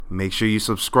Make sure you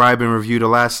subscribe and review The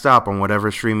Last Stop on whatever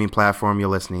streaming platform you're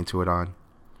listening to it on.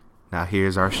 Now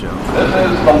here's our show. This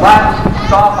is the last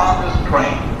stop on this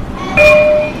train.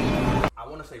 I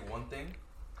want to say one thing.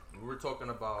 We were talking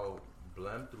about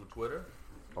Blem through Twitter.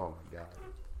 Oh my god.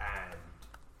 And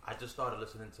I just started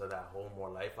listening to that whole More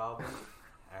Life album.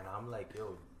 And I'm like,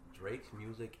 yo, Drake's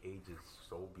music ages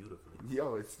so beautifully.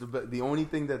 Yo, it's the only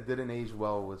thing that didn't age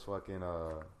well was fucking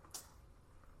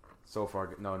So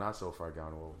Far. No, not So Far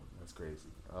Gone. Whoa, that's crazy.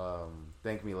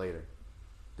 Thank Me Later.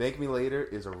 Thank Me Later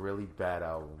is a really bad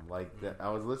album. Like that, I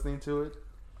was listening to it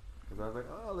because I was like,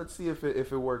 oh, let's see if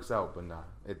it works out, but nah,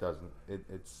 it doesn't.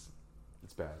 It's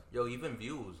bad. Yo, even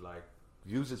Views, like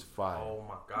Views is fire. Oh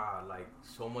my god, like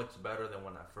so much better than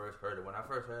when I first heard it. When I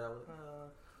first heard it, I was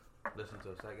listen to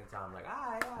it a second time, like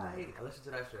I listened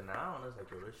to that shit now, and it's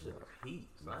like, yo, this shit is heat,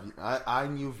 son. I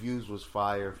knew Views was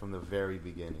fire from the very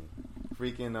beginning.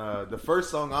 Freaking the first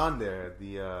song on there,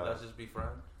 Let's Just Be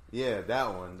Friends. Yeah,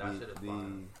 that one. That shit is fire.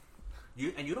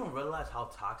 You don't realize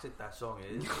how toxic that song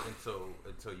is until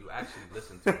you actually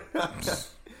listen to it.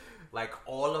 Like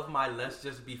all of my Let's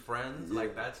Just Be Friends,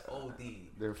 like that's OD.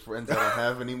 They're friends I don't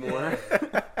have anymore.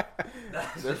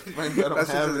 They're friends I don't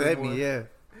have anymore. Yeah.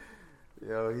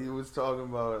 Yo, he was talking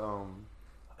about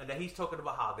and then he's talking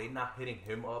about how they not hitting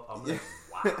him up. I'm like,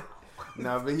 wow.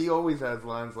 Nah, but he always has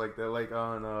lines like that, like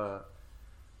on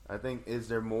I think Is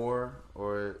There More,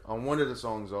 or on one of the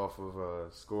songs off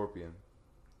of Scorpion.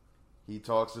 He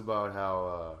talks about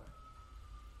how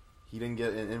he didn't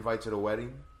get an invite to the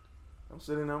wedding. I'm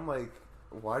sitting there, I'm like,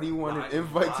 why do you want an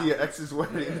invite to your ex's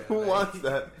wedding? Yeah, Who wants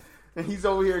that? And he's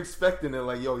over here expecting it,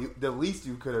 like, yo, the least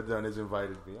you could have done is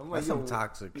invited me. I'm like, that's some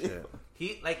toxic shit.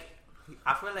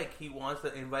 I feel like he wants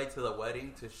the invite to the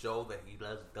wedding to show that he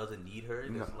doesn't need her.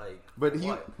 It's like, but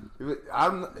what?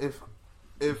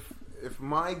 if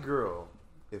my girl,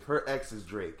 if her ex is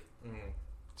Drake,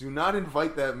 do not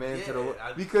invite that man to the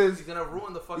because he's gonna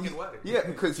ruin the fucking wedding. Yeah,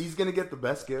 because he's gonna get the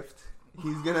best gift.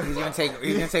 He's gonna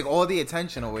take all the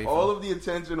attention away. Of the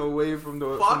attention away from the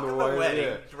wedding.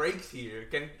 Yeah. Drake's here.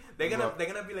 They're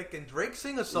gonna be like, can Drake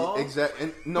sing a song? Exactly.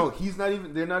 And no, he's not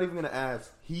even. They're not even gonna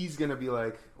ask. He's gonna be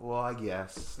like, well, I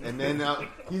guess. And then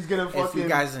he's gonna fucking. If you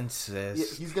guys insist. Yeah,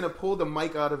 he's gonna pull the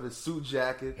mic out of his suit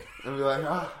jacket and be like,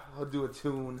 I'll do a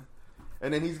tune.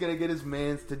 And then he's going to get his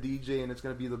mans to DJ, and it's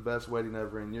going to be the best wedding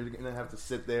ever. And you're going to have to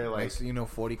sit there like... Next thing you know,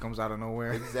 40 comes out of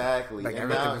nowhere. Exactly. Like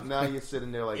and now you're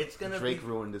sitting there like, Drake be,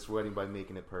 ruined this wedding by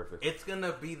making it perfect. It's going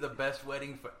to be the best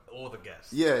wedding for all the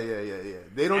guests. Yeah.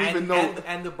 They don't even know...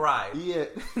 And the bride. Yeah.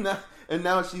 And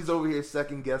now she's over here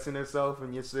second-guessing herself,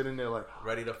 and you're sitting there like...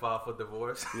 Ready to file for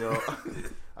divorce? Yo,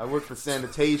 I work for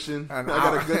sanitation. I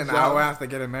got a good job. An hour after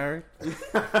getting married?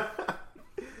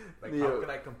 Like, how can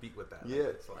I compete with that? Yeah.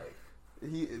 It's like...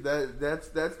 That's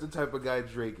the type of guy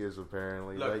Drake is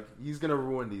apparently. Look, like he's gonna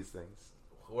ruin these things.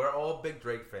 We're all big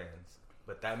Drake fans,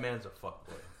 but that man's a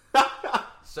fuckboy,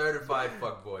 certified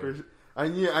fuckboy. I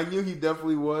knew he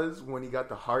definitely was when he got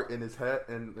the heart in his head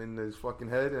and in his fucking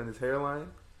head and his hairline.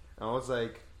 And I was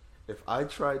like, if I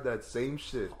tried that same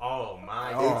shit, oh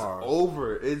my god,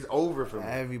 it's over for me.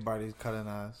 Everybody's cutting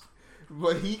us.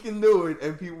 But he can do it,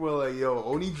 and people were like, yo,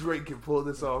 only Drake can pull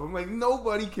this off. I'm like,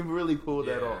 nobody can really pull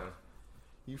that off.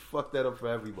 You fucked that up for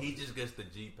everybody. He just gets the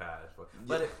G pass.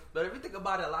 But if you think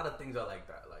about it, a lot of things are like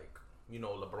that. Like, you know,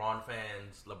 LeBron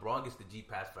fans, LeBron gets the G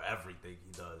pass for everything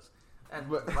he does. And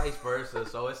vice versa.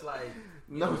 So it's like,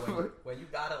 when you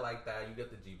got it like that, you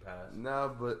get the G pass. Nah,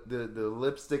 but the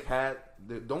lipstick hat,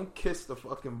 don't kiss the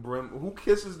fucking brim. Who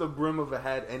kisses the brim of a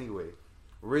hat anyway?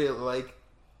 Real, like,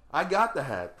 I got the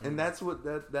hat. And that's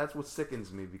what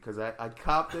sickens me, because I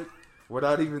copped it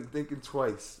without even thinking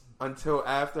twice. Until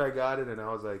after I got it, and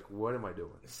I was like, what am I doing?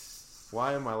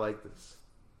 Why am I like this?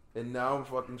 And now I'm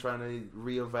fucking trying to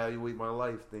reevaluate my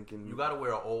life, thinking... You gotta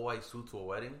wear an all-white suit to a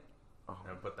wedding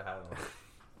and put the hat on.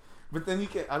 But then you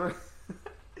can't... I don't...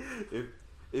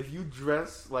 if you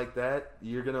dress like that,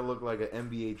 you're gonna look like an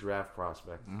NBA draft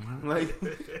prospect. Mm-hmm. Like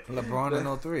LeBron in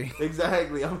 03.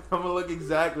 Exactly. I'm gonna look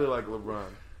exactly like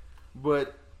LeBron.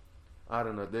 But, I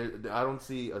don't know. I don't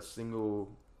see a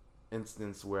single...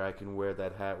 instance where I can wear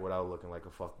that hat without looking like a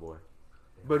fuckboy.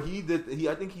 But I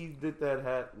think he did that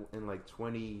hat in like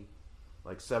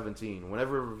 2017,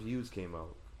 whenever Reviews came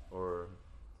out. Or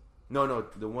no,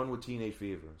 the one with Teenage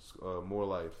Fever, More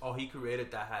Life. Oh, he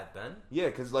created that hat then? Yeah,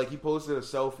 because like he posted a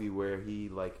selfie where he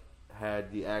like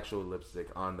had the actual lipstick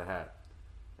on the hat.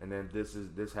 And then this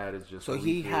hat is just... So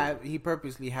he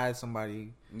purposely had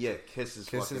somebody... Yeah, kiss his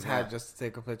hat just to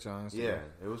take a picture on Instagram. Yeah,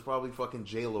 it was probably fucking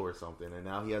J-Lo or something. And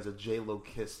now he has a J-Lo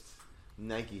kissed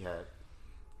Nike hat.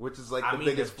 which is like I the mean,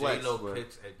 biggest if flex. J-Lo but-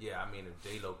 kicks, yeah, I mean, if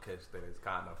J-Lo kicks, then it's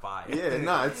kind of fire. Yeah,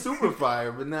 nah, it's super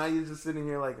fire. But now you're just sitting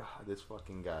here like, this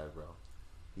fucking guy, bro.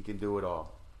 He can do it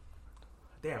all.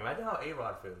 Damn, imagine how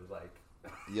A-Rod feels like.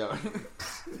 Yo.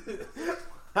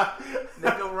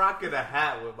 Nigga rocking a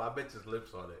hat with my bitch's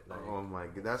lips on it. Like, Oh my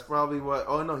god, that's probably what.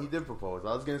 Oh no, he did propose.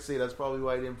 I was gonna say that's probably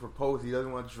why he didn't propose. He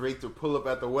doesn't want Drake to pull up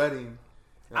at the wedding.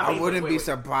 I I mean, wouldn't wait, be wait.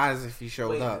 surprised if he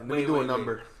showed Wait, up. Let me do a wait.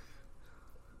 number.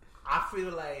 I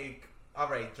feel like, all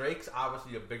right, Drake's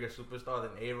obviously a bigger superstar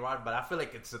than A-Rod, but I feel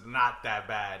like it's not that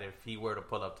bad if he were to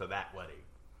pull up to that wedding.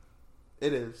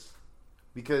 It is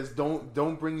because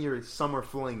don't bring your summer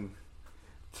fling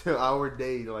to our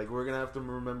day. Like we're gonna have to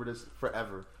remember this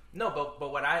forever. No,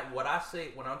 but what I'm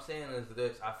saying is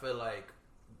this. I feel like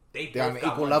they They're on both an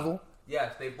got equal money. level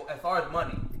Yes, as far as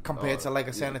money. compared to like a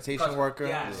yeah. sanitation worker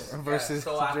Yes, versus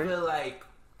So I Drake.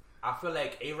 feel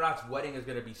like A-Rod's wedding is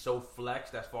gonna be so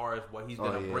flexed as far as what he's Oh,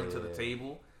 gonna yeah, bring to yeah, the yeah.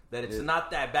 table that it's Yeah.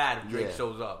 not that bad if Drake Yeah.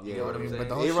 shows up. You Yeah, know what I I'm mean, saying? But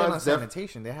the whole A-Rod's shit on def-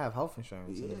 sanitation, they have health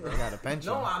insurance. Yeah. They got a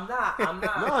pension. No, I'm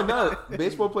not. No.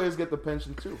 Baseball players get the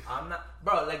pension too. I'm not,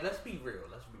 bro. Like, let's be real.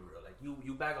 Like,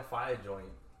 you bag a fire joint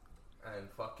and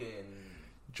fucking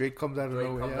Drake comes out of Drake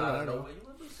nowhere. comes Yeah, out I of know. nowhere. You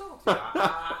gonna be salty.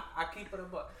 I keep it a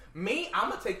buck. Me, I'm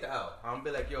gonna take the L. I'm gonna be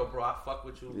like, yo, bro, I fuck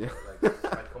with you. Yeah.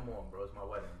 Like, come on, bro. It's my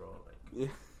wedding, bro. Like, Yeah.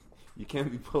 You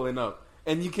can't be pulling up,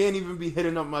 and you can't even be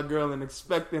hitting up my girl and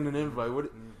expecting an invite.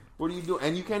 What do you do?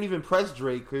 And you can't even press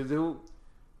Drake because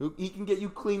he can get you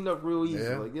cleaned up real easy.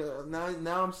 Yeah. Like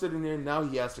now I'm sitting there. Now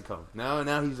he has to come. Now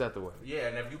he's at the wedding. yeah,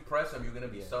 and if you press him, you're gonna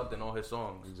be subbed in all his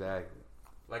songs. Exactly.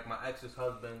 Like my ex's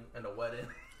husband and the wedding.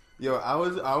 Yo, I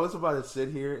was about to sit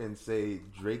here and say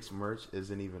Drake's merch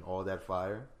isn't even all that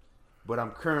fire, but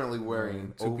I'm currently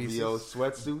wearing Two OVO pieces.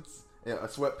 sweatsuits,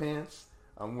 sweatpants.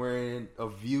 I'm wearing a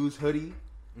Views hoodie,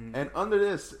 and under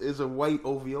this is a white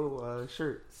OVO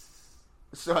shirt.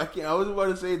 So I was about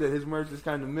to say that his merch is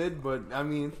kind of mid, but I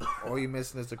mean, All you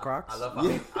missing is the Crocs. I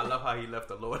love how he left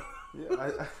the Lord.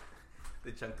 yeah,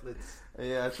 The chunklets.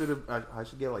 I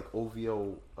should get like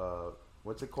OVO.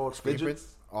 What's it called? Screen Fidgets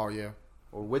prints? Oh yeah.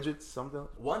 or widgets, something.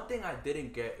 One thing I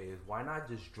didn't get is why not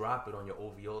just drop it on your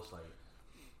OVO site?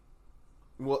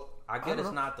 Well, I get don't it's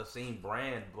know. not the same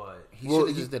brand, but He Well, should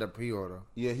have he- just did a pre-order.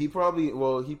 Yeah, he probably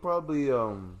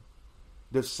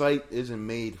the site isn't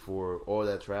made for all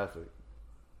that traffic.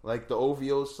 Like the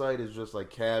OVO site is just like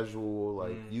casual,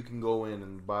 like you can go in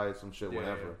and buy some shit Yeah,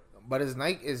 whenever. But it's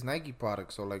Nike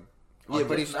product, so like Yeah,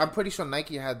 I'm pretty sure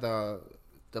Nike had the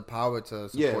power to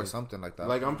support Yeah. something like that.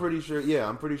 Like I'm pretty sure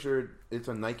it's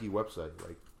a Nike website,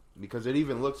 like because it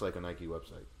even looks like a Nike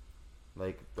website.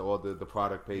 Like all the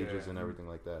product pages Yeah. and everything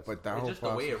like that. but that it's whole just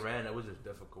process, the way it ran. It was just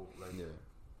difficult. Like, yeah,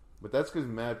 but that's because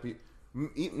mad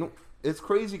people. It's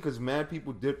crazy because mad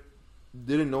people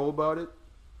didn't know about it,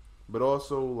 but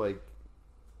also like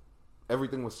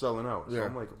everything was selling out. So Yeah.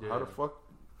 I'm like, how the Yeah. fuck?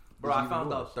 bro, is I he found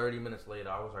even out 30 minutes later.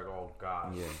 I was like, oh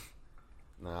god. Yeah.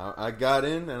 Nah, I got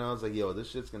in and I was like, yo, this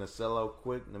shit's gonna sell out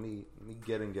quick. Let me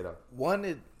get in, get out. one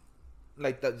it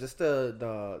like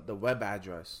the web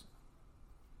address.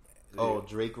 Oh,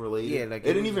 Drake related. Yeah, like it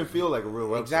didn't was- even feel like a real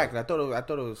website. Exactly. I thought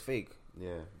it was fake.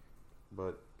 Yeah,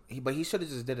 but He should have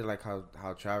just did it like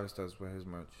how Travis does with his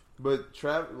merch.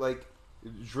 like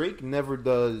Drake never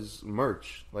does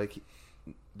merch. Like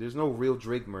there's no real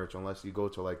Drake merch unless you go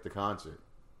to like the concert.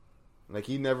 Like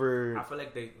he never. I feel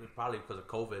like they probably because of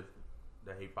COVID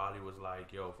that he probably was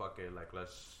like, yo, fuck it, like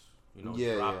let's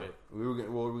drop it. We were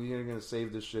gonna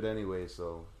save this shit anyway,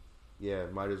 so yeah,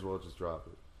 might as well just drop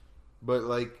it. But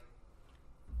like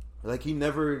he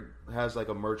never has like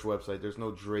a merch website. There's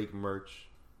no Drake merch.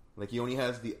 Like he only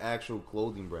has the actual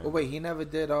clothing brand. But wait, he never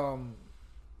did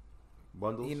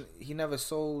Bundles? he never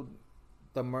sold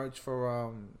the merch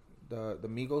for the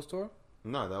Migos tour?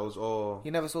 No, that was all. He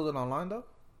never sold it online though?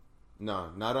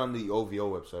 No, not on the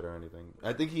OVO website or anything.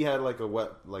 I think he had like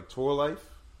like Tour Life.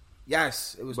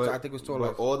 Yes, it was I think it was Tour but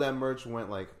Life. all that merch went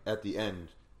like at the end,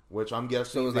 which I'm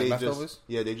guessing So it was, like, they leftovers?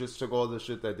 they just took all the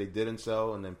shit that they didn't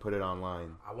sell and then put it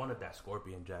online. I wanted that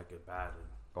Scorpion jacket badly.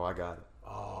 Oh, I got it.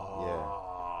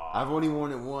 Oh, I've only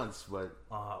worn it once, but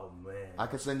oh man. I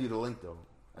can send you the link though.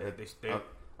 They-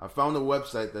 I found a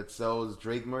website that sells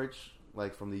Drake merch,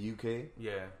 like from the UK.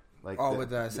 yeah. Like with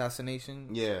the assassination?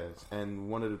 yeah, and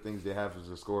one of the things they have is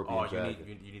a Scorpion Oh, jacket.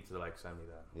 you need to like send me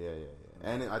that. Yeah.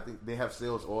 And I think they have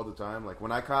sales all the time. Like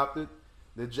when I copped it,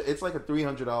 it's like a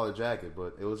 $300 jacket,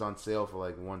 but it was on sale for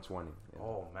like $120. Yeah.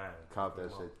 Oh man. Cop that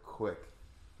Wow. shit quick.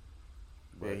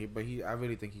 But, Yeah, I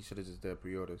really think he should have just did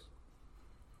pre-orders.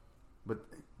 but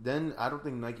then I don't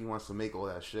think Nike wants to make all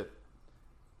that shit.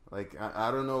 Like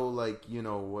I don't know, like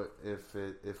what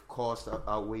if cost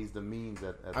outweighs the means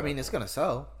at I mean, it's gonna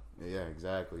sell, yeah,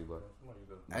 exactly, but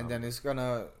and then it's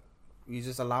gonna you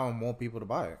just allowing more people to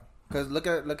buy it. Because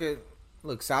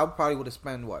look, Sal probably would have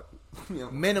spent what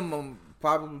minimum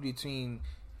probably between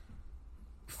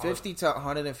 $50 to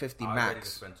 $150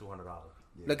 max. Spend $200.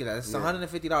 Yeah. Look at that, it's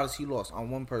 $150 he lost on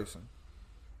one person.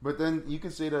 But then you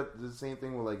can say that the same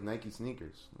thing with like Nike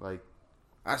sneakers, like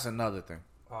That's another thing.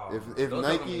 if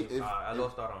Nike, I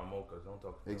lost out on mochas. Don't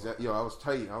talk. Exactly. Yo, I was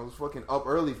tight. I was fucking up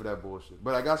early for that bullshit.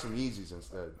 But I got some Yeezys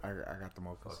instead. I got the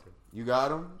mochas. You got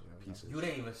them? Pieces. You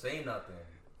didn't even say nothing.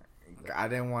 I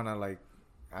didn't want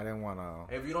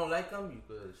to. If you don't like them, you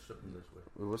could ship them this way.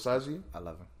 What size are you?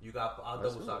 11. You got. I'll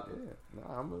double size it. Yeah.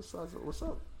 Nah, I'm a size. What's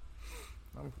up?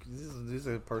 This is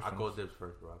a person. I go dips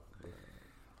first, bro.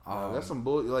 That's some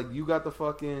bull. Like you got the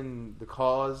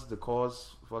cause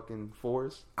fucking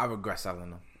 4s. I regret selling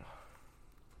them.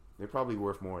 They're probably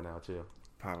worth more now too.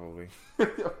 Probably.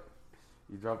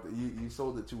 You dropped it. You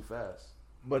sold it too fast.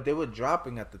 But they were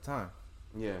dropping at the time.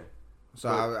 Yeah. So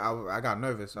I got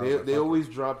nervous. They always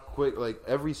drop quick. Like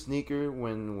every sneaker,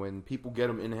 when people get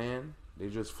them in hand, they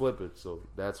just flip it. So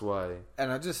that's why.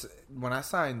 And when I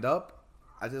signed up,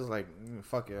 I just like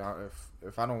fuck it.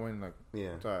 If I don't win, like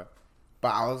Yeah. sorry.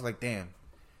 But I was like, damn,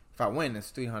 if I win,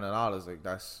 it's $300. Like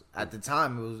that's at the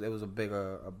time it was a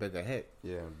bigger hit.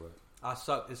 Yeah, but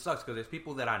It sucks because there's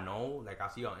people that I know, like I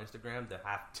see on Instagram, that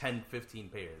have 10, 15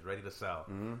 pairs ready to sell,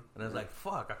 and it's like,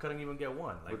 fuck, I couldn't even get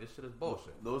one. Like this shit is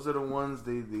bullshit. those are the ones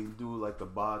they do like the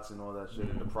bots and all that shit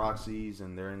and the proxies,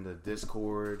 and they're in the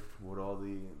Discord with all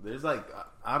the. There's like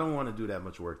I don't want to do that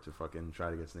much work to fucking try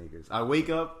to get sneakers. I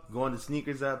wake up, go on the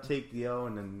sneakers app, take the L,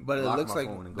 and then. But it lock looks my like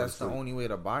phone and go that's to the sleep. only way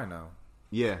to buy now.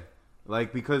 Yeah,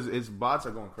 like because it's bots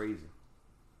are going crazy.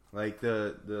 Like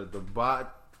the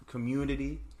bot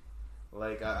community.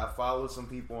 Like I follow some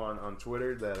people on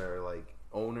Twitter that are like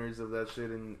owners of that shit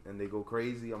and they go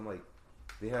crazy. I'm like,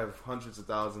 they have hundreds of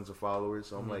thousands of followers.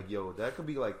 So I'm like, yo, that could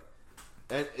be like,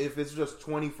 and if it's just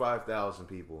 25,000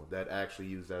 people that actually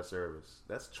use that service,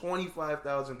 that's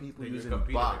 25,000 people You're using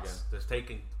competing bots. against, that's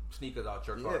taking sneakers out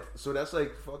your Yeah, car. so that's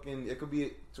like fucking. It could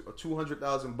be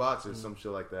 200,000 bots or some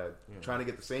shit like that, trying to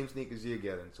get the same sneakers you're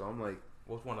getting. So I'm like,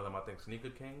 What's one of them? I think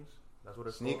Sneaker Kings. That's what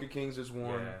it's Sneaker called. Kings is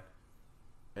one. Yeah.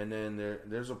 And then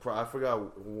there's I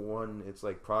forgot one. It's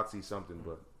like Proxy something,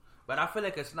 But I feel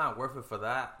like it's not worth it for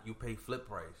that. You pay flip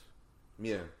price.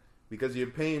 yeah, because you're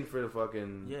paying for the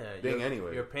fucking thing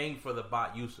anyway. You're paying for the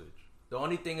bot usage. The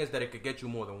only thing is that it could get you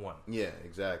more than one. Yeah,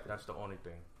 exactly. That's the only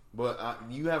thing. But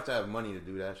you have to have money to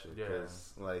do that shit. Yeah.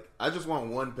 Because like I just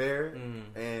want one pair,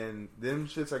 and them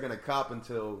shits are gonna cop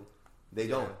until they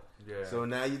don't. Yeah. So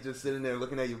now you're just sitting there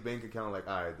looking at your bank account like,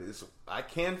 all right, I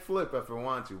can flip if I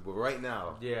want to, but right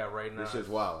now, right now this shit's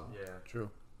wild. Yeah.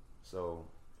 True. So,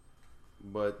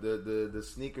 but the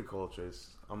sneaker culture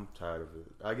I'm tired of it.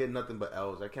 I get nothing but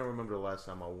L's. I can't remember the last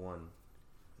time I won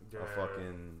a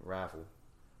fucking raffle.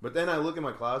 But then I look at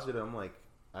my closet and I'm like,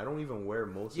 I don't even wear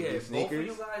most of these sneakers.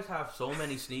 Both of you guys have so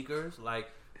many sneakers.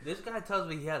 Like, this guy tells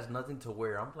me he has nothing to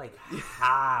wear. I'm like,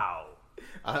 how?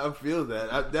 I feel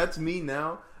that. That's me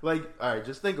now. Like, all right,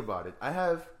 just think about it. I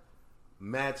have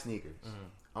mad sneakers.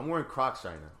 I'm wearing Crocs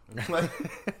right now. Like,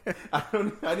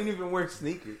 I didn't even wear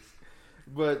sneakers.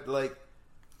 But like,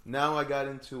 now I got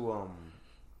into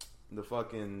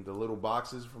the little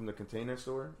boxes from the Container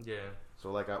Store. Yeah.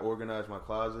 So like, I organized my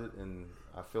closet and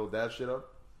I filled that shit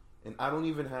up. And I don't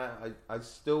even have. I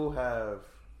still have.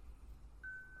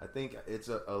 I think it's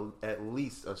at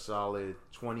least a solid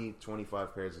 20,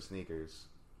 25 pairs of sneakers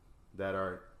that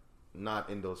are not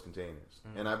in those containers.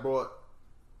 And I brought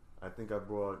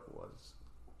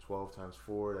 12 times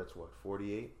 4, that's what,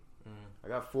 48? I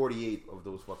got 48 of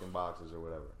those fucking boxes or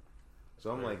whatever.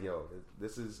 So I'm like, yo,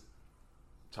 this is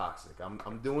toxic.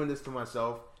 I'm doing this to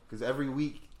myself because every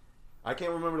week, I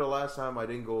can't remember the last time I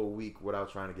didn't go a week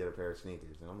without trying to get a pair of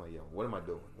sneakers. And I'm like, yo, what am I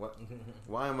doing?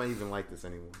 Why am I even like this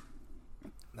anymore?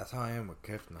 That's how I am with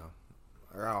Kith now.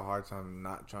 I got a hard time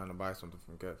not trying to buy something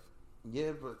from Kith.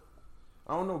 Yeah, but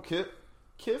I don't know.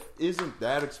 Kith isn't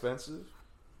that expensive,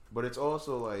 but it's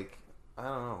also like, I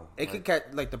don't know. It could catch,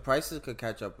 like, the prices could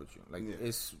catch up with you. Like,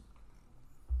 it's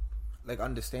like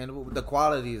understandable. The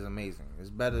quality is amazing. It's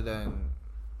better than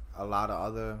a lot of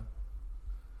other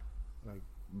like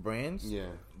brands. Yeah,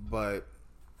 but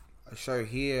a shirt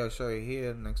here,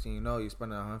 next thing you know, you're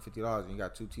spending $150 and you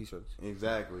got 2 t-shirts.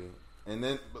 exactly. And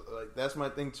then, like, that's my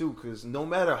thing too, because no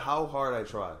matter how hard I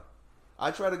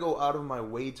try to go out of my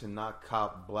way to not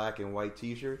cop black and white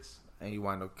t-shirts. And you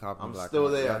wind up copying I'm black still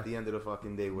and white. there Yeah. at the end of the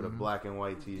fucking day with a black and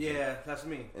white t-shirt. Yeah, that's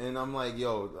me. And I'm like,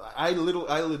 yo, I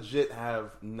legit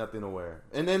have nothing to wear.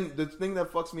 And then the thing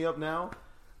that fucks me up now,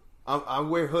 I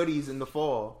wear hoodies in the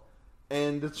fall,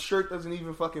 and the shirt doesn't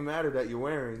even fucking matter that you're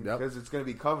wearing because it's gonna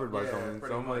be covered by something.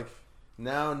 So I'm like,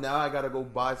 now I gotta go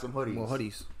buy some hoodies. More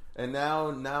hoodies. And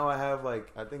now I have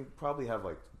like, I think probably have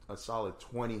like a solid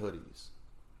 20 hoodies.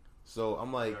 So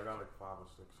I'm like, I got like 5 or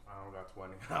 6. I don't got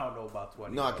 20. I don't know about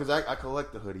 20. no, because I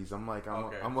collect the hoodies. I'm like,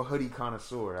 I'm a hoodie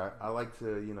connoisseur. I like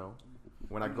to, you know,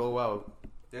 when I go out.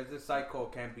 There's this site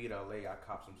called Can't Beat LA. I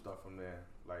copped some stuff from there.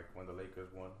 Like when the Lakers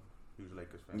won. Huge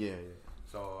Lakers fan. Yeah.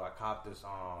 So I copped this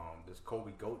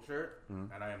Kobe GOAT shirt,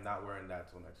 and I am not wearing that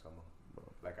till next summer.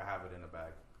 Like I have it in a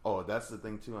bag. Oh, that's the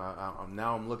thing too.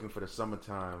 I'm looking for the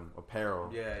summertime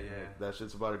apparel. Yeah. That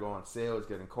shit's about to go on sale. It's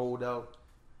getting cold out.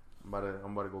 I'm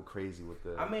about to go crazy with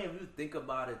the. I mean, if you think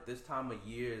about it, this time of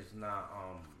year is not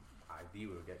ideal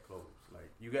to get clothes. Like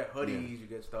you get hoodies, you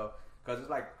get stuff because it's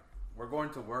like we're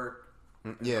going to work.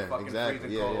 Yeah,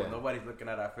 exactly. Yeah. Nobody's looking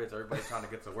at our fits. Everybody's trying to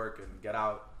get to work and get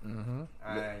out. And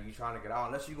you trying to get out.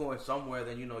 Unless you going somewhere,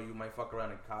 then you know you might fuck around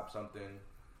and cop something,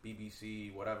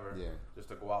 BBC, whatever. Yeah. Just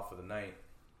to go out for the night.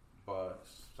 But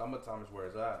summertime is where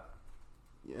it's at.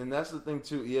 And that's the thing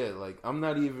too. Yeah, like I'm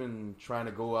not even trying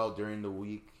to go out during the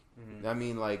week. I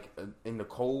mean, like in the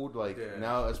cold, like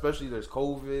now, especially there's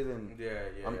COVID,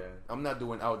 and I'm not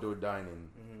doing outdoor dining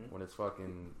when it's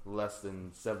fucking less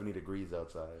than 70 degrees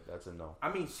outside. That's a no.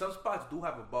 I mean, some spots do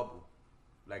have a bubble,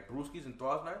 like Brewski's and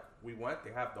Thrall's Night. We went;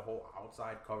 they have the whole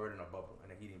outside covered in a bubble,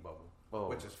 in a heating bubble,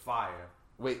 which is fire.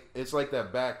 Wait, it's like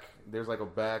that back. There's like a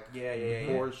back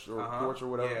porch or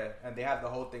whatever. Yeah, and they have the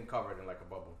whole thing covered in like a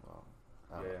bubble.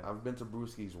 I've been to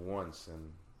Brewski's once,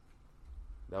 and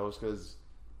that was because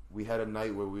we had a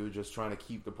night where we were just trying to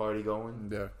keep the party going.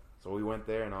 Yeah. So we went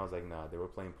there, and I was like, nah, they were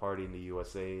playing Party in the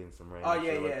USA and some random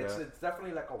shit like that. It's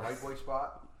definitely like a white boy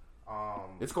spot.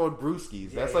 It's called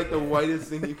Brewski's. That's like the whitest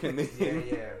thing you can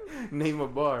name. Name a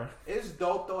bar. It's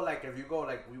dope though. Like if you go,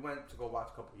 like we went to go watch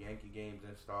a couple Yankee games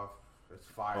and stuff. It's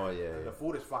fire. Oh yeah. The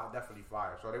food is fire, definitely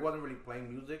fire. So they wasn't really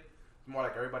playing music. It's more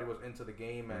like everybody was into the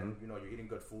game, and you know you're eating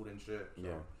good food and shit. So.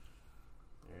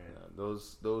 Yeah,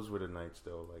 those were the nights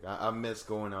though. Like I miss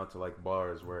going out to like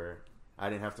bars where I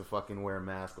didn't have to fucking wear a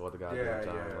mask all the goddamn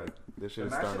time. Like this shit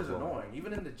is starting to blow. Annoying.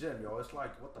 Even in the gym, yo, it's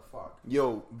like what the fuck.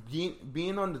 Yo,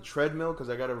 being on the treadmill because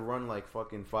I got to run like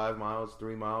fucking 5 miles,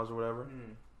 3 miles or whatever.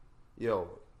 Yo,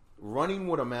 running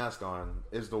with a mask on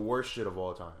is the worst shit of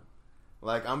all time.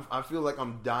 Like I feel like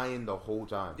I'm dying the whole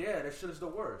time. Yeah, that shit is the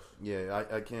worst. Yeah,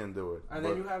 I can't do it. And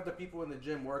then you have the people in the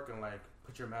gym working like,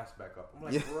 put your mask back up.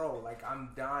 I'm like, bro, like I'm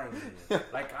dying.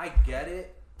 Like I get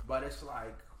it, but it's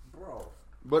like, bro.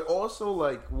 But also,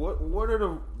 like, what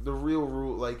are the real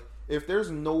rules? Like, if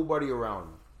there's nobody around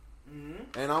me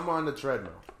and I'm on the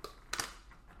treadmill,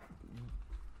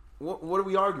 what are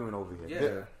we arguing over here?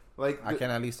 Yeah. Like I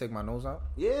can at least take my nose out.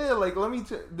 Yeah, like let me.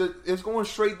 It's going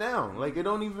straight down. Like it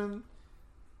don't even.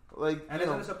 Like, and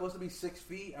it's supposed to be 6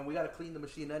 feet, and we got to clean the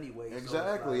machine anyway.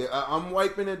 Exactly. So like, I'm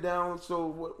wiping it down.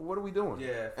 So what are we doing?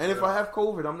 Yeah. And if I have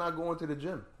COVID, I'm not going to the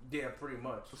gym. Yeah, pretty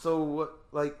much. So what?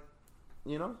 Like,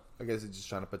 you know? I guess it's just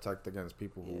trying to protect against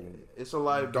people who it's a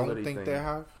liability don't think thing. they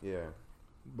have. Yeah.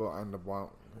 But on the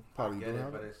probably do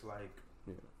have. But it's like,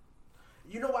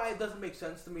 you know why it doesn't make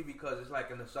sense to me? Because it's like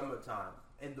in the summertime.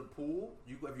 In the pool,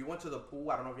 if you went to the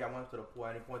pool, I don't know if y'all went to the pool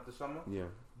at any point this summer. Yeah.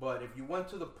 But if you went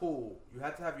to the pool, you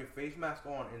had to have your face mask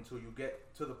on until you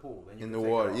get to the pool. Then you in the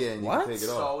water, and you can take it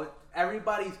off. So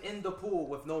everybody's in the pool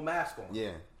with no mask on.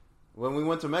 Yeah. When we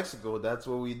went to Mexico, that's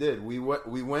what we did. We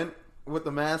went with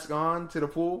the mask on to the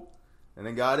pool, and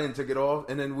then got in, took it off,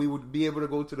 and then we would be able to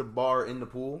go to the bar in the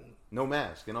pool, no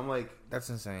mask. And I'm like, that's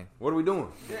insane. What are we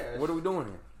doing? Yeah. What are we doing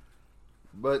here?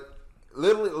 But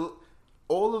literally,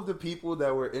 all of the people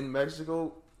that were in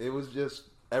Mexico, it was just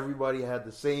everybody had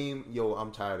the same. Yo,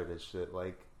 I'm tired of this shit.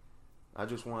 Like, I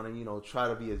just want to, try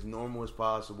to be as normal as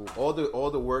possible. All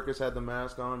the workers had the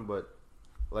mask on, but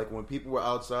like when people were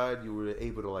outside, you were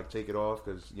able to like take it off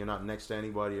because you're not next to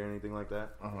anybody or anything like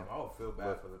that. I don't feel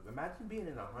bad for them. Imagine being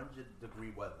in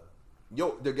 100-degree weather.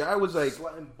 Yo, the guy was like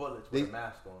sweating bullets with a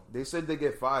mask on. They said they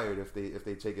get fired if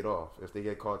they take it off, if they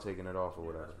get caught taking it off or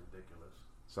whatever. That's ridiculous.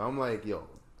 So I'm like, yo,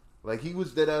 like he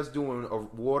was dead ass doing a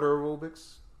water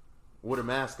aerobics with a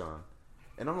mask on,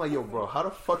 and I'm like, yo, bro, how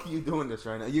the fuck are you doing this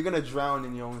right now? You're gonna drown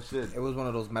in your own shit. It was one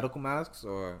of those medical masks,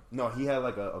 or no? He had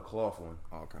like a cloth one.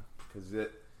 Oh, okay. Because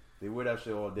they wear that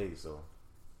shit all day, so.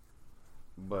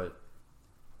 But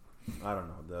I don't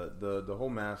know the whole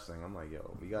mask thing. I'm like,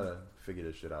 yo, we gotta figure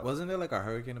this shit out. Wasn't there like a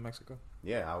hurricane in Mexico?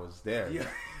 Yeah, I was there. Yeah.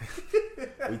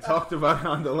 We talked about it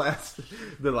on the last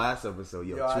episode.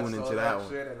 Yo, tune into that one.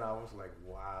 Shit and I was like,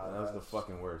 wow, that was the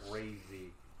fucking worst.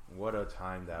 Crazy. What a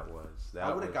time that was.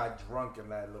 I would have got drunk in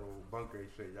that little bunker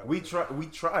shit. We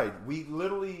tried. We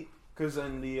literally, because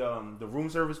in the room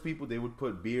service people, they would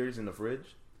put beers in the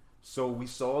fridge. So we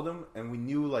saw them and we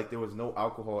knew like there was no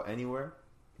alcohol anywhere,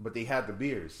 but they had the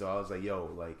beers. So I was like,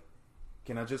 yo, like,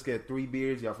 can I just get 3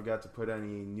 beers? Y'all forgot to put any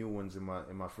new ones in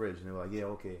my fridge. And they were like, yeah,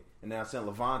 okay. And then I sent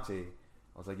Levante.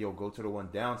 I was like, yo, go to the one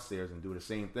downstairs and do the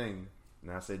same thing.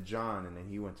 And I said John, and then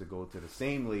he went to go to the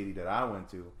same lady that I went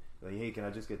to. Like, hey, can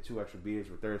I just get 2 extra beers?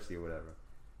 We're thirsty or whatever.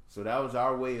 So that was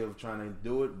our way of trying to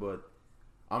do it, but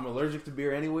I'm allergic to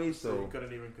beer anyway, so you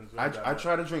couldn't even consume I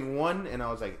tried to drink one, and I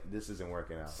was like, this isn't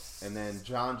working out. And then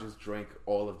John just drank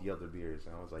all of the other beers,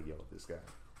 and I was like, yo, this guy.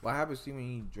 What happens to you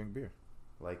when you drink beer?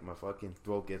 Like, my fucking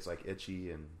throat gets, like,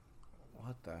 itchy, and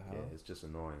what the hell? Yeah, it's just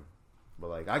annoying. But,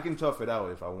 like, I can tough it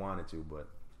out if I wanted to, but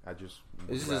I just...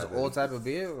 Is this all type of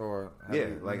beer, or... Yeah,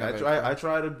 like, I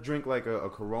try to drink, like, a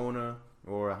Corona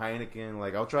or a Heineken.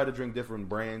 Like, I'll try to drink different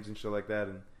brands and shit like that,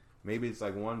 and maybe it's,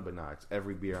 like, one, but nah, it's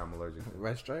every beer I'm allergic to.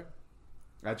 Red Stripe?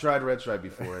 I tried Red Stripe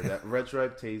before. That Red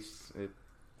Stripe tastes...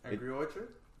 Angry Orchard?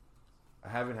 I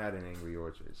haven't had an Angry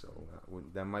Orchard, so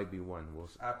that might be one. We'll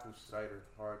see. Apple cider,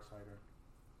 hard cider.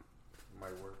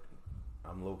 Might work.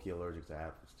 I'm low-key allergic to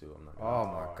apples, too. I'm not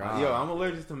my God. Yo, I'm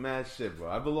allergic to mad shit,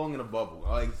 bro. I belong in a bubble.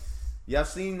 Like, y'all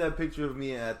seen that picture of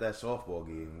me at that softball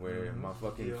game where my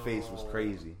fucking face was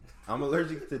crazy. I'm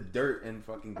allergic to dirt and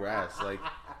fucking grass. Like,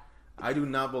 I do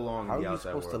not belong in the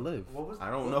outside world. How are you supposed to live?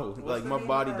 I don't know. Like, my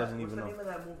body doesn't even know. What's the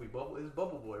name of that movie? It's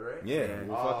Bubble Boy, right? Yeah, with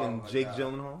fucking Jake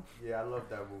Gyllenhaal. Yeah, I love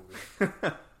that movie.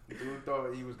 Dude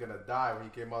thought he was gonna die when he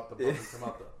came out the bubble.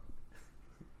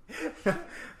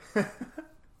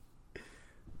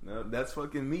 No, that's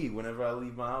fucking me. Whenever I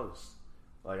leave my house,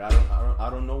 like I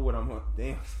don't know what I'm gonna.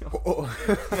 Damn.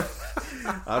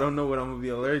 I don't know what I'm gonna be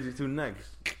allergic to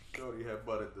next. So you had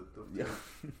butted the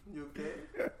You okay?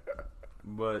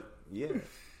 But yeah,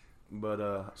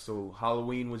 so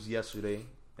Halloween was yesterday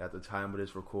at the time of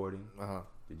this recording.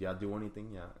 Did y'all do anything?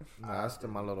 Yeah. Nah, I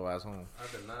stood my little ass home. I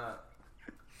did not.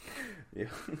 Yeah.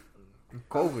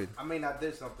 COVID. I mean, I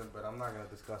did something, but I'm not gonna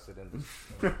discuss it in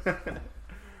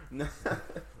this.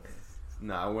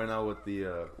 Nah, I went out with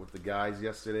the guys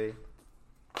yesterday.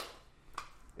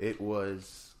 It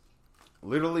was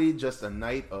literally just a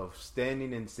night of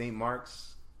standing in St.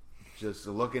 Mark's, just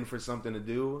looking for something to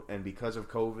do. And because of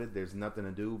COVID, there's nothing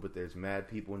to do, but there's mad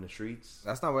people in the streets.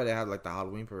 That's not where they have like the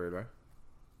Halloween parade, right?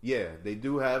 Yeah, they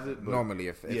do have it. But normally,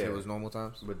 if it was normal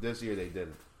times. But this year they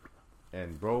didn't.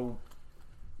 And bro,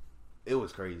 it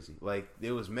was crazy. Like,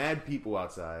 there was mad people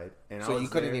outside, and so you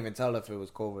couldn't even tell if it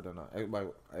was COVID or not.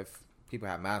 If people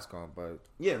had masks on, but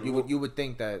yeah, you would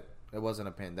think that there wasn't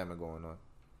a pandemic going on.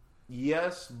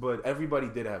 Yes, but everybody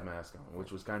did have masks on,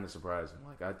 which was kind of surprising.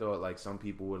 Like, I thought like some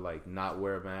people would like not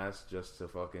wear a mask just to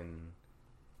fucking,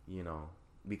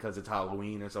 because it's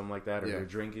Halloween or something like that, or they're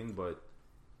drinking. But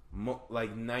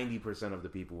like 90% of the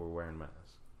people were wearing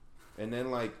masks. And then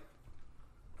like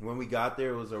when we got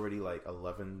there, it was already like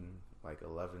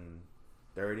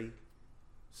 11:30.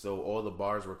 So all the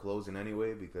bars were closing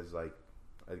anyway because like,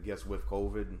 I guess with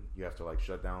COVID, you have to like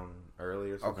shut down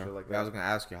early or something like that. Yeah, I was gonna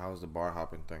ask you, how was the bar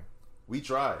hopping thing? We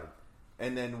tried,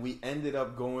 and then we ended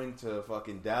up going to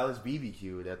fucking Dallas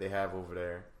BBQ that they have over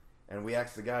there, and we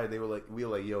asked the guy. We were like,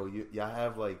 yo, y'all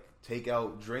have like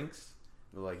takeout drinks?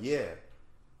 We're like, yeah,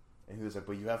 and he was like,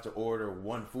 but you have to order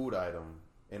one food item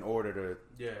in order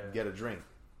to get a drink.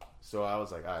 So I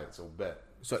was like, all right, so bet.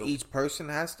 So each person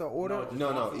has to order?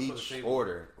 No, each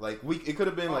order. Like it could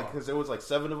have been like, because there was like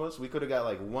 7 of us, we could have got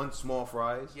like 1 small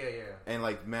fries, and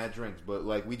like mad drinks. But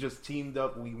like we just teamed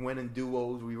up. We went in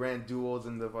duos. We ran duos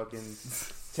in the fucking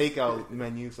takeout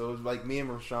menu. So it was like me and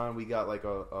Rashawn. We got like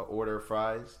a order of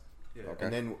fries,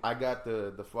 and then I got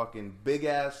the fucking big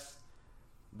ass,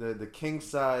 the king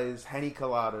size Henny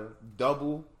Colada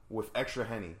double with extra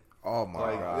Henny. Oh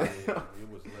my god, it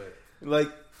was lit.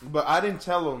 Like. But I didn't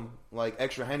tell him, like,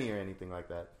 extra Henny or anything like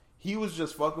that. He was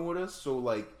just fucking with us. So,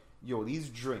 like, yo, these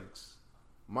drinks.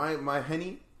 My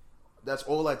Henny, that's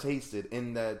all I tasted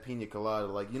in that pina colada.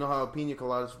 Like, you know how a pina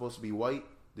colada is supposed to be white?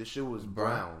 This shit was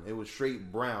brown. It was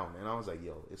straight brown. And I was like,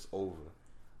 yo, it's over.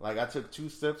 Like, I took 2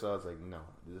 sips. I was like, no,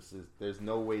 there's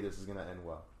no way this is going to end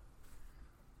well.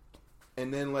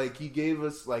 And then, like, he gave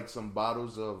us, like, some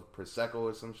bottles of Prosecco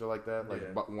or some shit like that.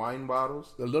 Like, wine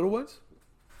bottles. The little ones?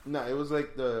 No, it was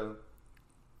like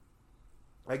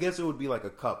I guess it would be like a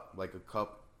cup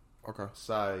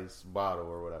size bottle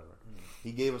or whatever.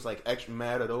 He gave us like extra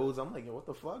mad of those. I'm like, yo, what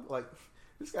the fuck? Like,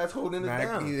 This guy's holding it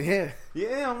down. Yeah.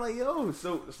 Yeah, I'm like, yo.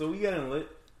 So we getting lit.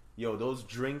 Yo, those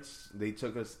drinks, they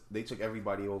took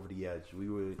everybody over the edge.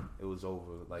 It was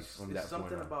over like from There's that point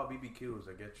something on. about BBQs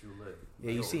that get you lit.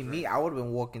 Yeah, you see me, I would have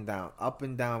been walking up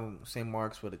and down St.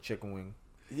 Mark's with a chicken wing.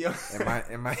 Yeah.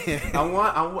 In my I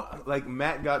want like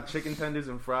Matt got chicken tenders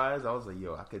and fries. I was like,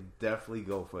 yo, I could definitely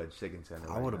go for a chicken tender.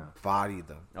 I right would now. have bodied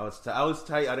them. I was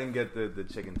tight. I didn't get the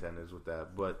chicken tenders with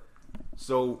that, but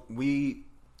so we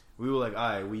were like, all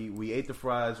right, we ate the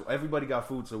fries. Everybody got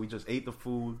food, so we just ate the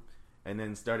food and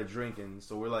then started drinking.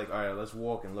 So we're like, all right, let's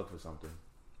walk and look for something.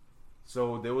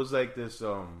 So there was like this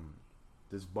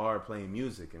bar playing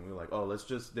music, and we were like, oh,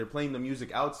 they're playing the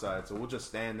music outside, so we'll just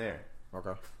stand there.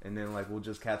 Okay. And then like we'll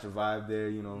just catch a vibe there,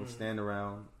 stand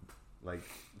around, like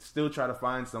still try to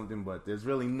find something, but there's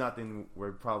really nothing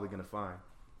we're probably gonna find.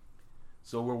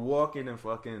 So we're walking and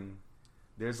fucking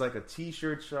there's like a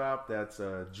t-shirt shop, that's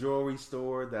a jewelry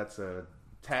store, that's a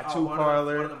tattoo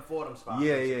parlor. One of them Fordham spots.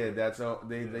 Yeah, that's all.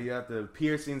 They got the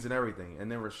piercings and everything. And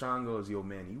then Rashawn goes, yo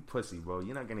man, you pussy, bro.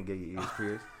 You're not gonna get your ears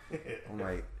pierced. I'm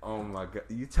like, oh my god,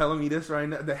 you telling me this right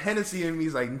now? The Hennessy in me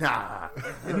is like, nah,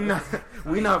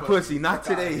 we not pussy, not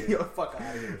today. Yo, fuck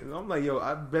out of here. I'm like, yo,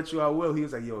 I bet you I will. He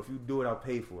was like, yo, if you do it, I'll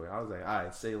pay for it. I was like, all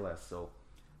right, say less. So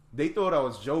they thought I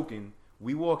was joking.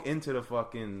 We walk into the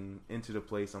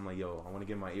place. I'm like, yo, I want to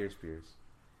get my ears pierced.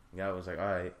 The guy was like,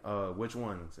 all right, which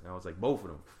ones? And I was like, both of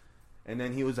them. And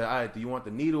then he was like, all right, do you want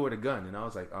the needle or the gun? And I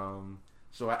was like,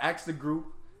 so I asked the group,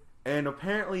 and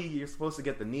apparently you're supposed to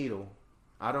get the needle.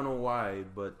 I don't know why,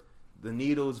 but the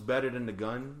needle's better than the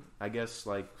gun, I guess,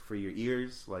 like for your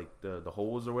ears, like the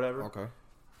holes or whatever. Okay.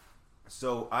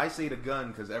 So I say the gun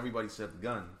because everybody said the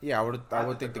gun. Yeah, I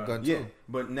would think the gun too. Yeah,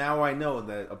 but now I know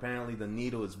that apparently the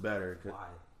needle is better. Why?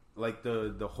 Like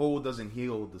the hole doesn't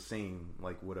heal the same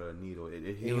like with a needle.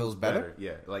 It heals better?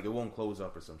 Yeah, like it won't close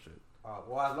up or some shit.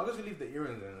 Well, as long as you leave the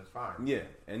earrings in, it's fine. Yeah,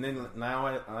 and then now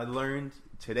I learned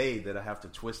today that I have to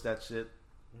twist that shit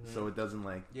so it doesn't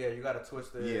like Yeah, you gotta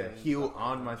twist it. yeah heal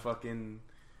on my fucking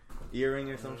earring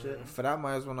or some shit. For that,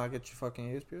 might as well not get your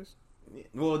fucking ears pierced.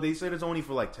 Well, they said it's only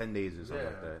for like 10 days or something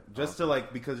like that. Just to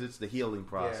like, because it's the healing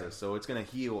process. Yeah. So it's going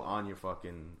to heal on your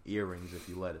fucking earrings if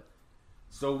you let it.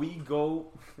 So we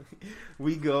go,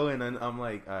 and then I'm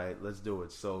like, all right, let's do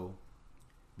it. So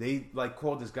they like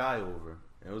called this guy over.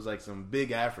 It was like some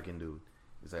big African dude.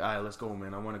 He's like, all right, let's go,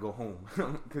 man. I want to go home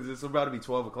because it's about to be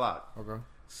 12 o'clock. Okay.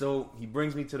 So he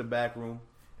brings me to the back room,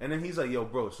 and then he's like, yo,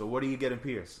 bro, so what are you getting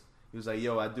pierced? He was like,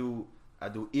 yo, I do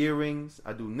earrings,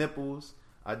 I do nipples,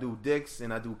 I do dicks,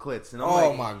 and I do clits. And I'm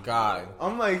like, my god.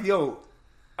 I'm like, yo,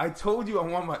 I told you I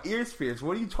want my ears pierced.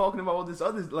 What are you talking about all this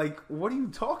other? Like, what are you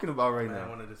talking about right Man, now? I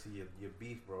wanted to see your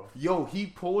beef, bro. Yo, he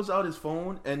pulls out his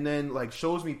phone and then like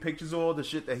shows me pictures of all the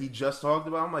shit that he just talked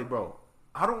about. I'm like, bro,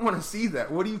 I don't want to see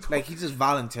that. What are you talking? Like he just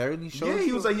voluntarily showed. Yeah, he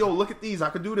you? was like, yo, look at these. I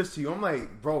could do this to you. I'm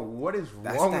like, bro, what is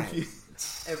wrong with you?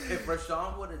 If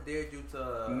Rashawn would have dared you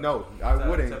to No, I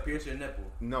wouldn't. to pierce your nipple.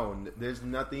 No, there's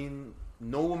nothing.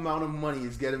 No amount of money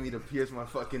is getting me to pierce my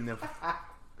fucking nipple.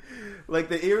 Like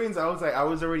the earrings, I was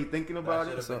already thinking about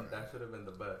it. That should have been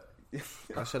the bet.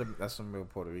 That's some real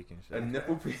Puerto Rican shit. A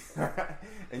nipple pierce,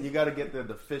 and you got to get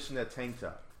the fishnet tank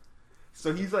top.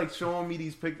 So he's like showing me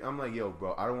these pictures. I'm like, yo,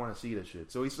 bro, I don't want to see this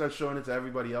shit. So he starts showing it to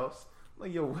everybody else. I'm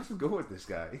like, yo, let's go with this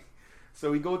guy.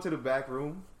 So we go to the back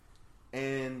room,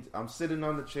 and I'm sitting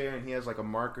on the chair, and he has like a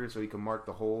marker so he can mark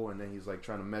the hole, and then he's like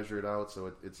trying to measure it out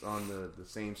so it's on the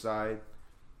same side.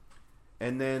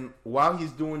 And then while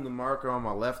he's doing the marker on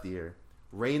my left ear,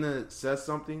 Raina says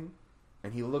something,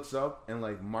 and he looks up and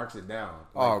like marks it down.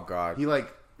 Like, Oh god. he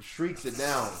like shrieks it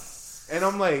down, and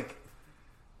I'm like,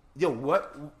 yo,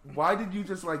 what? Why did you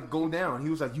just like go down? He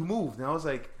was like, you moved. And I was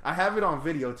like, I have it on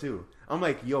video too. I'm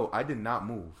like, yo, I did not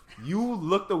move. You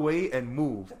looked away and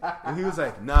moved. And he was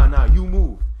like, nah, you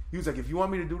moved. He was like, if you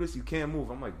want me to do this, you can't move.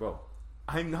 I'm like, bro,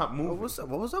 I'm not moving.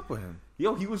 What was up with him?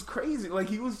 Yo, he was crazy. Like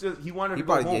he wanted He to go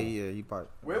probably home he probably.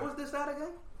 Where was this at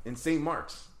again? in St.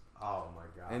 Mark's. Oh my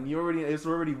god. And it's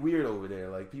already weird over there.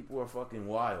 Like people are fucking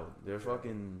wild. They're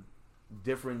fucking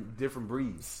different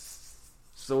breeds.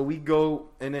 So we go,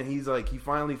 and then he's like, he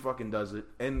finally fucking does it.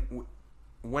 And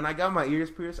when I got my ears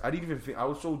pierced, I didn't even feel. I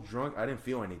was so drunk, I didn't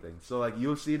feel anything. So like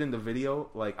you'll see it in the video.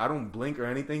 Like I don't blink or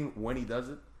anything when he does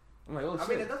it. I'm like, oh shit. I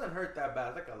mean, it doesn't hurt that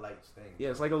bad. It's like a light sting. Yeah,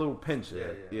 it's like a little pinch.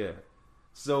 Yeah.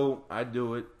 So I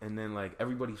do it, and then like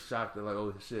everybody's shocked. They're like,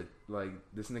 "Oh shit! Like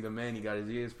this nigga Manny got his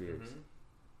ears pierced." Mm-hmm.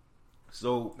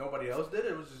 So Nobody else did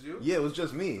it. It was just you. yeah, it was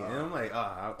just me, and I'm like,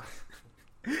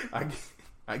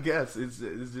 I guess it's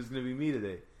just gonna be me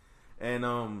today.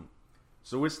 And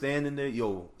So we're standing there,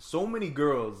 yo. So many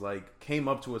girls like came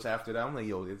up to us after that. I'm like,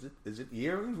 yo, is it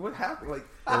earrings? What happened? Like,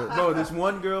 no, this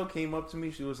one girl came up to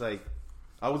me. She was like,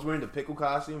 I was wearing the pickle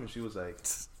costume, and she was like,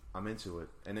 I'm into it,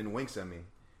 and then winks at me.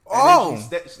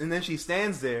 And then she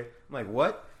stands there. I'm like,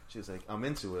 what? She was like, I'm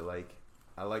into it. Like,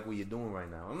 I like what you're doing right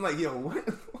now. I'm like, yo,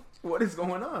 what is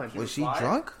going on? Was she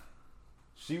drunk?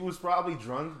 She was probably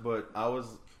drunk, but I was.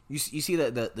 You see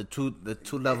the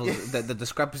two levels the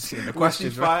discrepancy in the Was she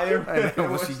questions. fire? Right?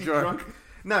 Was she drunk?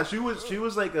 No, she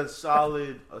was like a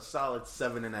solid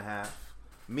 7.5.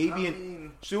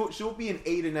 Maybe she'll be an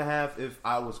 8.5 if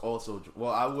I was also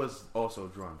I was also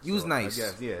drunk. You was nice. I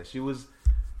guess, yeah. She was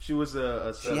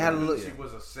a 7. She had a little. She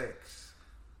was a 6.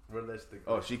 Realistically.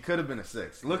 Oh, she could have been a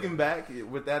 6. Looking back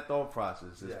with that thought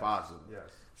process, it's possible. Yes.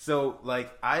 So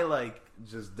like I like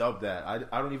just dubbed that.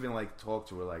 I don't even like talk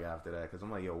to her like after that because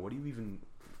I'm like, yo, what do you even?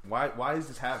 Why is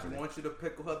this happening? She wants you to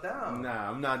pickle her down.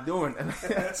 Nah, I'm not doing that.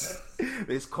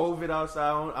 There's COVID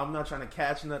outside. I'm not trying to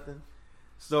catch nothing.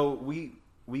 So we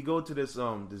go to this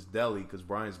deli because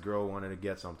Brian's girl wanted to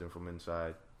get something from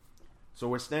inside. So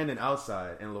we're standing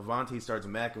outside and Levante starts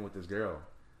macking with this girl.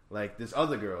 Like this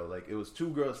other girl. Like it was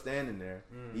 2 girls standing there.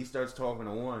 He starts talking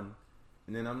to one.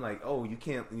 And then I'm like, oh, you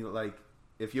can't, like,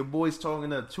 if your boy's talking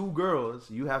to 2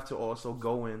 girls, you have to also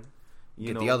go in.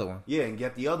 Get the other one. Yeah, and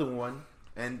get the other one.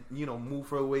 And, move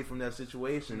her away from that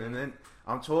situation. And then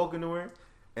I'm talking to her.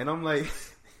 And I'm like,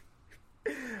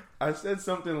 I said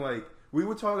something like, we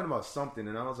were talking about something,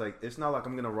 and I was like, it's not like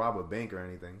I'm going to rob a bank or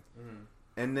anything.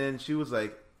 And then she was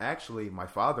like, actually, my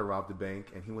father robbed the bank,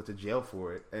 and he went to jail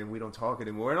for it, and we don't talk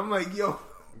anymore. And I'm like, yo,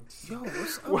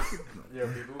 what's up? Yeah,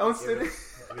 people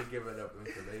we giving up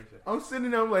information. I'm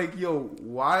sitting there, I'm like, yo,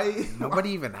 why?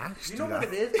 Nobody even asked You know what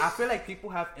it is? I feel like people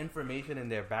have information in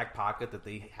their back pocket that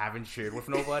they haven't shared with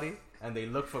nobody, and they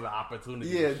look for the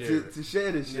opportunity to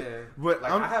share this shit. Yeah. But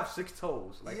like, I have 6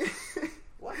 toes. Like,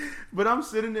 what? But I'm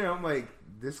sitting there, I'm like,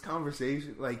 this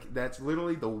conversation, like, that's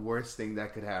literally the worst thing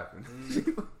that could happen.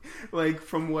 Like,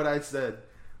 from what I said.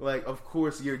 Like, of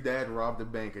course, your dad robbed a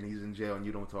bank and he's in jail and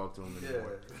you don't talk to him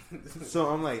anymore. Yeah. So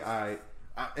I'm like, all right.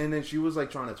 And then she was like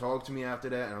trying to talk to me after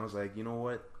that, and I was like, you know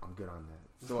what? I'm good on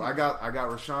that. So I got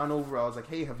Rashawn over. I was like,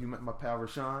 hey, have you met my pal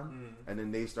Rashawn? And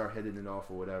then they start hitting it off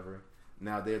or whatever.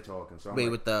 Now they're talking. So I'm wait,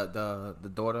 like, with the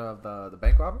daughter of the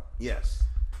bank robber? Yes.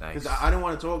 Nice. Because I didn't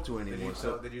want to talk to her anymore.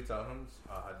 Did you tell him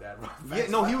her dad robbed? Yeah,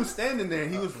 no, he was standing there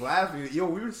and he was laughing. Yo,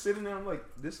 we were sitting there. I'm like,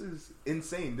 this is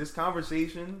insane. This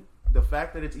conversation, the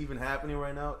fact that it's even happening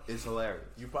right now is hilarious.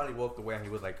 You probably walked away and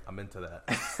he was like, I'm into that.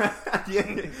 Yeah,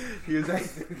 he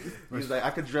was like,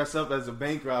 I could dress up as a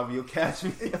bank robber. You'll catch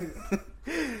me.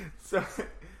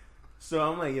 So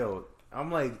I'm like, yo. I'm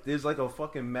like, there's like a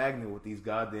fucking magnet with these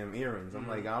goddamn earrings. I'm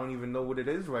like, I don't even know what it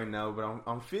is right now, but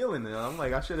I'm feeling it. I'm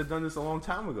like, I should have done this a long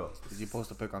time ago. Did you post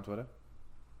a pic on Twitter?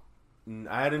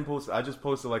 I didn't post. I just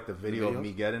posted like the video of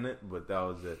me getting it, but that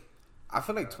was it. I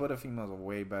feel like Twitter females are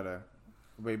way better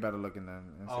looking than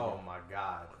Instagram. Oh my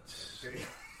god.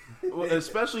 Well,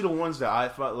 especially the ones that I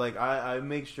felt like I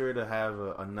make sure to have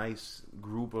a nice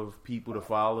group of people to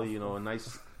follow. A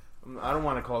nice. I don't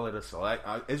want to call it a select.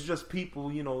 It's just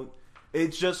people.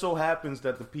 It just so happens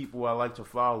that the people I like to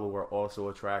follow are also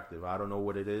attractive. I don't know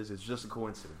what it is. It's just a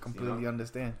coincidence. Completely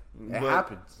understand. It But,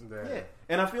 happens. Yeah.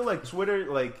 And I feel like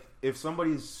Twitter, like, if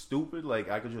somebody's stupid,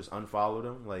 like, I could just unfollow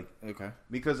them. Like, Okay.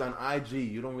 because on IG,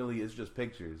 you don't really, it's just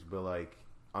pictures. But, like,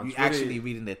 on You Twitter, actually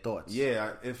reading their thoughts.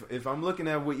 yeah, if I'm looking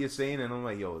at what you're saying and I'm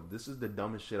like, yo, this is the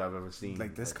dumbest shit I've ever seen.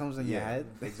 Like, this comes in your head?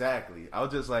 Exactly. I'll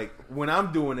just, like, when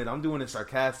I'm doing it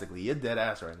sarcastically. You're dead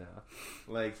ass right now.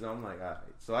 Like, so I'm like, all right.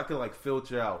 So I could, like,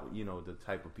 filter out, the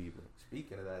type of people.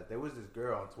 Speaking of that, there was this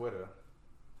girl on Twitter,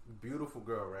 beautiful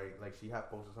girl, right? Like, she had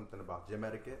posted something about gym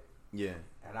etiquette. Yeah.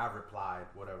 And I replied,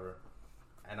 whatever.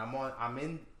 And I'm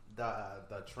in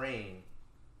the train,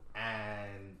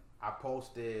 and I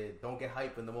posted, don't get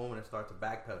hype in the moment and start to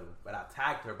backpedal. But I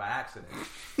tagged her by accident.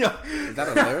 Is that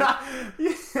a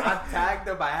lyric? I tagged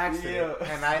her by accident.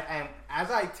 Yeah. And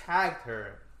as I tagged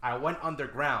her, I went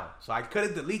underground. So I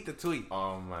couldn't delete the tweet.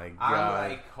 Oh my god. I'm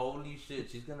like, holy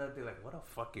shit. She's gonna be like, what a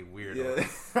fucking weirdo.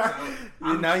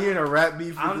 Yeah. Now you're in a rap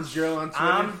beef with this girl on Twitter.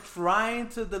 I'm trying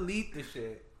to delete the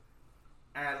shit.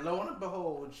 And lo and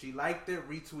behold, she liked it,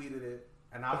 retweeted it.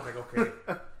 And I was like, okay.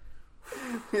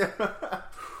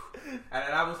 And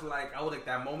then I was like,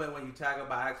 that moment when you tag her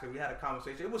by accident, we had a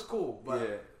conversation. It was cool, but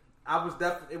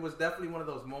it was definitely one of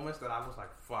those moments that I was like,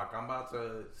 fuck, I'm about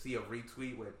to see a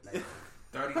retweet with like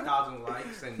 30,000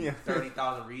 likes and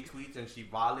 30,000 retweets, and she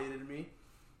violated me.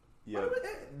 Yeah,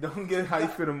 don't get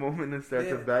hyped for the moment and start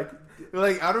to back.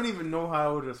 Like, I don't even know how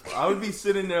I would respond. I would be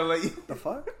sitting there like, the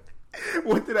fuck?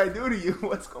 What did I do to you?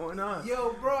 What's going on?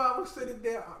 Yo, bro, I was sitting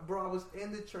there, bro. I was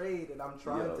in the trade, and I'm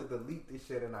trying Yo. to delete this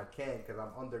shit, and I can't because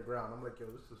I'm underground. I'm like, yo,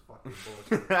 this is fucking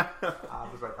bullshit. I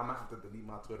was like, I'm gonna have to delete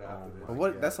my Twitter after this. But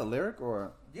what? That's a lyric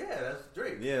or? Yeah, that's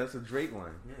Drake. Yeah, that's a Drake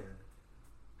line. Yeah.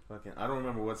 Fucking, I don't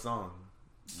remember what song.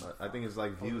 But I think it's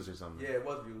like Views or something. Yeah, it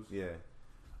was Views. Yeah.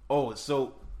 Oh,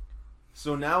 so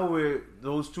now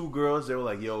those two girls. They were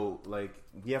like, yo, like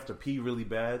we have to pee really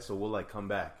bad, so we'll like come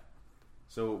back.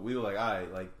 So we were like, all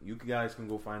right, like you guys can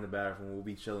go find the bathroom. We'll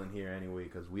be chilling here anyway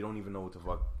because we don't even know what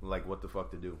the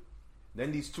fuck to do.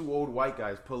 Then these two old white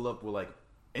guys pull up with like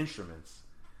instruments.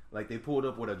 Like they pulled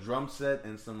up with a drum set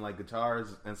and some like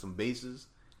guitars and some basses.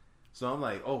 So I'm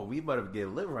like, oh, we better get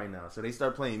lit right now. So they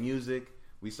start playing music.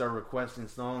 We start requesting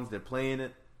songs. They're playing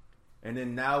it. And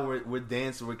then now we're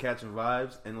dancing, we're catching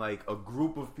vibes. And like a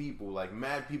group of people, like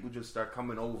mad people just start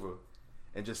coming over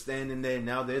and just standing there.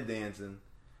 Now they're dancing.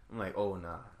 I'm like, oh,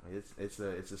 nah. It's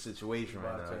a situation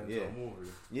right now. Yeah.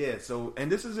 Yeah, so, and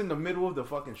this is in the middle of the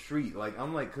fucking street. Like,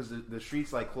 I'm like, because the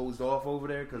street's like closed off over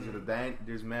there because of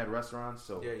there's mad restaurants.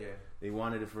 So Yeah. they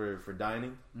wanted it for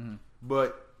dining. Mm-hmm.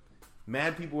 But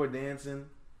mad people are dancing.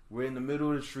 We're in the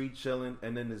middle of the street chilling,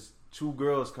 and then there's two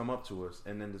girls come up to us,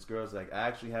 and then this girl's like, I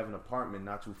actually have an apartment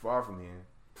not too far from here.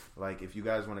 Like, if you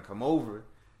guys want to come over.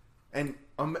 And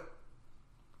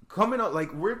coming up,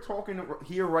 like, we're talking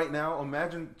here right now.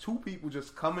 Imagine two people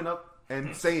just coming up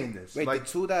and saying this. Wait, like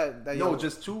the two that no,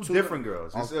 just two different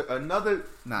girls. It's another.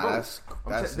 Nah, bro,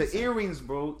 that's the insane. earrings,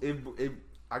 bro.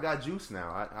 I got juice now.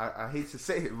 I hate to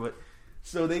say it, but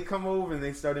so they come over and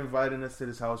they start inviting us to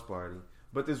this house party.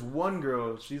 But this one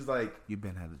girl, she's like, You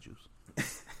been had the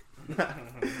juice.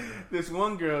 this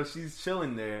one girl, she's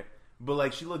chilling there, but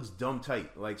like she looks dumb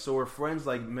tight. Like, so her friends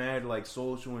like mad, like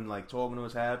social and like talking to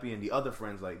us happy, and the other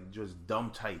friends like just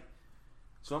dumb tight.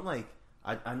 So I'm like,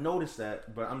 I noticed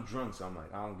that, but I'm drunk, so I'm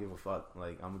like, I don't give a fuck.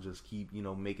 Like, I'm gonna just keep,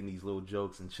 making these little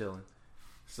jokes and chilling.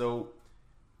 So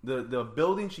the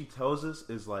building she tells us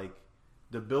is like,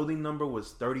 the building number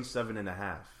was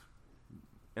 37.5.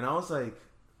 And I was like,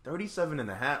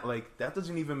 37.5? Like, that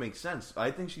doesn't even make sense.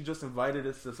 I think she just invited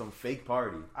us to some fake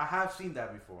party. I have seen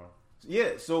that before.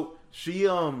 Yeah, so she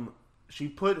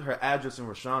put her address in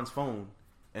Rashawn's phone,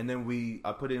 and then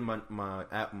I put it in my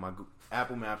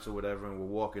Apple Maps or whatever, and we're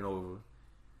walking over.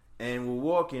 And we're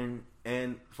walking,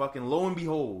 and fucking lo and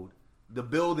behold, the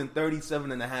building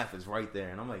 37.5 is right there.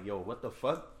 And I'm like, yo, what the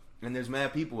fuck? And there's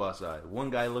mad people outside. One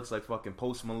guy looks like fucking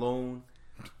Post Malone.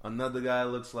 Another guy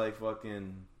looks like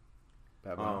fucking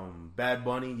Bad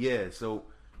Bunny. Yeah, so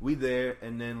we there,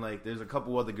 and then like there's a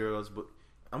couple other girls, but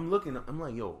I'm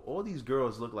like, yo, all these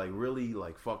girls look like really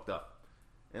like fucked up.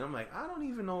 And I'm like, I don't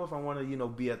even know if I want to,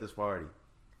 be at this party.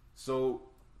 So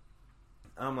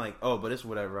I'm like, oh, but it's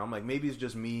whatever. I'm like, maybe it's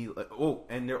just me. Like, oh,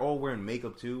 and they're all wearing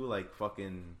makeup too, like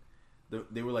fucking.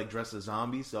 They were like dressed as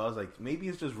zombies. So I was like, maybe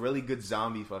it's just really good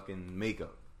zombie fucking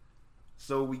makeup.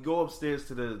 So we go upstairs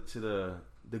to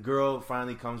the girl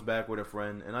finally comes back with her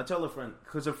friend, and I tell her friend,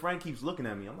 because her friend keeps looking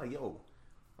at me. I'm like, yo,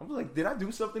 did I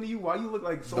do something to you? Why you look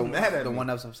like so mad at me? The one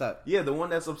that's upset. Yeah, the one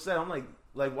that's upset. I'm like,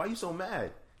 why you so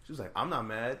mad? She was like, I'm not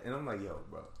mad, and I'm like, yo,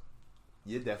 bro,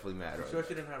 you're definitely mad. You right sure now.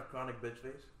 she didn't have chronic bitch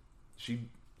face?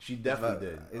 She definitely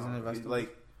did. Isn't it Vestal?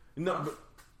 Like no Huh? but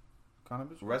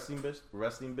Cannabis? resting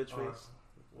bitch face.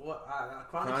 What?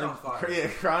 Chronic sounds fire. Yeah,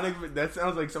 chronic. That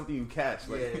sounds like something you catch.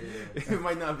 Like, Yeah. it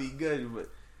might not be good, but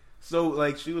so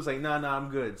like she was like, nah, I'm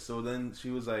good. So then she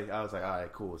was like, I was like, all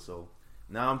right, cool. So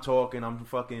now I'm talking. I'm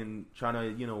fucking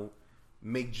trying to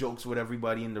make jokes with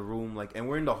everybody in the room. Like, and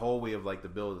we're in the hallway of like the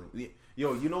building.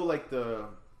 Yo, like the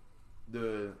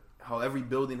how every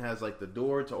building has like the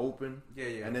door to open.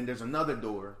 Yeah. And then there's another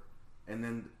door, and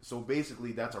then so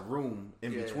basically that's a room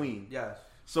in between. Yes.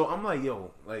 So I'm like,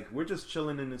 yo, like we're just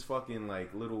chilling in this fucking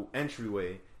like little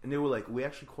entryway, and they were like, we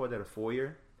actually called that a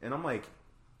foyer, and I'm like,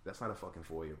 that's not a fucking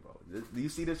foyer, bro. Do you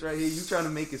see this right here? You trying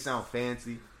to make it sound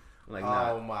fancy? I'm like,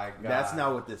 nah, Oh my god, that's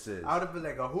not what this is. I would have been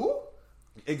like, a who?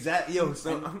 Exactly, yo.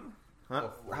 So, huh?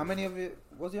 How many of it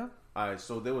was y'all? All right,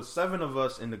 so there was 7 of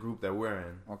us in the group that we're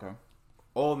in, Okay.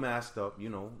 all masked up,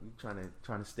 trying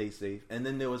to stay safe, and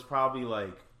then there was probably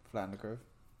like Flatten the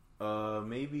curve.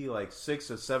 maybe like 6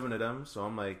 or 7 of them. So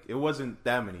I'm like, it wasn't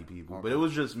that many people, Okay. but it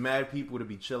was just mad people to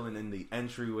be chilling in the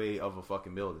entryway of a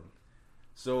fucking building.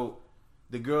 So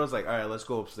the girl's like, all right, let's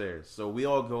go upstairs. So we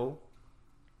all go,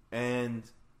 and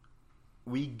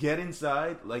we get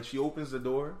inside. Like, she opens the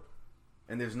door,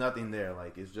 and there's nothing there.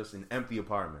 Like, it's just an empty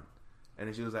apartment. And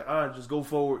then she was like, all right, just go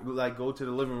forward, like go to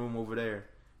the living room over there.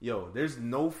 yo, there's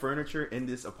no furniture in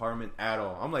this apartment at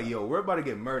all. I'm like, yo, we're about to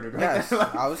get murdered. Right? Yes,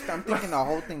 Like, I'm thinking the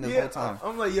whole thing this whole time.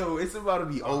 I'm like, yo, it's about to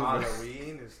be over.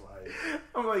 Halloween is like.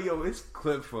 I'm like, yo, it's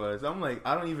clipped for us. I'm like,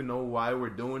 I don't even know why we're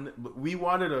doing it, but we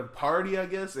wanted a party, I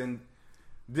guess, and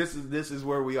this is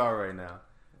where we are right now.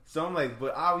 So I'm like,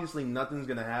 but obviously nothing's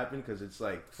gonna happen because it's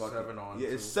like fucking, 7 on. yeah,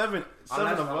 it's 2. seven of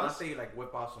us. Unless they like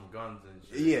whip out some guns and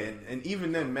shit. Yeah, and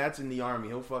even then, Matt's in the army.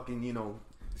 He'll fucking,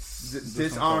 some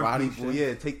disarm karate people. shit.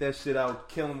 Yeah, take that shit out,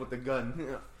 kill him with the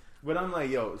gun. But I'm like,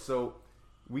 yo, so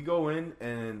we go in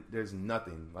and there's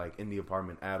nothing like in the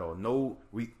apartment at all. No,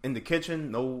 we in the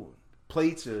kitchen, no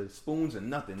plates or spoons or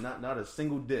nothing. Not a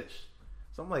single dish.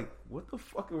 So I'm like, what the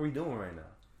fuck are we doing right now?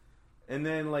 And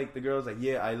then like the girl's like,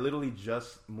 yeah, I literally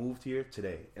just moved here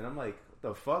today. And I'm like, what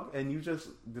the fuck? And you just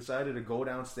decided to go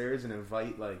downstairs and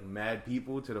invite like mad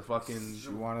people to the fucking. She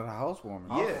wanted a housewarming.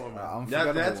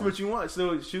 Yeah, that's what you want.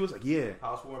 So she was like, yeah,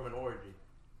 Housewarming orgy.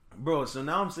 bro. So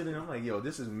now I'm sitting, I'm like, yo,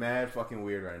 this is mad fucking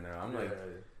weird right now. I'm like,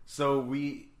 Yeah. so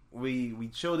we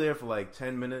chill there for like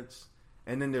 10 minutes,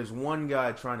 and then there's one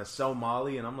guy trying to sell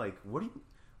Molly, and I'm like, what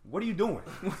are you doing?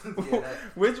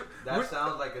 That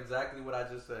sounds like exactly what I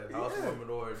just said. Housewarming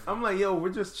orgy. I'm like, yo, we're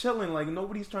just chilling. Like,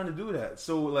 nobody's trying to do that.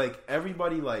 So, like,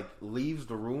 everybody, like, leaves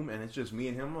the room, and it's just me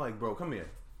and him. I'm like, bro, come here.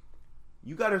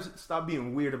 You gotta stop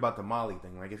being weird about the Molly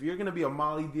thing. Like, if you're gonna be a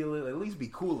Molly dealer, at least be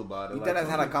cool about it. You like,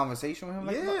 had a conversation with him?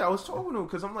 Like, yeah, I was talking to him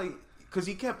because I'm like, because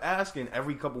he kept asking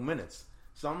every couple minutes.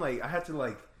 So I'm like, I had to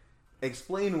like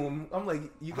explain to him. I'm like,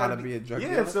 you How gotta to be a drug yeah.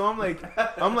 dealer? So I'm like,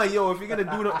 yo, if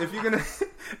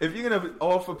you're gonna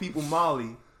offer people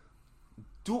Molly,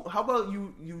 how about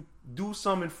you do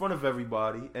some in front of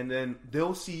everybody, and then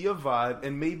they'll see your vibe,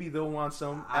 and maybe they'll want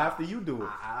some after you do it.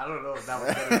 I don't know if that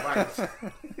was good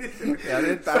advice. Yeah, I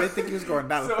didn't think he was going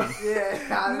down.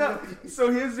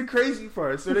 So here's the crazy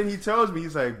part. So then he tells me,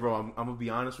 he's like, bro, I'm gonna be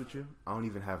honest with you. I don't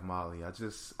even have Molly.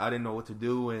 I didn't know what to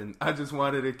do, and I just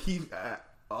wanted to keep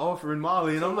offering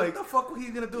Molly. And I'm like, what the fuck was he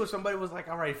gonna do if somebody was like,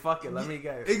 all right, fuck it, let me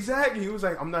get it. Exactly. He was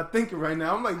like, I'm not thinking right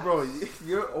now. I'm like, bro,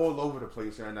 you're all over the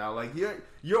place right now. Like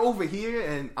you're over here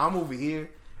and I'm over here,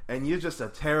 and you're just a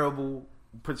terrible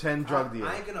pretend drug dealer.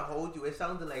 I ain't gonna hold you. It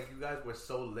sounded like you guys were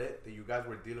so lit that you guys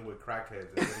were dealing with crackheads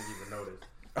and didn't even notice.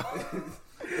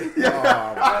 Oh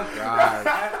my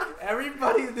god!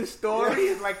 Everybody in the story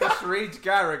is like a strange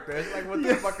character. It's like, what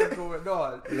the fuck is going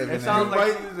on? It sounds You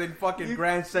like might- you was in fucking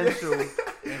Grand Central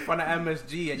in front of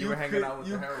MSG and you were hanging out with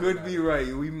the You heroin could guy. be right.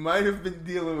 We might have been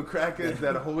dealing with crackheads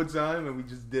that whole time, and we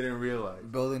just didn't realize.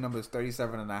 Building number is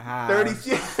 37 and a half.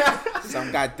 30.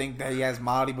 Some guy think that he has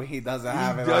Molly, but he doesn't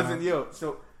have it. He on doesn't, him. yo.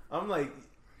 So I'm like,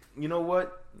 you know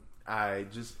what?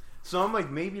 So I'm like,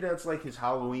 maybe that's like his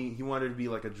Halloween. He wanted to be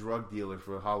like a drug dealer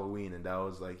for Halloween, and that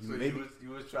was like, So maybe. he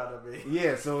was trying to be.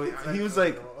 Yeah, so he was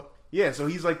like, yeah, so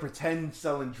he's like pretend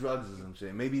selling drugs or some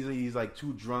shit. Maybe he's like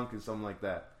too drunk or something like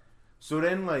that. So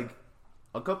then like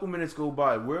a couple minutes go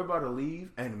by, we're about to leave,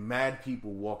 and mad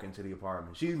people walk into the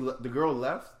apartment. The girl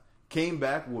left, came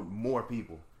back with more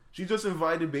people. She just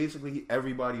invited basically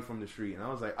everybody from the street, and I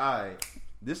was like, all right,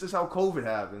 this is how COVID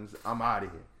happens. I'm out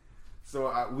of here.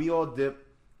 So we all dipped,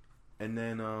 and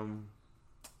then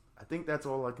I think that's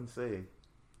all I can say.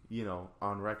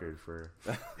 On record for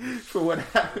what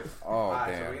happened. Oh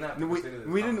Alright, damn. so we're not gonna We continue this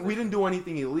didn't conversation. do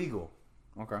anything illegal,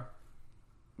 Okay.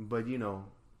 but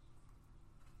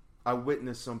I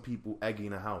witnessed some people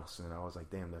egging a house, and I was like,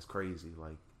 damn, that's crazy.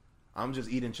 Like, I'm just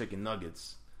eating chicken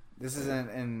nuggets. This is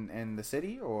in the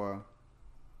city or?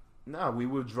 Nah, we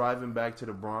were driving back to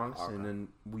the Bronx, Okay. and then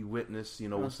we witnessed,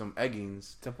 some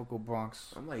eggings. Typical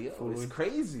Bronx. I'm like, yo, food. it's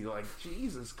crazy. Like,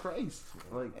 Jesus Christ.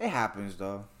 Like, It happens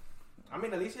though. I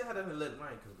mean, at least you had a lit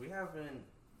night because we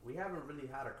haven't really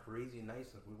had a crazy night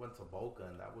since we went to Boca,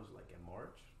 and that was like in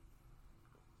March.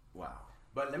 wow.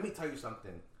 But let me tell you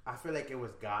something. I feel like it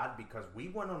was God because we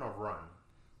went on a run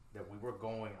that we were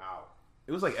going out.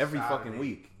 It was like every Saturday, fucking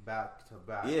week. back to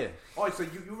back. Yeah. Oh, so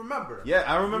you remember? Yeah,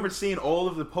 I remember seeing all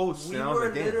of the posts, We and I was were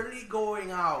like, damn. literally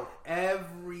going out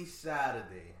every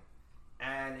Saturday,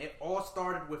 and it all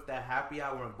started with that happy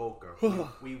hour in Boca.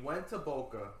 we went to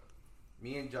Boca,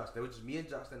 me and Justin. It was just me and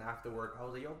Justin after work. I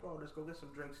was like, yo, bro, let's go get some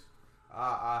drinks.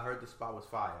 I heard the spot was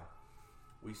fire.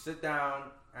 We sit down,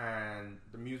 and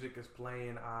the music is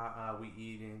playing. We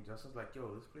eating. Justin's like,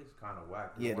 yo, this place is kind of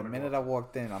whack. Yeah, the minute I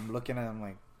walked in, I'm looking at him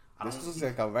like, this looks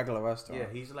like a regular restaurant. Yeah,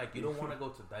 he's like, you don't want to go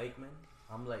to Dykeman?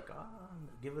 I'm like,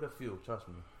 give it a few, trust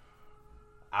me.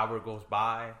 Hour goes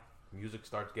by, music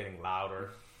starts getting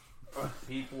louder.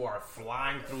 People are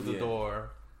flying through the door.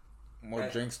 More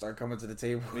drinks start coming to the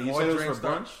table. You More said it was drinks for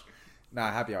brunch? Nah,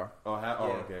 happy hour. Oh,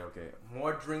 Yeah. okay.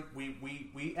 More drink. We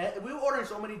were ordering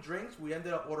so many drinks. We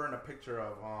ended up ordering a picture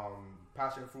of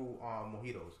passion fruit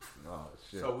mojitos. Oh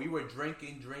shit. So we were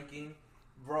drinking,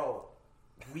 bro.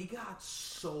 We got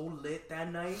so lit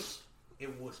that night.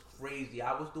 It was crazy.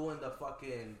 I was doing the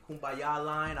fucking kumbaya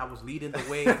line. I was leading the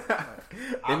way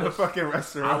in the fucking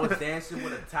restaurant. I was dancing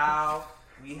with a towel.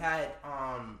 We had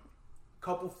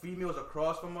couple females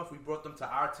across from us. We brought them to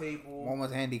our table. One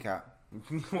was handicapped.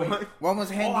 What? One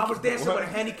was handicapped. I was dancing with a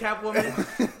handicapped woman.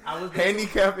 I was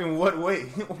Handicapped in what way?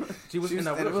 She was in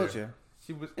a wheelchair.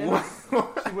 She was in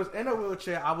a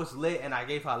wheelchair. I was lit and I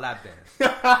gave her a lap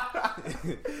dance.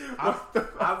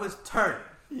 I was turned.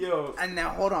 Yo. And now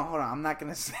hold on. I'm not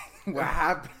gonna say what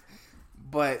happened,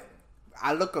 but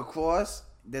I look across.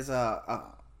 There's a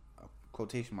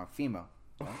quotation mark female.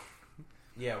 Right?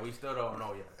 Yeah, we still don't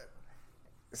know yet.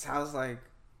 So I was like,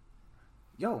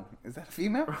 "Yo, is that a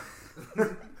female?"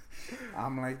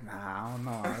 I'm like, "Nah, I don't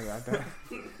know. I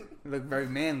look very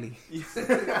manly."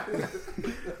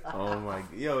 Oh my.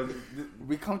 Yo.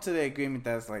 We come to the agreement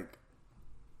that's like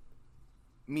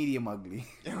medium ugly.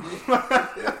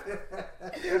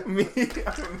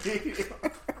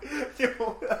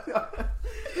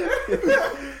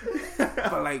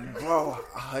 But like, bro,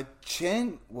 her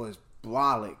chin was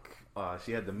brolic.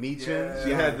 She had the meat chin. Yeah.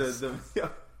 She had the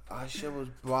Her shit was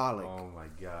brolic. Oh my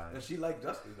god. And she liked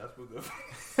Justin. That's what the.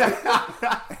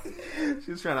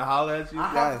 She was trying to holler at you. I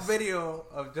have a video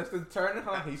of Justin turning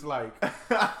her. He's like,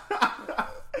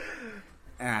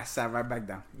 And I sat right back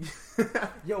down.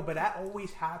 yo, but that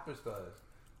always happens to us.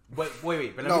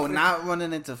 Wait. But No, not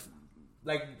running into.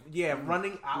 like, yeah,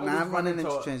 running. I Not always running run into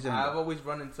into transgender. I've always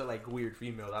run into like weird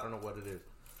females. I don't know what it is.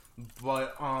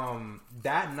 But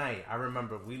that night, I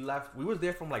remember we left. We was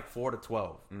there from like 4 to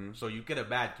 12. So you get a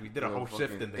badge. We did a whole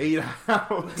shift in there. 8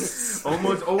 hours.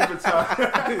 Almost overtime.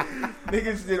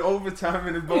 Niggas did overtime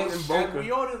in both in And Boca. we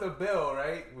ordered the bill,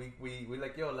 right? We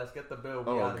like, yo, let's get the bill.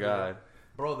 We Oh outta here. god.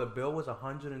 Bro, the bill was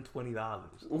 $120.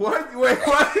 What? Wait,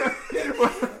 what?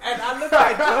 And I looked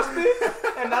at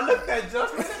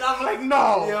Justin, and I'm like,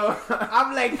 no. Yo.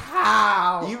 I'm like,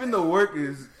 how? Even the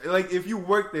workers, like, if you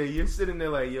work there, you're sitting there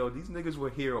like, yo, these niggas were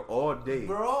here all day.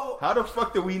 Bro, How the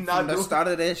fuck did we not From the do start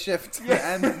of their shift.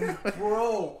 And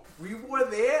bro, we were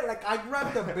there. Like, I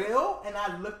grabbed the bill, and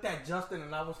I looked at Justin,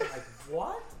 and I was like,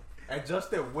 what? And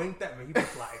Justin winked at me. He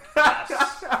was like,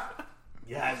 yes.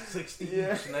 Yeah, 60 each,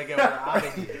 nigga. We're out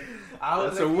of here. I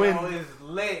was That's like, a win. yo, it's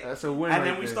lit. That's a win And right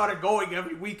then we there. started going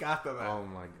every week after that. Oh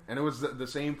my god. And it was the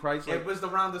same price? It was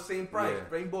around the same price, Yeah.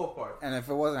 Rainbow Park. And if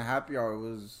it wasn't happy hour,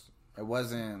 it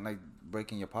wasn't like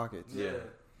breaking your pockets. Yeah.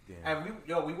 Damn. And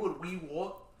we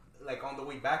walked, like on the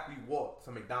way back, we walked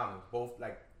to McDonald's, both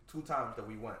like 2 times that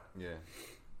we went. Yeah.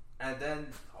 And then,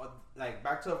 like,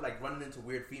 back to like running into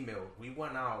weird females. We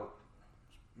went out,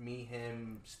 me,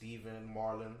 him, Steven,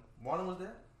 Marlon. Marlon was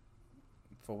there?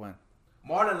 For when?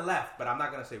 Marlon left, but I'm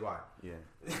not gonna say why. Yeah.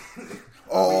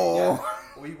 Oh.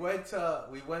 We went to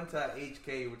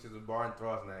HK, which is a bar in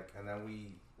Throsneck, and then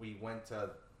we went to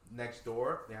next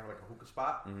door. They have like a hookah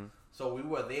spot. Mm-hmm. So we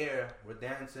were there. We're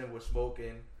dancing. We're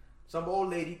smoking. Some old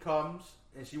lady comes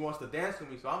and she wants to dance with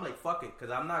me. So I'm like, fuck it,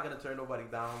 because I'm not gonna turn nobody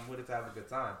down. I'm with it to have a good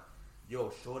time. Yo,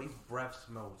 shorty's breath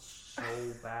smelled so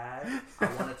bad. I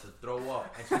wanted to throw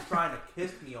up, and she's trying to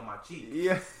kiss me on my cheek.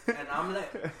 Yeah. And I'm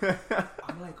like,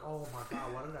 oh my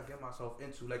god, what did I get myself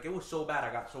into? Like, it was so bad,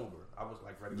 I got sober. I was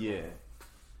like ready to Yeah. go.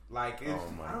 Like, it's,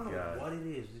 Oh my I don't know God. what it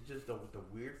is. It's just the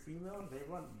weird females.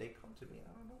 They come to me.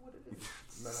 I don't know what it is.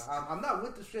 But I'm not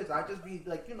with the shits. I just be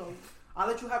like, I'll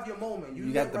let you have your moment.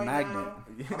 You got the right magnet. Now,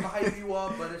 I'm gonna hype you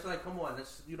up, but it's like, come on,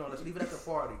 let's leave it at the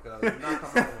party because you're not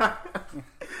coming home.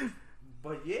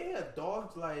 But yeah,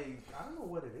 dogs, like, I don't know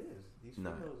what it is. These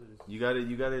Nah. females are just. You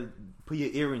gotta put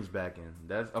your earrings back in.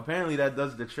 That's apparently that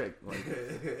does the trick. Like,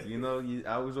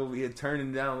 I was over here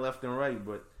turning down left and right,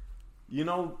 but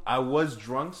I was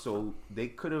drunk, so they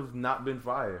could have not been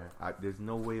fired. There's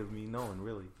no way of me knowing,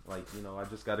 really. Like, I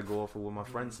just got to go off of what my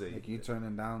friends say. Like you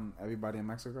turning down everybody in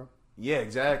Mexico? Yeah,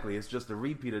 exactly. It's just a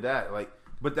repeat of that. Like,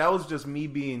 but that was just me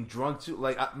being drunk too.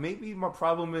 Like, maybe my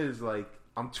problem is like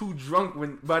I'm too drunk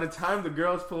when by the time the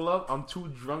girls pull up, I'm too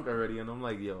drunk already, and I'm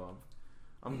like, yo,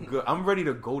 I'm good. I'm ready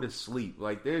to go to sleep.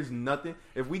 Like, there's nothing.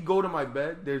 If we go to my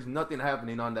bed, there's nothing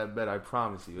happening on that bed. I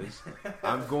promise you.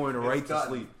 I'm going right to done.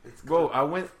 sleep, It's bro. I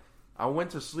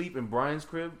went to sleep in Brian's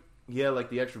crib. He had like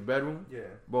the extra bedroom. Yeah.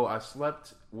 Bro, I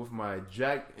slept with my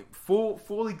jacket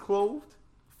fully clothed,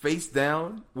 face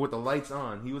down, with the lights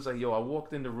on. He was like, yo, I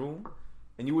walked in the room,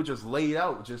 and you were just laid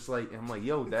out, just like, I'm like,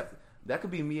 yo, that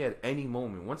could be me at any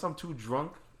moment. Once I'm too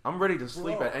drunk, I'm ready to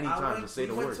sleep Bro, at any time to say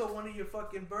the word. word. We went to one of your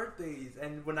fucking birthdays,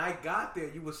 and when I got there,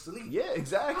 you was asleep. Yeah,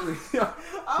 exactly.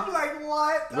 I'm like,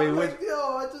 what? Wait, I'm which- like,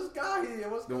 yo, I just got here.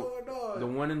 What's going on? The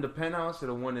one in the penthouse or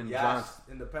the one in yes, Johnson?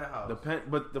 in the penthouse.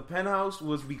 But the penthouse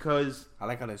was because I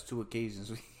like how there's 2 occasions.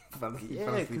 He fell asleep Yeah,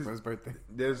 for his birthday.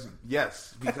 there's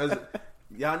because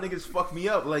y'all niggas fucked me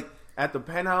up. Like at the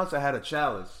penthouse, I had a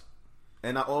chalice,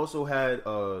 and I also had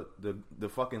the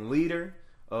fucking liter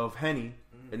of Henny,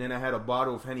 and then I had a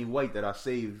bottle of Henny White that I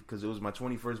saved because it was my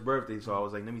 21st birthday. So I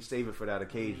was like, let me save it for that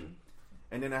occasion.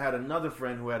 And then I had another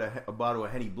friend who had a bottle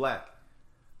of Henny Black,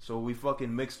 so we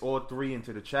fucking mixed all 3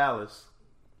 into the chalice,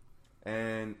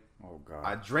 and Oh god.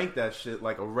 I drank that shit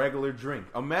like a regular drink.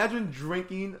 Imagine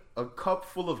drinking a cup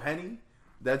full of Henny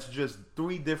that's just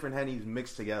 3 different Hennies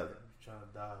mixed together. I'm trying to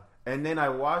die. And then I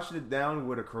washed it down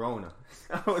with a Corona.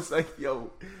 I was like,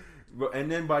 yo.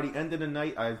 And then by the end of the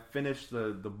night, I finished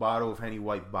the bottle of Henny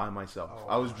White by myself. Oh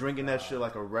I was my drinking that God. shit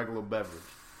like a regular beverage.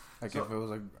 Like So- if it was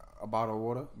like a bottle of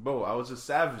water. Bro, I was a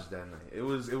savage that night. It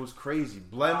was crazy.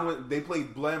 They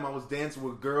played Blem. I was dancing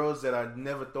with girls that I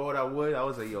never thought I would. I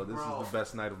was like, yo, this Bro, is the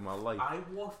best night of my life. I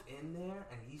walked in there,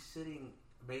 and he's sitting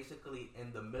basically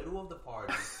in the middle of the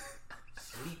party,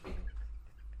 sleeping.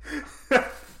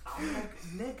 I'm like,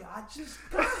 nigga, I just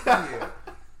got here.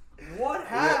 What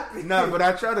happened? Nah, but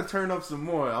I tried to turn up some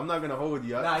more. I'm not gonna hold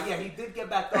you. Nah, yeah, he did get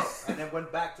back up and then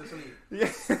went back to sleep.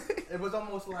 Yeah. It was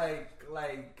almost like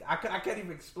I can't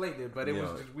even explain it, but it Yo,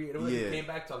 was just weird. It was, yeah. He came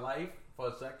back to life for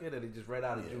a second and he just ran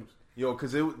out of juice. Yo,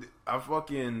 cause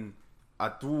I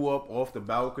threw up off the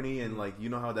balcony and like you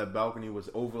know how that balcony was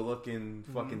overlooking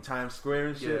fucking Times Square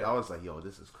and shit. Yeah. I was like, yo,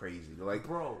 this is crazy. Like,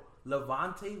 Bro,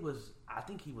 Levante was. I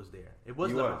think he was there. It was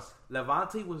He Levante. was.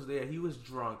 Levante was there. He was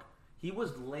drunk. He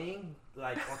was laying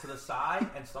like onto the side,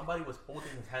 and somebody was holding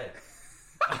his head.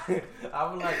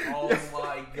 I was like, oh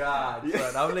my god,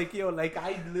 son. I was like, yo, like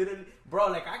I literally, bro,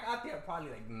 like I got there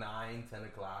probably like 9, 10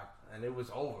 o'clock, and it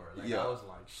was over. Like Yeah. I was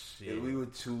like, shit. we were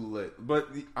too lit. But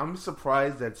I'm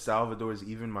surprised that Salvador is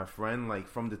even my friend. Like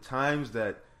from the times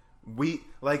that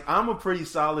I'm a pretty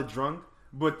solid drunk.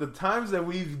 But the times that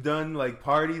we've done like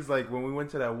parties, like when we went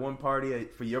to that one party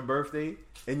for your birthday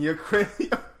and your crib,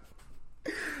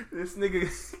 this nigga,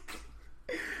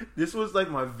 this was like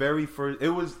my very first. It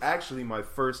was actually my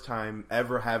first time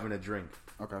ever having a drink.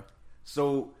 Okay.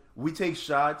 So we take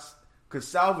shots because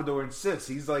Salvador insists.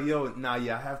 He's like, "Yo, nah,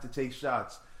 yeah, I have to take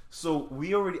shots." So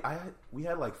we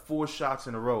had like 4 shots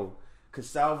in a row. Cause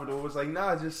Salvador was like,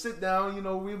 nah, just sit down. You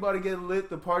know, we about to get lit.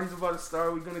 The party's about to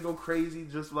start. We're gonna go crazy.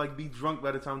 Just like be drunk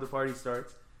by the time the party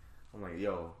starts. I'm like,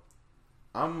 yo,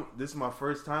 this is my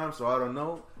first time, so I don't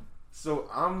know. So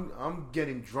I'm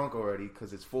getting drunk already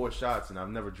because it's 4 shots and I've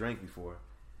never drank before.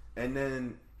 And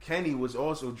then Kenny was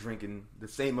also drinking the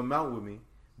same amount with me,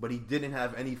 but he didn't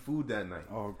have any food that night.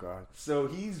 Oh god. So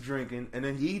he's drinking, and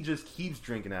then he just keeps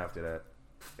drinking after that.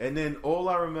 And then all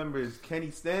I remember is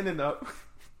Kenny standing up.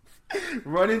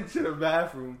 Running to the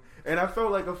bathroom, and I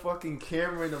felt like a fucking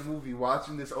camera in a movie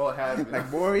watching this all happen. Like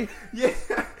Maury? Yeah,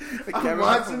 I'm camera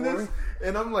watching from this,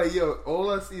 and I'm like, yo, all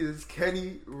I see is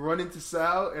Kenny running to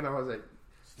Sal, and I was like,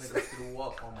 This nigga threw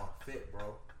up on my fit,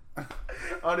 bro.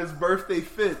 on his birthday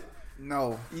fit.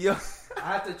 No. Yo, I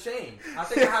had to change. I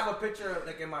think I have a picture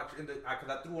like because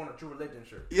I threw on a True Religion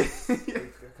shirt. yeah,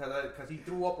 Because he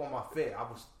threw up on my fit. I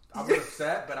was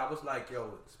upset, but I was like,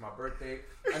 yo, it's my birthday.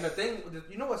 And the thing,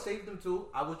 you know what saved him too?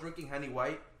 I was drinking Henny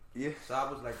White. yeah. So I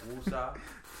was like, woosah.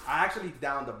 I actually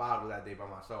downed the bottle that day by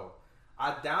myself.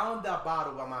 I downed that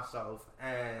bottle by myself,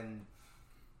 and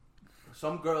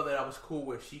some girl that I was cool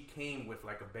with, she came with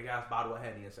like a big ass bottle of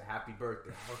Henny and said, happy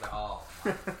birthday. I was like, oh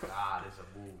my god, it's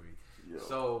a movie. Yo.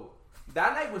 So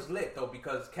that night was lit though,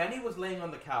 because Kenny was laying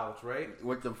on the couch, right?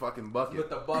 With the fucking bucket. With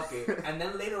the bucket. And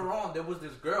then later on, there was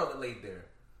this girl that laid there.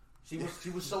 She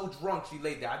was so drunk, she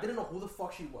laid there. I didn't know who the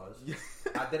fuck she was.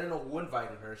 I didn't know who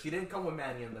invited her. She didn't come with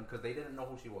Manny and them because they didn't know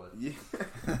who she was. Yeah.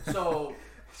 So,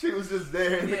 She was just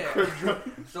there in the crib yeah. drunk.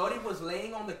 Shorty was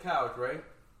laying on the couch, right?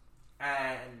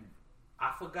 And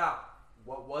I forgot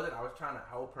what was it. I was trying to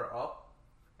help her up,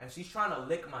 and she's trying to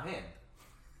lick my hand.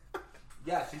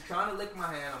 Yeah, she's trying to lick my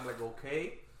hand. I'm like,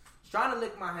 okay. She's trying to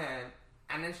lick my hand,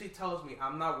 and then she tells me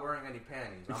I'm not wearing any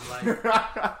panties.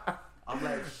 I'm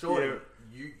like, shorty,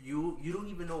 Yeah. you don't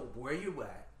even know where you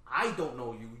at. I don't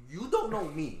know you. You don't know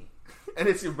me. And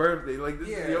it's your birthday. Like, this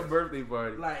Yeah. is your birthday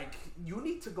party. Like, you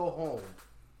need to go home.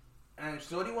 And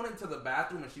shorty went into the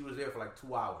bathroom, and she was there for like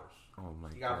 2 hours. Oh my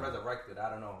She got god. resurrected. I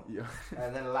don't know. Yeah.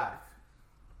 And then left.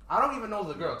 I don't even know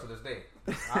the girl to this day.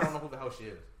 I don't know who the hell she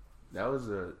is. That was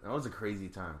a crazy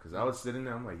time because I was sitting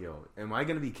there. I'm like, yo, am I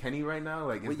gonna be Kenny right now?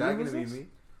 Like, is What that year gonna was be this? me?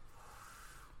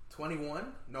 21?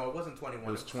 No, it wasn't 21.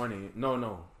 It was 20.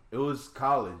 No. It was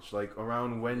college, like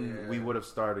around when we would have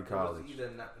started college. It was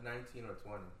either 19 or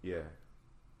 20. Yeah.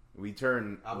 We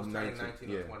turned I was turning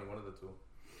 19 or 20, one of the two.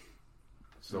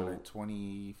 So like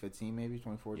 2015 maybe,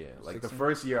 2014. Yeah, like 16? the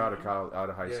first year out of college, out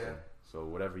of high Yeah. school. So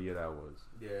whatever year that was.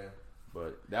 Yeah.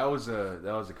 But that was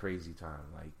a crazy time.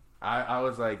 Like I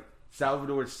was like,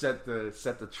 Salvador set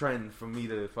the trend for me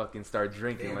to fucking start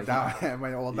drinking. Damn, like Am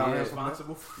I all down Yeah. here from that?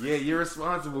 Responsible for yeah, you're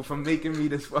responsible for making me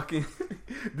this fucking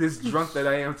this drunk that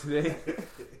I am today.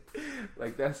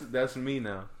 Like that's me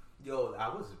now. Yo, I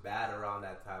was bad around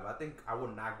that time. I think I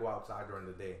would not go outside during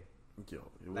the day. Yo,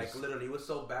 it was, Like literally, it was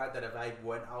so bad that if I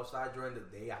went outside during the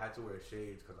day, I had to wear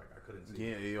shades because like I couldn't see.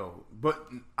 yeah, yo. But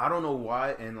I don't know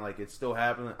why, and like it's still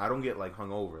happening. I don't get like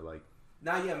hungover. Like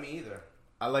Not yet, me either.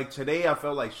 I like today, I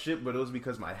felt like shit, but it was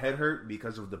because my head hurt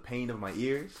because of the pain of my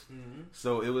ears. Mm-hmm.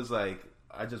 So it was like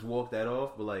I just walked that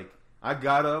off. But like I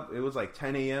got up, it was like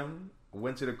 10 a.m.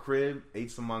 Went to the crib,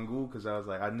 ate some mangú because I was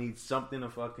like, I need something to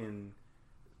fucking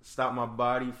stop my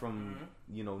body from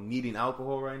needing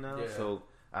alcohol right now. Yeah. So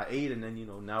I ate, and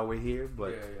then now we're here.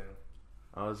 But Yeah.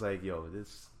 I was like, yo,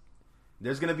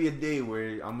 there's gonna be a day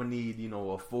where I'm gonna need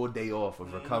a full day off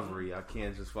of recovery. I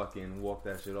can't just fucking walk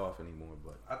that shit off anymore.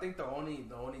 But I think the only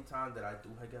time that I do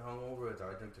get hungover is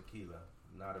I drink tequila.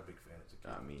 I'm not a big fan of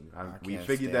tequila. I mean, I we can't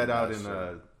figured stand that out that in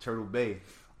shit. Turtle Bay.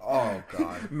 Oh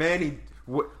god. Manny,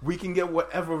 we can get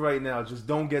whatever right now. Just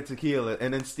don't get tequila.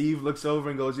 And then Steve looks over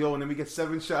and goes, yo, and then we get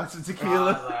 7 shots of I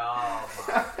tequila. was like, oh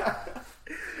my god.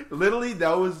 Literally,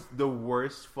 that was the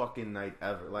worst fucking night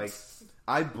ever. Like,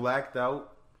 I blacked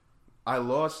out. I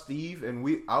lost Steve, and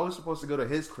I was supposed to go to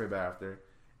his crib after.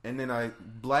 And then I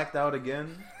blacked out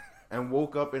again and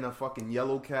woke up in a fucking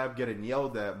yellow cab getting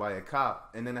yelled at by a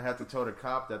cop. And then I had to tell the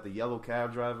cop that the yellow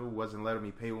cab driver wasn't letting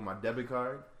me pay with my debit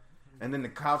card. And then the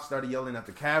cop started yelling at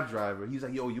the cab driver. He's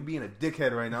like, yo, you being a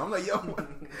dickhead right now. I'm like, yo,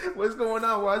 what's going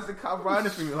on? Why is the cop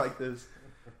riding for me like this?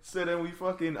 So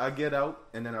then I get out,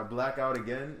 and then I black out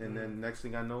again, and then next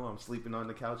thing I know, I'm sleeping on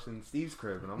the couch in Steve's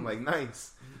crib, and I'm like,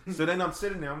 nice. So then I'm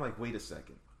sitting there, I'm like, wait a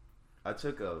second. I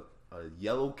took a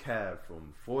yellow cab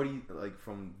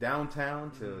from downtown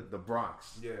to the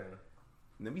Bronx. Yeah.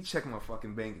 Let me check my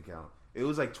fucking bank account. It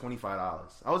was like $25.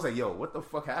 I was like, yo, what the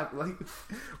fuck happened? Like,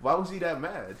 why was he that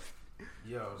mad?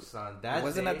 Yo, son, that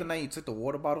Wasn't day, that the night you took the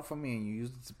water bottle from me and you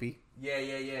used it to pee?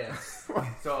 Yeah.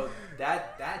 So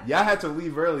that Y'all had to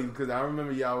leave early because I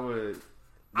remember y'all were lit.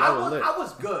 I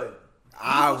was good.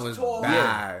 I was tall.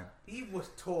 bad. He was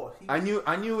tall. I knew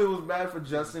it was bad for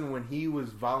Justin when he was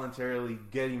voluntarily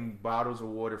getting bottles of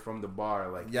water from the bar,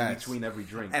 like in Yes. between every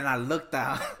drink. And I looked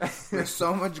down with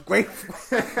so much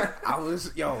grateful. I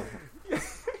was,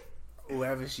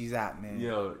 whoever she's at, man.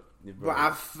 Yo, But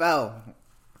I fell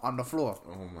on the floor.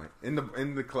 oh my,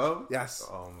 in the club. Yes.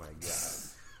 Oh my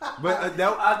god. But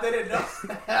I didn't know.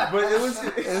 but it was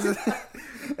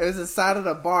It was the side of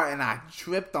the bar, and I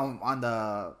tripped on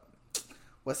the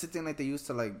what's the thing like they used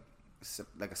to like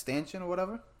a stanchion or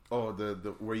whatever. oh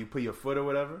the where you put your foot or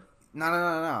whatever.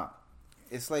 No.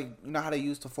 It's like how they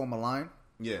used to form a line.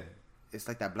 Yeah. It's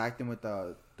like that black thing with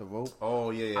the rope.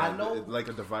 Oh yeah. I know- It's like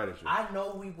a divider shit. I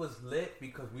know we was lit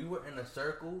because we were in a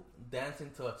circle dancing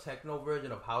to a techno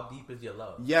version of How Deep Is Your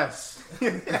Love. Yes.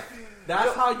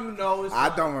 That's how you know it's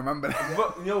I don't remember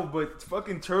that. but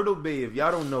fucking Turtle Bay. If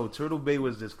y'all don't know, Turtle Bay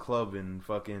was this club in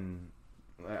fucking.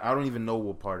 I don't even know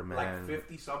what part of Manhattan. like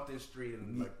 50-something street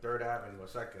and like 3rd Avenue or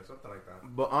 2nd, something like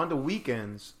that. But on the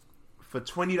weekends, for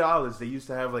 $20, they used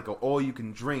to have like a all you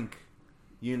can drink.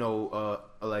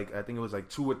 Like I think it was like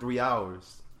 2 or 3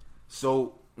 hours.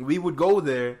 So we would go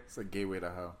there. It's a gateway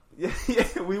to hell.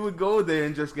 Yeah, we would go there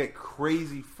and just get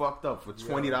crazy fucked up for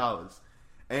 $20.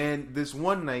 And this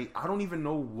one night, I don't even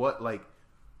know what like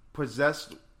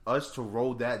possessed us to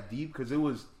roll that deep because it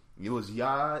was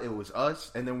Ya, it was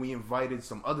us, and then we invited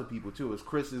some other people too. It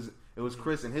was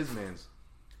Chris and his mans.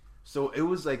 So it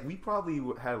was like we probably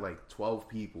had like 12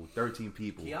 people, 13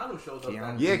 people. Keanu shows up.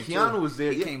 Keanu. That Yeah, day. Keanu was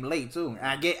there. He Yeah. came late too.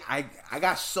 And I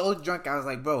got so drunk I was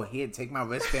like, bro, here, take my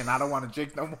wristband. I don't want to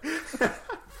drink no more.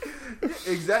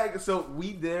 Exactly. So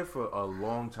we there for a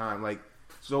long time. Like,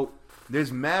 so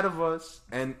there's mad of us,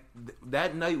 and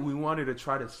that night we wanted to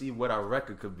try to see what our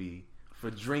record could be for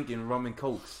drinking rum and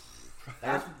cokes.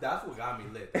 That's what got me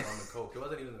lit. Rum and Coke. It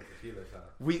wasn't even a tequila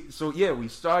shot. We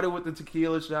started with the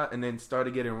tequila shot and then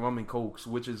started getting rum and cokes,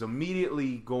 which is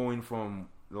immediately going from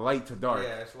light to dark.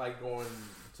 Yeah, it's like going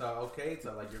to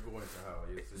like you're going to hell.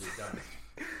 You're done.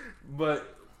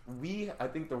 But I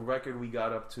think the record we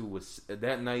got up to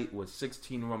that night was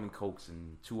 16 rum and cokes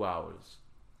in 2 hours.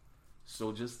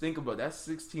 So just think about that.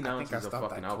 16 I think I ounces of stopped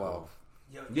fucking at alcohol.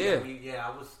 Yeah,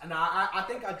 I was. And I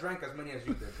think I drank as many as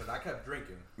you did because I kept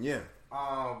drinking. Yeah.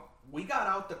 We got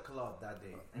out the club that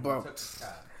day and Bro. we took the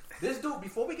cab. This dude,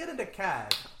 before we get in the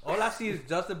cab, all I see is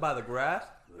Justin by the grass.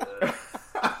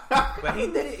 But he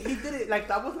did it like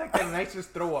that was like the nicest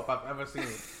throw up I've ever seen.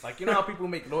 Like, you know how people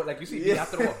make noise, like you see me, I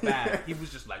throw up bad. He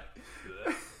was just like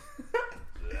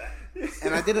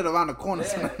And I did it around the corner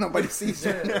so nobody sees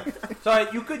it. So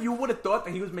you would have thought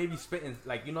that he was maybe spitting,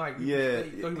 like, you know how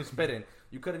you thought he was spitting.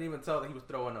 You couldn't even tell that he was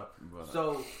throwing up. Right.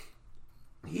 So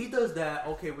he does that.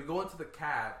 Okay, we go into the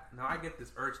cab. Now I get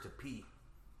this urge to pee,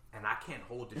 and I can't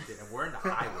hold this shit. And we're in the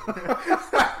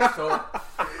highway. So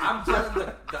I'm telling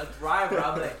the driver,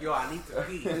 I'm like, yo, I need to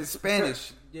pee. It's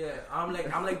Spanish. Yeah, I'm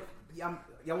like, y'all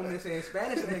want me to say in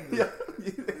Spanish or English?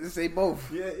 Say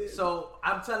both. Yeah. So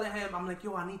I'm telling him, I'm like,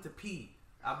 yo, I need to pee.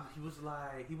 He was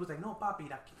like, no, papi,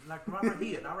 like right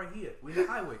here, not right here. We're in the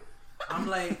highway. I'm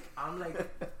like,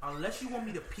 unless you want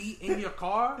me to pee in your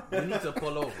car, you need to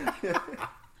pull over.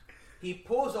 He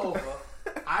pulls over.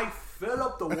 I fill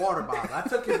up the water bottle. I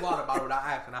took his water bottle without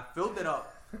asking. I filled it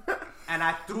up. And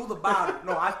I threw the bottle.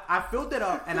 No, I filled it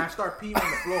up and I start peeing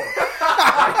on the floor.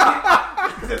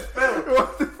 Just filled.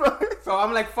 What the fuck? So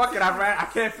I'm like, fuck it. I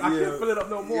can't fill it up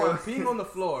no more. I'm peeing on the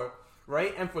floor,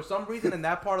 right? And for some reason in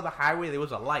that part of the highway there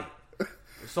was a light.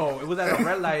 So it was at a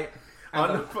red light.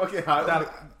 On the fucking highway.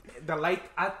 The light.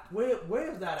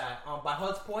 Where is that at? By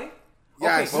Huds Point.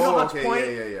 Yeah, Okay, you know Huds okay, Point.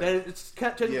 yeah. That it's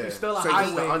technically still a So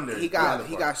highway. He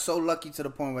got so lucky to the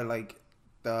point where like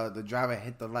the driver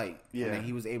hit the light, Yeah. and then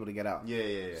he was able to get out.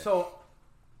 Yeah. So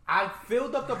I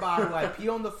filled up the bottle. I pee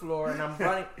on the floor, and I'm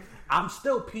running. I'm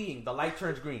still peeing. The light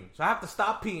turns green, so I have to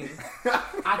stop peeing.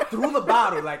 I threw the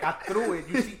bottle, like I threw it.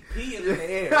 You see, pee is in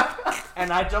the air,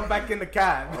 and I jump back in the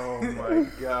cab. Oh my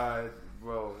god,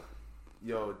 bro.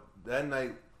 Yo, that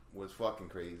night was fucking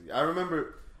crazy. I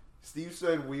remember Steve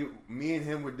said me and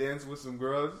him were dancing with some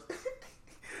girls.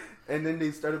 And then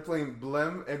they started playing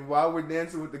Blem, and while we're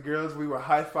dancing with the girls, we were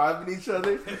high-fiving each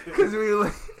other because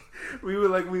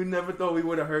we never thought we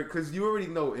would have heard. Because you already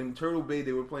know in Turtle Bay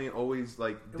they were playing always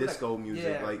like disco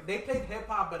music. Yeah, like they played hip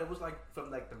hop, but it was like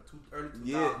from like the early 2000s.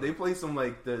 Yeah, they played some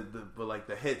like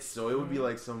the hits. So it would be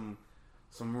like some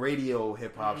radio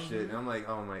hip hop shit, and I'm like,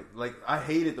 oh my, like I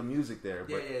hated the music there,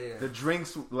 but the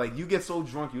drinks, like you get so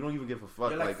drunk you don't even give a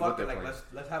fuck. You're like fuck what they're it, playing.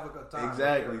 let's have a good time.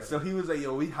 Exactly. Right. So he was like,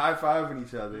 yo, we high fiving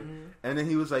each other, and then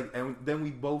he was like, and then we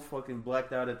both fucking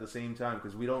blacked out at the same time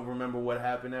because we don't remember what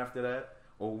happened after that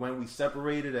or when we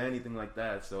separated or anything like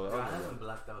that. So I haven't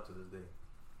blacked out to this day.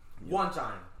 One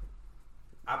time.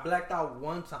 I blacked out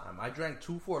one time. I drank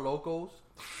 2 Four Locos,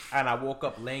 and I woke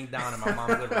up laying down in my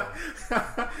mom's living room.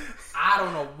 I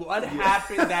don't know what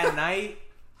happened that night.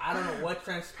 I don't know what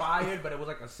transpired, but it was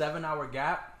like a 7-hour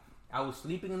gap. I was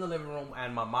sleeping in the living room,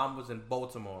 and my mom was in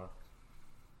Baltimore.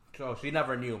 So she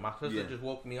never knew. My sister just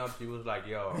woke me up. She was like,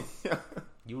 yo,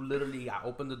 you literally, I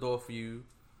opened the door for you.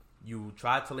 You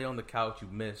tried to lay on the couch. You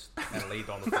missed and laid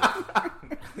on the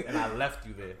floor. And I left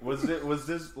you there. Was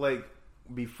this like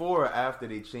before or after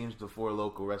they changed the Four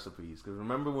Local recipes? Because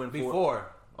remember when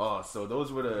Before. Oh, so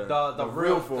those were the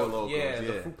real Four Locals. Yeah,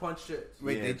 the fruit punch shit.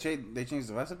 Wait, they changed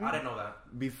the recipe? I didn't know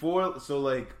that. Before, so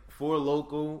like Four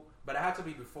Local. But it had to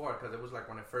be before because it was like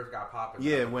when it first got popular.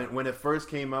 Yeah, when it first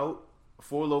came out,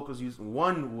 Four Locals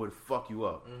one would fuck you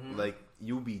up. Like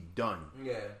you'll be done.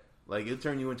 Yeah. Like it'll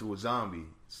turn you into a zombie.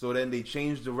 So then they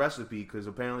changed the recipe because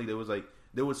apparently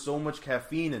there was so much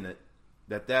caffeine in it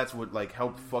that's what like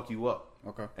helped fuck you up.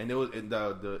 Okay. And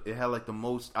it had like the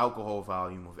most alcohol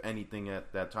volume of anything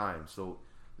at that time. So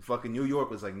fucking New York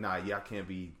was like, nah, y'all can't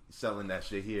be selling that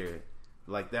shit here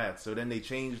like that. So then they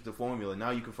changed the formula.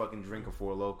 Now you can fucking drink a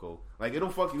Four Loko. Like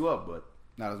it'll fuck you up, but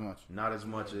not as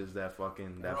much as that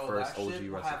fucking first OG shit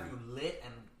will recipe. have you lit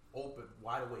and open,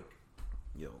 wide awake.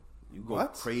 Yo, you go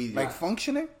crazy. Like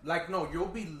functioning? Like no, you'll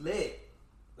be lit.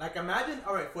 Like imagine,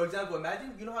 all right. For example,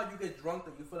 imagine you know how you get drunk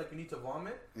that you feel like you need to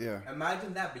vomit. Yeah.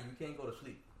 Imagine that, but you can't go to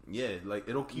sleep. Yeah, like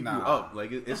it'll keep you up.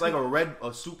 Like it's like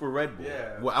a super Red Bull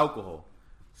with alcohol.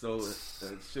 So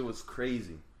that shit was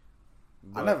crazy.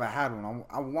 I never had one.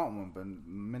 I want one, but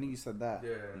many of you said that.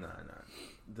 Yeah. Nah.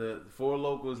 The Four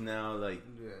Locals now, like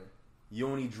you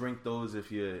only drink those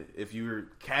if you're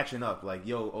catching up. Like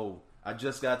I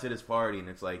just got to this party and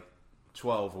it's like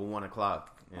 12 or 1 o'clock.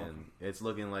 And it's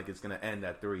looking like it's going to end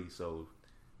at 3. So,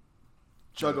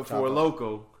 chug a Four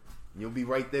Loko. You'll be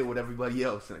right there with everybody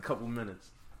else in a couple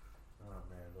minutes. Oh,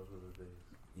 man. Those were the days.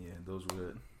 Yeah, those were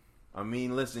it. I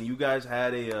mean, listen, you guys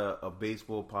had a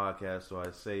baseball podcast. So,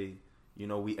 I say,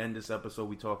 we end this episode.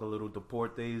 We talk a little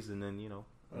Deportes and then,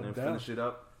 and then finish it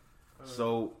up.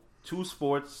 So, 3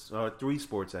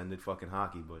 sports ended. Fucking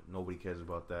hockey, but nobody cares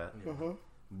about that. Mm-hmm.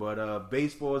 But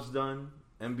baseball's done.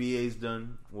 NBA's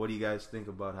done. What do you guys think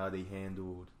about how they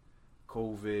handled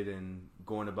COVID and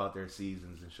going about their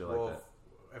seasons and shit like that?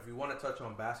 If you want to touch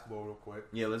on basketball real quick.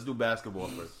 Yeah, let's do basketball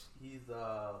first. He's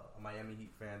a Miami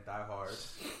Heat fan, diehard.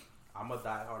 I'm a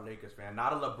diehard Lakers fan.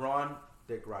 Not a LeBron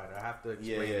dick rider. I have to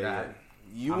explain that.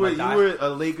 You were a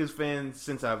Lakers fan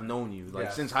since I've known you,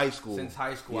 since high school. Since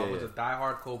high school, I was a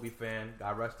diehard Kobe fan.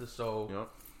 God rest his soul. Yep.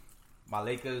 My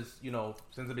Lakers,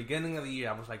 since the beginning of the year,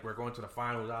 I was like, we're going to the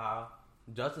finals.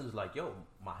 Justin's like, yo,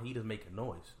 my Heat is making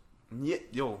noise. Yeah,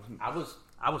 yo. I was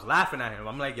laughing at him.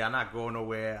 I'm like, y'all not going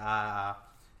nowhere.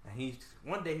 And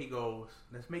one day he goes,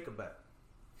 let's make a bet.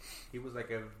 He was like,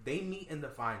 if they meet in the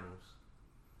finals,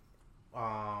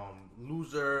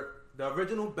 loser. The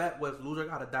original bet was loser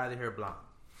got to dye their hair blonde.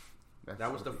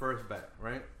 That was the first bet,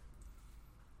 right?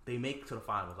 They make it to the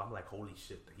finals. I'm like, holy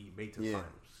shit, he made it to the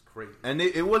finals. It's crazy. And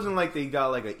it wasn't like they got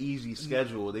like an easy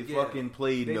schedule. They fucking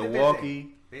played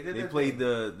Milwaukee. They played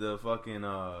the fucking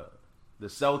the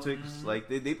Celtics. Mm-hmm. Like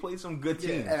they played some good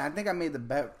teams. And I think I made the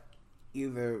bet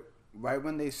either right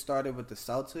when they started with the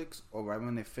Celtics or right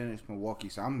when they finished Milwaukee.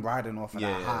 So I'm riding off of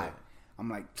that high. I'm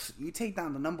like, you take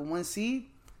down the number 1 seed,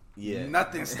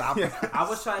 nothing stopping. I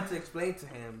was trying to explain to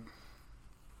him,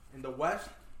 in the West,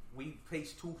 we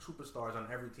face 2 superstars on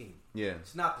every team. Yeah.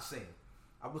 It's not the same.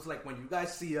 I was like, when you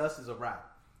guys see us, it's a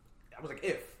wrap. I was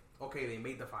like, okay, they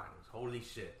made the finals. Holy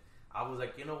shit. I was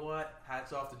like, you know what?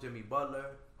 Hats off to Jimmy Butler.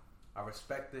 I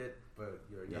respect it, but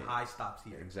your high stops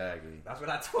here. Exactly. That's what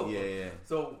I told him. Yeah.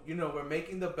 So, we're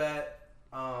making the bet.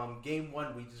 Game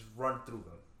 1, we just run through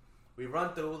them. We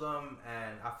run through them,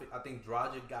 and I think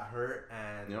Dragic got hurt,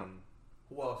 and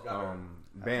who else got hurt?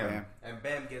 Bam. And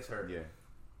Bam gets hurt. Yeah.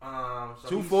 So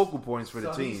 2 focal points for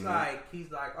the team.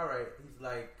 He's like, all right. He's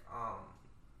like,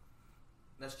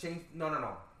 let's change. No.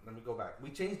 Let me go back. We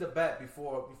changed the bet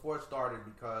before it started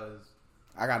because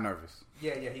I got nervous.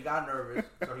 Yeah, he got nervous.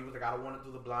 So he was like, I don't want to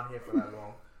do the blonde hair for that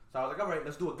long. So I was like, all right,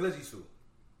 let's do a glizzy suit.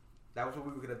 That was what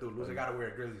we were gonna do. Loser got to wear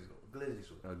a glizzy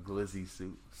suit. A glizzy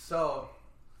suit. So,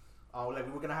 we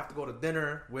were gonna have to go to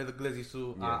dinner with a glizzy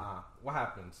suit. What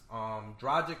happens?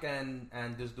 Dragic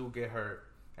and this dude get hurt,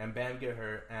 and Bam get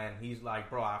hurt, and he's like,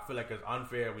 bro, I feel like it's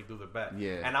unfair we do the bet.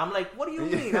 Yeah. And I'm like, what do you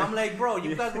mean? I'm like, bro,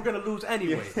 you guys were gonna lose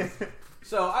anyway.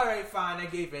 So, all right, fine, I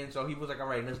gave in. So he was like, all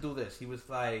right, let's do this. He was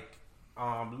like,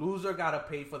 loser gotta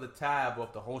pay for the tab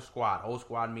of the whole squad. Whole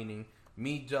squad meaning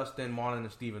me, Justin, Marlon,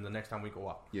 and Steven the next time we go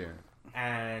up. Yeah.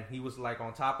 And he was like,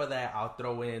 on top of that, I'll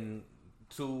throw in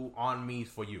 2 on me's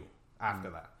for you after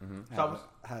that. Mm-hmm. So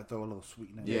I had to throw a little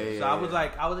sweetener. So I was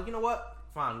like, you know what?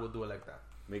 Fine, we'll do it like that.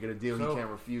 Make it a deal he can't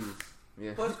refuse.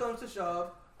 Yeah. Push comes to shove.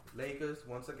 Lakers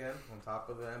once again on top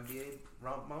of the NBA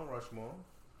Mount Rushmore.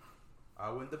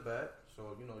 I win the bet,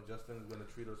 so Justin's gonna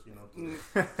treat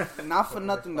us, Not for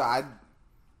nothing though.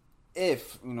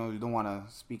 If you don't want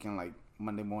to speak in like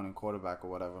Monday morning quarterback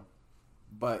or whatever,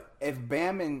 but if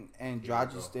Bam and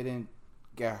Dragic didn't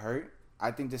get hurt,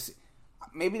 I think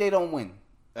maybe they don't win.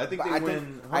 I think they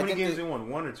win. How many games they won?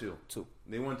 1 or 2? 2.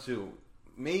 They won 2.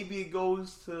 Maybe it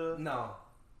goes to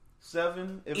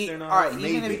 7 if they're not. All right,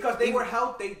 maybe because they were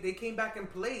healthy. They came back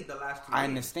and played the last 2 games. I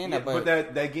understand that, but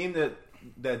that game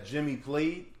that Jimmy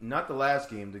played, not the last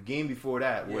game, the game before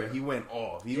that, where he went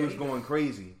off. He was going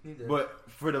crazy. But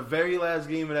for the very last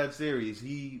game of that series,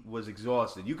 he was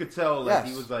exhausted. You could tell that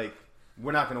he was like,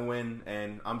 we're not going to win,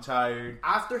 and I'm tired.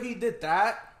 After he did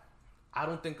that, I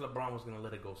don't think LeBron was going to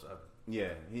let it go 7.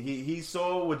 Yeah, he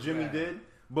saw what Jimmy did.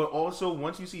 But also,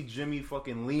 once you see Jimmy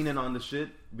fucking leaning on the shit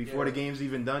before the game's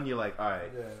even done, you're like, all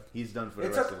right, he's done for the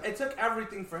rest of it. It took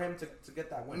everything for him to get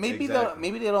that win. Maybe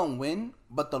they don't win,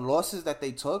 but the losses that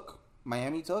they took,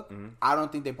 Miami took, I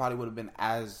don't think they probably would have been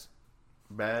as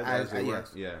bad as they were.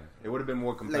 Yeah, it would have been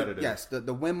more competitive. Like, yes,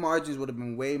 the win margins would have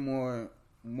been way more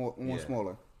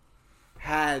smaller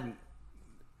had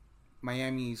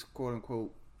Miami's quote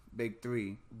unquote big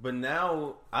 3. But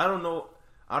now I don't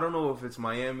know if it's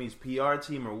Miami's PR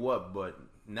team or what, but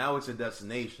now it's a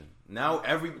destination. Now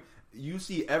you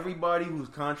see everybody whose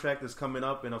contract is coming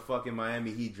up in a fucking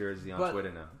Miami Heat jersey on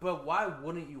Twitter now. But why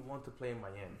wouldn't you want to play in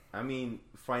Miami? I mean,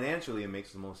 financially, it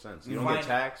makes the most sense. You don't get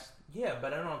taxed. Yeah, but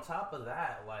then on top of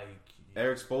that, like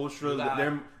Erik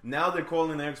Spoelstra, they're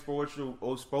calling Erik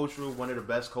Spoelstra one of the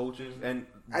best coaches, and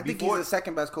I think he's the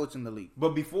second best coach in the league. But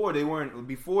before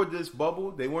before this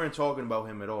bubble, they weren't talking about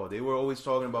him at all. They were always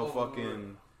talking about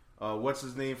fucking what's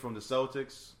his name from the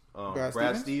Celtics,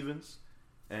 Brad Stevens,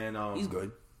 and he's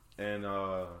good, and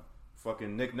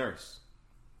fucking Nick Nurse.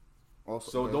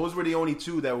 Also, So those were the only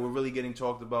two that were really getting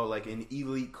talked about, like in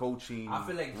elite coaching. I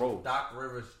feel like roles. Doc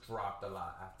Rivers dropped a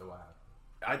lot after what happened.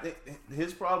 I think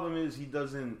his problem is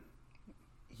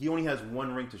he only has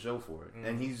one ring to show for it,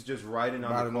 and he's just riding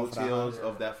on Riding the off of that coattails high, yeah.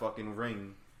 of that fucking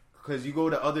ring. Because you go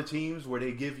to other teams where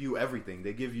they give you everything.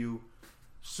 They give you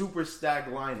super stacked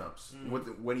lineups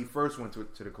when he first went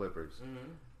to the Clippers,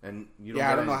 and you don't. I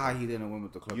get don't know anything. how he didn't win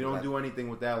with the Clippers. You don't do anything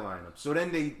with that lineup. So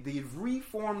then they've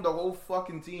reformed the whole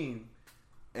fucking team,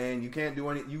 and you can't do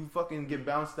any. You fucking get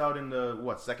bounced out in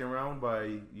the second round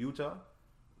by Utah.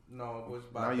 No, it was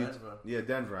by Now Denver.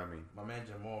 Denver. I mean, My man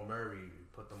Jamal Murray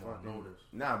put them on notice.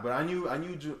 nah, but I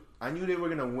knew they were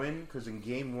gonna win because in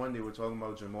Game 1 they were talking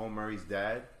about Jamal Murray's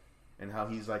dad and how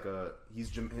he's like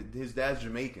his dad's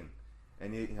Jamaican,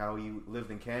 and how he lived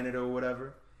in Canada or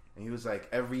whatever, and he was like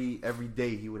every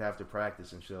day he would have to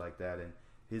practice and shit like that, and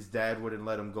his dad wouldn't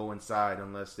let him go inside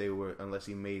unless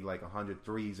he made like 100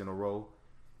 threes in a row,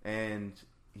 and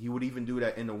he would even do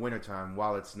that in the wintertime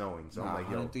while it's snowing. So I'm like,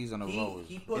 yo, 100 threes in a row.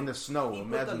 He put, in the snow, He put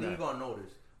imagine the league that. on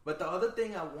notice. But the other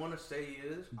thing I want to say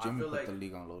is, Jimmy I feel put like the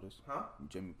league on notice. Huh?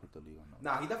 Jimmy put the league on notice.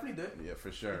 Nah, he definitely did. Yeah,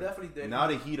 for sure. He definitely did. Now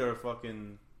the Heat are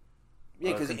fucking.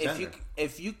 Yeah, because contender.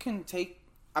 if you can take,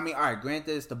 I mean, all right,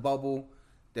 granted it's the bubble.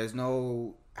 There's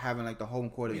no having like the home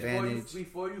court advantage.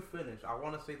 Before you finish, I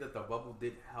want to say that the bubble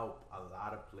did help a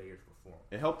lot of players perform.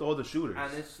 It helped all the shooters.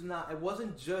 And it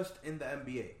wasn't just in the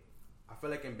NBA. I feel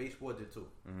like in baseball it did too.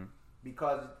 Mm-hmm.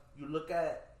 Because you look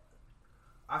at,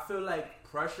 I feel like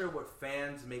pressure with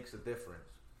fans makes a difference.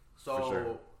 So For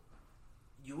sure.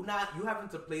 you having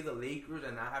to play the Lakers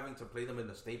and not having to play them in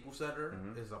the Staples Center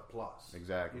is a plus.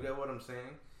 Exactly. You get what I'm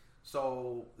saying?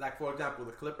 So, like for example,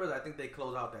 the Clippers, I think they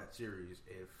close out that series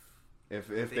if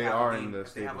If they have a are game- in the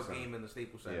if they have Staples a game Center. in the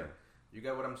Staples Center. Yeah. You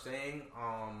get what I'm saying?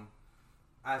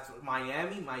 As for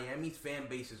Miami's fan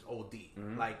base is OD.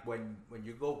 Mm-hmm. Like when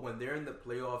they're in the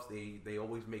playoffs, they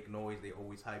always make noise, they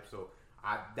always hype. So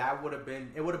it would have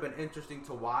been interesting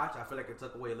to watch. I feel like it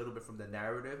took away a little bit from the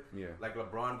narrative. Yeah. Like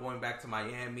LeBron going back to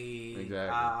Miami.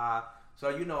 Exactly. So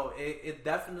it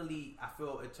definitely, I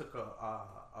feel it took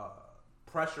a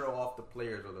pressure off the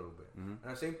players a little bit. Mm-hmm.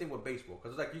 And the same thing with baseball,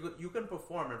 because it's like you can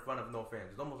perform in front of no fans.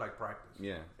 It's almost like practice.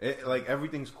 Yeah, like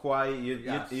everything's quiet.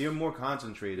 Yes. You're more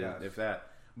concentrated, Yes. if that.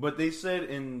 But they said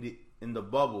in the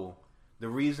bubble, the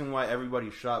reason why everybody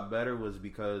shot better was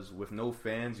because with no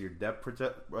fans, your depth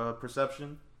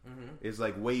perception is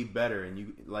like way better, and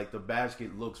you like the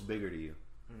basket looks bigger to you.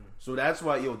 So that's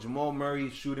why Jamal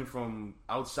Murray's shooting from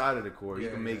outside of the court. He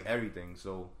Yeah, can make yeah. everything.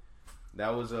 So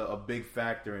that was a big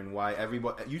factor in why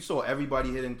you saw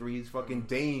everybody hitting threes. Fucking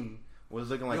Dame was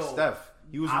looking like Yo, Steph.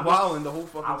 He was I wilding the whole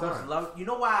fucking I was time. you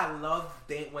know why I love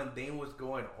Dame when Dame was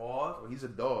going off? He's a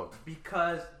dog.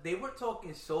 Because they were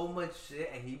talking so much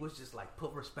shit, and he was just like,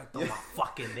 "Put respect on my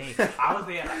fucking name." I was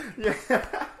there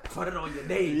like, "Put it on your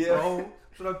name, Yeah. bro."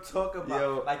 That's what I'm talking about.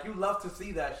 Yo. Like you love to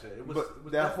see that shit. It was But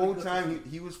that definitely whole good to time see.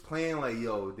 he was playing like,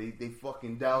 yo, they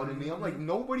fucking doubted me. I'm like,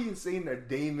 nobody is saying that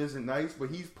Dame isn't nice, but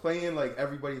he's playing like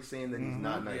everybody's saying that he's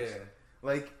not nice. Yeah.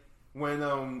 Like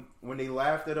when they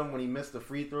laughed at him when he missed the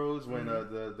free throws, when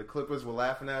the Clippers were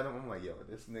laughing at him, I'm like, yo,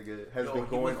 this nigga has Yo, been he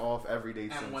going was- off every day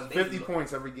and when since. they 50 lo-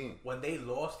 points every game. When they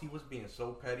lost, he was being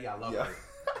so petty. I loved Yeah. it.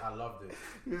 I loved it.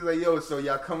 He was like, yo, so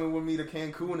y'all coming with me to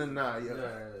Cancun or not? Yeah.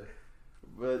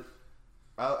 But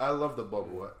I love the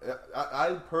bubble.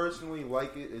 I personally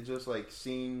like it. It just like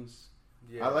seems.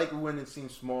 Yeah. I like it when it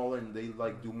seems smaller and they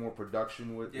like do more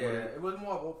production with Yeah, it. it was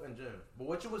more of open gym. But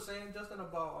what you were saying, Justin,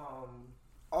 about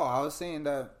Oh, I was saying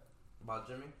that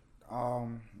Jimmy?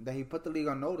 that he put the league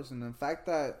on notice, and the fact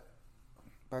that,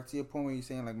 back to your point where you're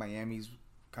saying like Miami's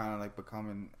kind of like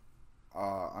becoming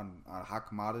a hot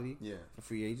commodity Yeah. for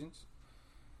free agents.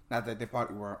 Not that they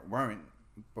probably weren't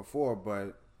before,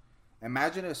 but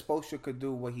imagine if Spoelstra could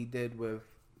do what he did with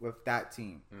that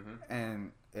team,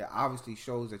 and it obviously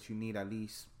shows that you need at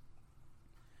least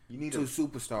You need two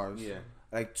superstars, Yeah.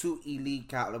 like two elite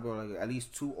caliber, like at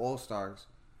least two all stars.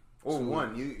 or So-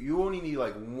 one. You only need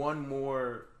like one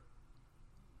more.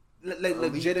 Like Elite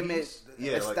legitimate, piece?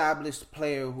 Yeah, like- established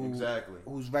player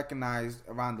who's recognized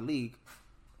around the league,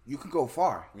 you can go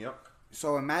far. Yep.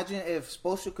 So imagine if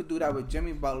Spoelstra could do that with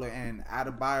Jimmy Butler and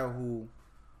Adebayo,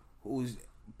 who's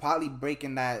probably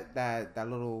breaking that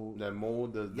little, That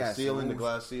mold, the Yes, ceiling, the who's-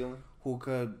 glass ceiling, who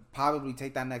could probably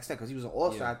take that next step because he was an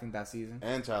all star Yeah. I think that season,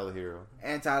 and Tyler Hero.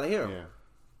 and Tyler Hero. Yeah.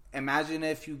 Imagine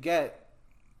if you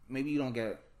maybe you don't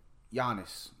get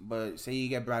Giannis, but say you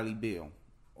get Bradley Beal,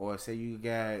 or say you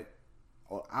get,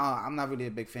 I'm not really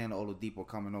a big fan of Oladipo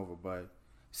coming over, but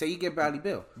Say you get Bradley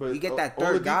Beal, But you get that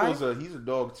third guy. He's a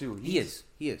dog too. He is.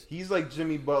 He's like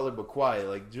Jimmy Butler, but quiet.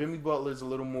 Like Jimmy Butler's a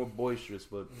little more boisterous,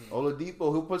 but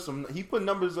Oladipo, he put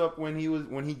numbers up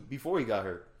before he got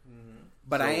hurt.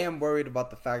 But I am worried about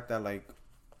the fact that like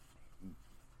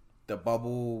the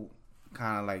bubble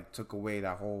kind of like took away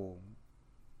that whole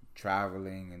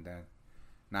traveling and then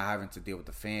not having to deal with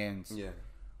the fans. Yeah.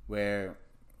 Where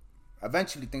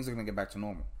eventually things are gonna get back to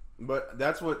normal. But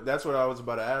that's what I was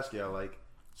about to ask y'all. Like,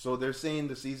 so they're saying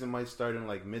the season might start in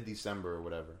like mid-December or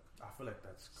whatever. I feel like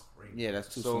that's crazy. Yeah,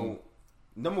 that's too soon.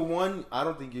 Number one, I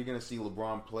don't think you're gonna see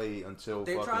LeBron play until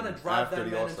They're trying to drive that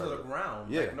man into the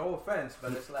ground. Yeah. Like, no offense,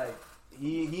 but it's like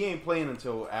he ain't playing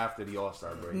until after the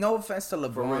All-Star break. No offense to For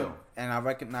LeBron, real. and I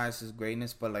recognize his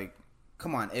greatness, but like,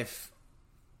 come on, if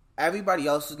everybody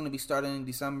else is gonna be starting in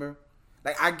December,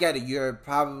 like I get it, you're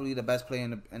probably the best player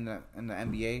in the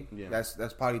NBA. Yeah.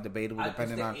 That's probably debatable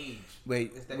depending on age. where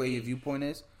It's your viewpoint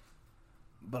is.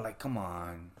 But like, come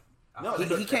on, No,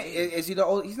 he can't. Is he the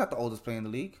old? He's not the oldest player in the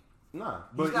league. Nah,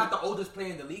 He's not the oldest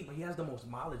player in the league, but he has the most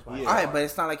mileage. By Yeah. All right, but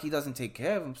it's not like he doesn't take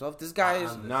care of himself. This guy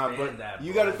is. Nah, but understand that,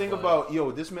 you bro, got to think but-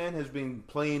 about, this man has been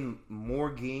playing more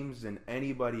games than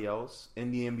anybody else in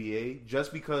the NBA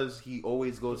just because he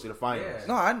always goes to the finals.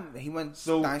 Yeah. No, he went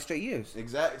So- 9 straight years.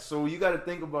 Exactly. So you got to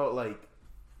think about, like,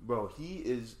 bro, he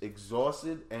is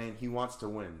exhausted and he wants to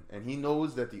win. And he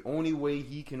knows that the only way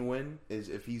he can win is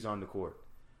if he's on the court.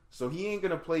 So he ain't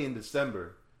going to play in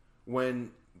December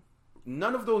when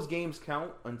none of those games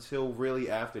count until really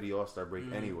after the All-Star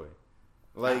break anyway.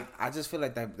 Like, I just feel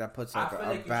like that puts I like feel a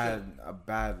like you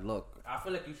bad look. I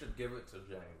feel like you should give it to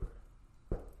January.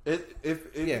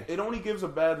 it only gives a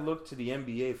bad look to the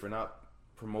NBA for not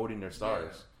promoting their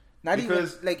stars. Not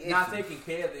Because even like Not taking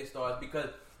care of their stars because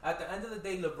at the end of the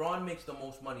day, LeBron makes the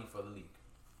most money for the league,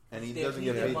 And he He's doesn't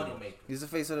their get paid. money maker. he's the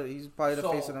face of he's probably the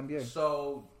face of the NBA.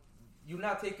 So you're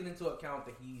not taking into account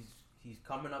that he's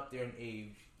coming up there in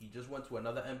age. He just went to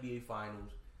another NBA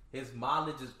Finals. His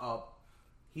mileage is up.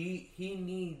 He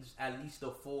needs at least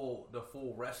the full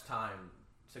rest time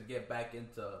to get back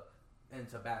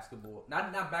into basketball.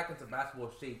 Not back into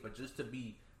basketball shape, but just to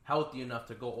be healthy enough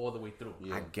to go all the way through.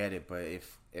 Yeah. I get it, but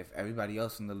if everybody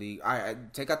else in the league, I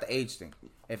take out the age thing.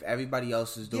 If everybody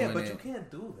else is doing Yeah, but it, you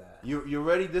can't do that. You're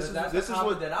ready. This That's is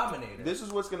what denominator. this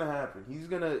is what's gonna happen. He's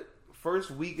gonna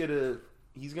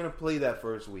he's gonna play that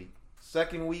first week.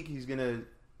 Second week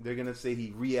they're gonna say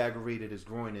he re-aggravated his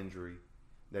groin injury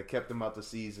that kept him out the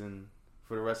season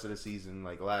for the rest of the season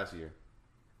like last year.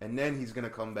 And then he's gonna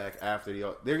come back after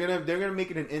they're gonna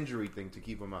make it an injury thing to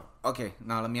keep him out. okay,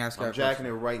 now let me ask you I'm a jacking question.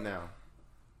 it right now.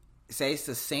 Say it's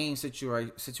the same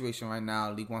situation right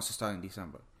now. League wants to start in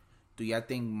December. Do y'all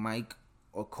think Mike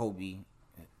or Kobe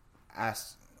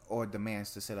asks or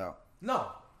demands to sit out?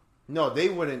 No, they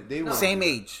wouldn't. They wouldn't. Same do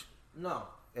that. age. No.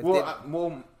 If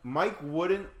Well, Mike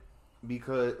wouldn't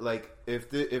because like if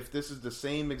this is the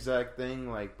same exact thing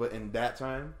like but in that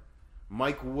time,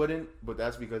 Mike wouldn't. But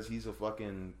that's because he's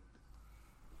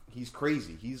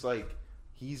crazy.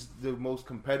 He's the most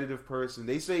competitive person.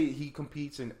 They say he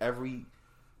competes in every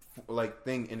like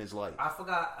thing in his life. I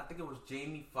forgot. I think it was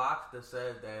Jamie Foxx that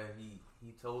said that he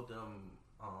told them,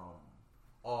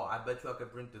 "Oh, I bet you I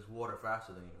could drink this water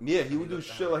faster than you." Yeah, he would do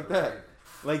shit like that.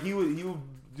 Like he would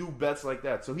do bets like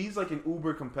that. So he's like an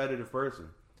uber competitive person.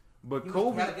 But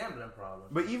Kobe had a gambling problem.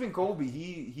 But even Kobe,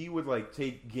 he would like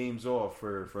take games off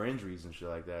for injuries and shit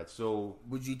like that. So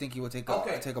would you think he would take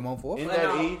Okay. a month off? In But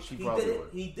that now, age, he probably didn't, would.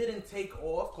 He didn't take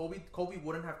off. Kobe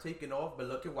wouldn't have taken off. But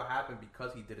look at what happened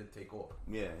because he didn't take off.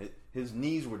 yeah, his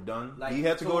knees were done. Like, he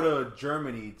had to tore- go to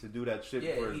Germany to do that shit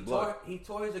Yeah, for his he blood.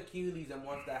 tore his Achilles, and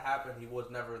once that happened, he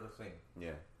was never the same.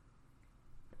 Yeah,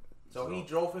 So he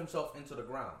drove himself into the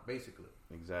ground, basically.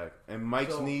 exactly. And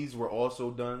Mike's So- knees were also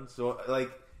done. So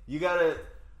like you gotta.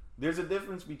 There's a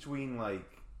difference between like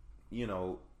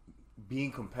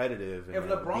being competitive and If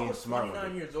then LeBron being was smart with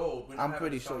 29 it. years old, we're not I'm having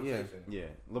pretty this sure, yeah. conversation. Yeah,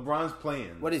 LeBron's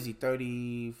playing. What is he?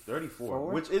 34,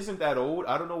 which isn't that old.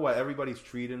 I don't know why everybody's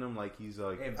treating him like he's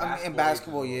like. In in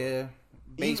basketball, he's yeah.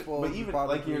 Baseball, but even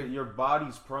like your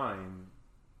body's prime,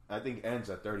 I think ends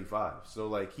at 35. So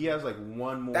like he has like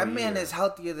one more. that man year. is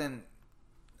healthier than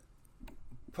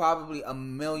probably a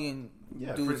million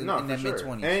dudes in their for mid sure.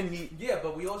 20s. And he, Yeah,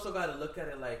 but we also got to look at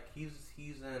it like he's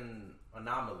an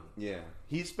anomaly. yeah,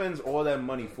 he spends all that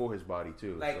money for his body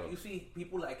too. Like so. you see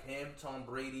people like him, Tom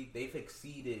Brady, they've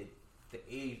exceeded the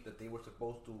age that they were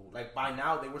supposed to. Like by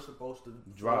now, they were supposed to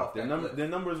drop off their that number. cliff, Their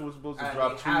numbers were supposed to And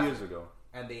drop they 2 haven't. years ago.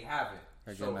 and they haven't.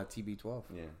 Again, So, that TB12.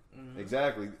 Yeah, Mhm.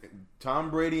 exactly.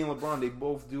 Tom Brady and LeBron, they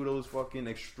both do those fucking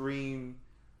extreme,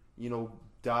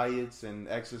 diets and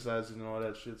exercises and all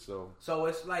that shit. So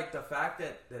it's like the fact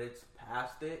that it's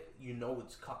past it. You know,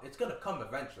 it's gonna come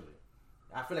eventually.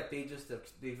 I feel like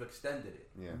they've extended it.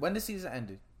 yeah, When the season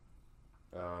ended.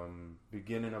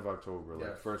 beginning of October, like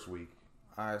Yes. first week.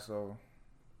 All right, so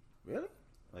really?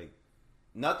 Like,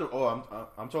 not the. Oh,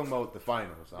 I'm talking about the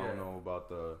finals. I Yeah. don't know about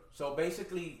the. So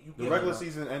basically, The regular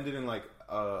season ended in like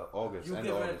August. You End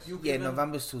give of it. August. You Yeah, give it-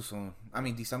 November's too soon. I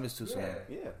mean, December's too soon. Yeah.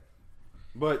 Yeah,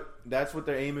 but that's what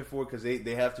they're aiming for because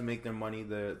they have to make their money.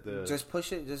 The Just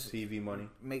push it. Just TV money.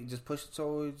 just push it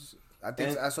towards. I think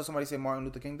And- I saw somebody say Martin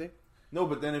Luther King Day. No,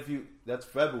 but then that's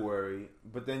February,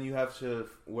 but then you have to.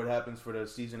 What happens for the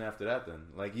season after that? Then,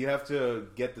 like, you have to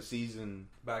get the season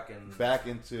back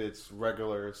into its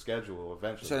regular schedule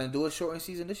eventually. So then do a shortened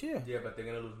season this year. Yeah, but they're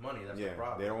gonna lose money. That's the yeah,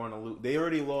 problem. they don't want to lose. They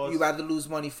already lost You rather lose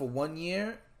money for 1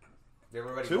 year? They've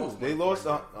already two. lost They money lost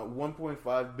for it.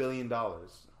 $1.5 billion.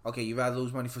 Okay, you rather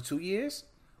lose money for 2 years,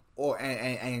 or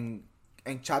and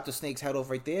chop the snake's head off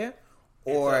right there,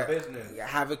 or It's a business.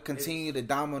 have it continue the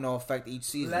domino effect each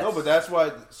season. Let's- No, but that's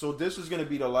why. So this is going to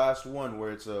be the last one where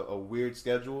it's a weird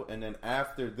schedule, and then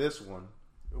after this one,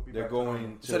 It'll be they're back to going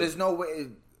normal. to. So there's no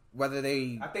way whether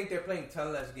they. I think they're playing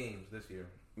 10 less games this year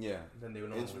yeah. than they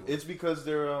would normally. It's because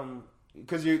they're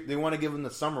because they want to give them the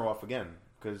summer off again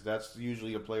because that's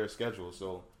usually a player's schedule.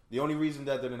 So the only reason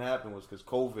that didn't happen was because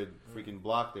COVID freaking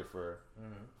blocked it for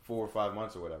 4 or 5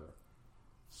 months or whatever.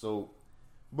 So,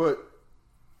 but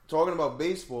talking about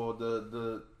baseball,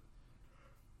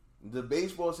 the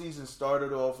baseball season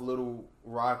started off a little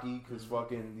rocky because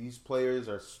fucking these players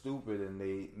are stupid and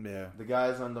the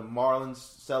guys on the Marlins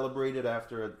celebrated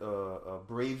after a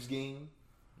Braves game.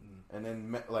 And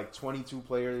then like 22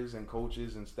 players and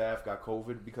coaches and staff got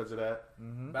COVID because of that.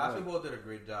 Basketball did a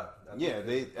great job. Yeah,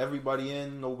 everybody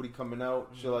in, nobody coming out,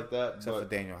 shit like that. Except but for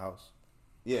Daniel House.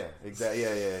 yeah, exactly.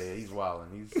 Yeah. He's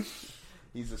wilding.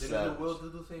 He's a Didn't savage. Lou Will do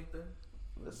the same thing?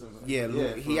 Listen, man.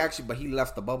 Yeah, he for- actually, but he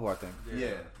left the bubble, I think. Yeah,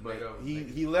 but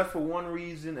he left for one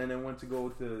reason and then went to go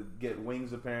to get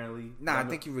wings apparently. Nah, I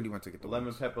think he really went to get the Lemon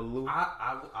wings. Pepper Lou,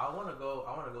 I want to go.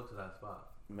 I want to go to that spot.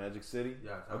 Magic City.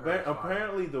 Yeah, I heard it's fire.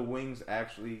 Apparently the wings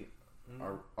actually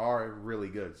are really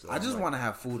good. So I just like, want to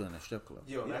have food in a strip club.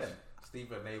 Yo, Yeah.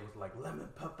 Stephen A was like lemon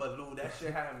pepper Lou. That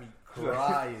shit had me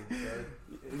crying. son.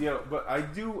 Yeah, but I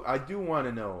do want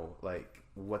to know like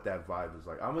what that vibe is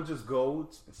like. I'm gonna just go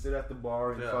sit at the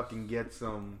bar and Yeah. fucking get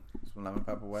some Lemon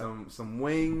pepper wet. some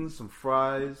wings, some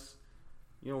fries,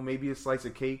 maybe a slice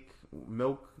of cake,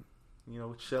 milk,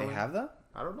 chilling. They have that?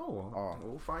 I don't know. Oh.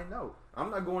 We'll find out.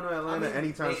 I'm not going to Atlanta I mean,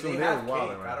 anytime soon. They They're have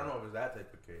wilding cake. right I don't now. know if it's that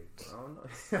type of cake. I don't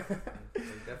know. They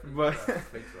definitely But- have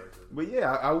cakes like this. But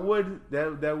yeah, I would.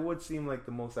 That would seem like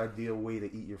the most ideal way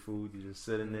to eat your food. You just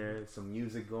sit in there, some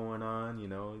music going on. You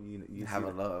Have see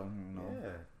a little,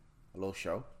 a little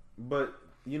show. But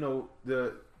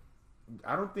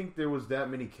I don't think there was that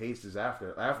many cases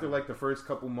after like the first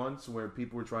couple months where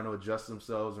people were trying to adjust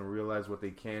themselves and realize what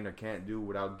they can or can't do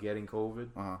without getting COVID.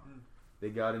 They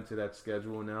got into that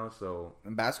schedule now. So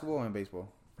In basketball or in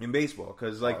baseball? in baseball,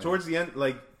 because towards the end,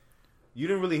 like you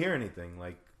didn't really hear anything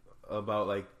like about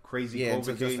like crazy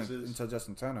COVID cases until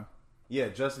Justin Turner. Yeah,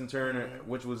 Justin Turner,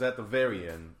 which was at the very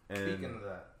end, and Speaking of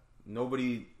that,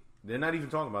 they're not even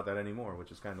talking about that anymore,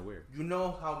 which is kind of weird. you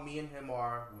know how me and him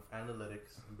are with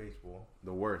analytics in baseball.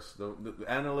 The worst. The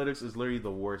analytics is literally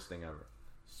the worst thing ever.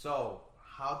 So,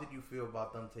 how did you feel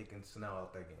about them taking Snell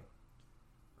out that game?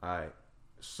 All right.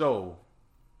 So,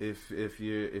 if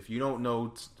you don't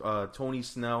know, Tony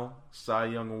Snell, Cy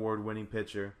Young Award winning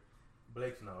pitcher.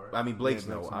 Blake Snell, right? I mean Blake Yeah,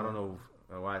 Snell. Blake I don't know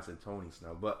why I said Tony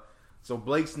Snell, but so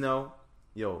Blake Snell,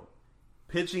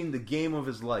 pitching the game of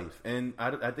his life, and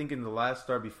I think in the last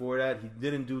start before that he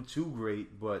didn't do too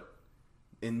great, but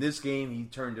in this game he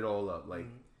turned it all up. Like,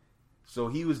 so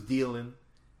he was dealing,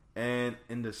 and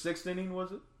in the 6th inning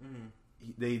was it?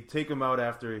 They take him out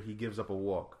after he gives up a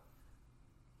walk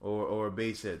or a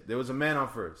base hit. There was a man on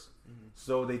first,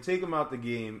 so they take him out the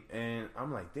game, and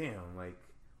I'm like, damn, like.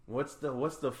 What's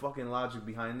the fucking logic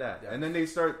behind that? Yeah. And then they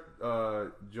start.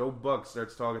 Joe Buck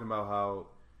starts talking about how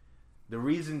the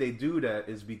reason they do that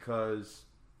is because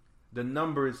the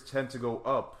numbers tend to go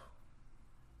up.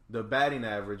 The batting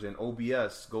average and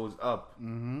OBS goes up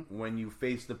when you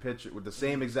face the pitcher with the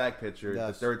same exact pitcher Yes.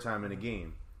 the third time in a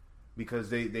game, because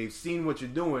they've seen what you're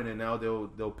doing and now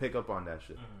they'll pick up on that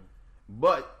shit.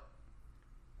 But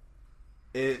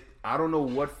I don't know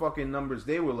what fucking numbers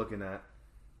they were looking at,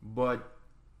 but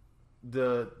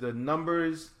the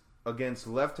numbers against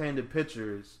left-handed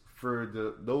pitchers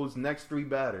for those next 3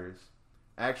 batters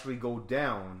actually go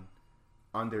down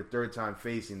on their third time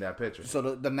facing that pitcher. So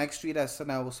the next three that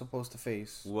Snell was supposed to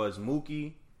face was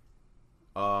Mookie,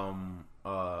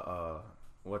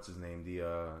 what's his name?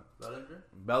 The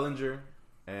Bellinger,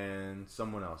 and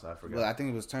someone else. I forgot. Well, I think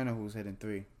it was Turner who was hitting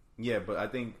 3. Yeah, but I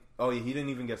think he didn't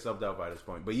even get subbed out by this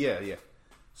point. But yeah.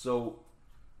 So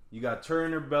you got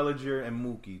Turner, Bellinger, and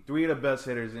Mookie, 3 of the best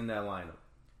hitters in that lineup.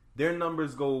 Their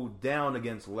numbers go down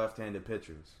against left-handed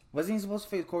pitchers. Wasn't he supposed to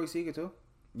face Corey Seager too?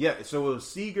 Yeah, so it was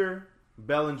Seager,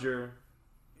 Bellinger,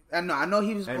 I know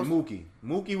he was and supposed Mookie.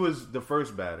 Mookie was the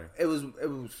first batter. It was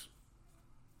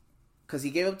because he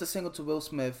gave up the single to Will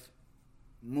Smith.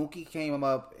 Mookie came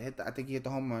up, I think he hit the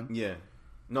home run. Yeah.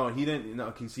 No, he didn't. No,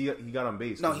 because he got on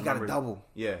base. No, he got a double.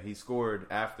 Yeah, he scored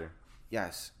after.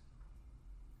 Yes.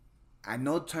 I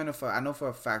know for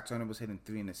a fact Turner was hitting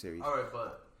 3 in the series. All right,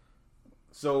 but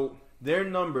so their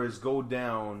numbers go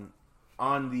down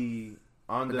on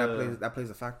that plays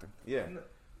a factor. Yeah.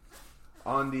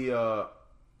 On the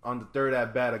third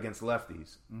at bat against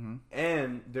lefties,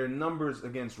 and their numbers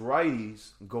against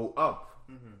righties go up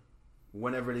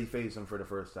whenever they face them for the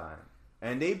first time.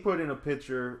 And they put in a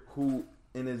pitcher who,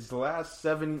 in his last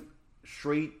 7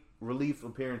 straight relief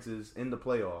appearances in the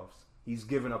playoffs, he's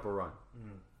given up a run.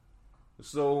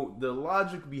 So the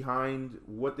logic behind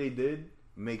what they did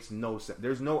makes no sense.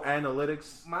 There's no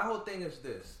analytics. My whole thing is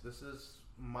this. This is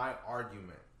my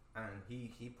argument, and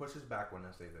he pushes back when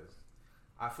I say this.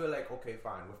 I feel like, okay,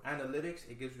 fine. With analytics,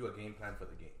 it gives you a game plan for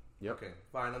the game. Yep. Okay,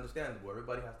 fine, understandable.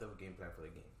 Everybody has to have a game plan for the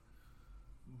game.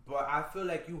 But I feel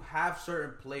like you have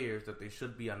certain players that they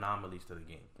should be anomalies to the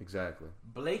game. Exactly.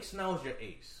 Blake Snell's your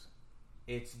ace.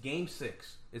 It's game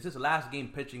 6. It's his last game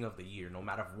pitching of the year, no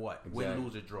matter what. Exactly. Win,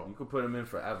 lose, or draw. You could put him in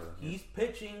forever. He's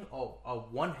pitching a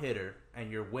one-hitter,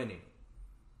 and you're winning.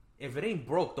 If it ain't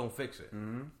broke, don't fix it.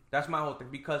 That's my whole thing.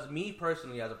 Because me,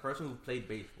 personally, as a person who played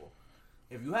baseball,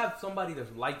 if you have somebody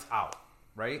that's lights out,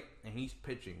 right, and he's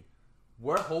pitching,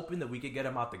 we're hoping that we could get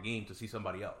him out the game to see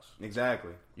somebody else.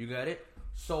 Exactly. You get it?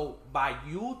 So by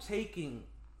you taking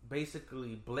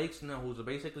basically Blake Snell, who's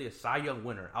basically a Cy Young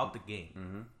winner, out the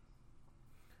game,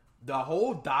 the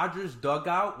whole Dodgers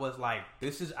dugout was like,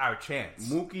 this is our chance.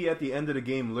 Mookie at the end of the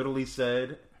game literally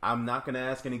said, I'm not going to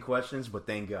ask any questions, but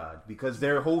thank God. Because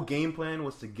their whole game plan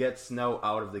was to get Snell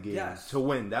out of the game to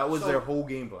win. That was their whole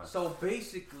game plan. So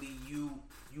basically, you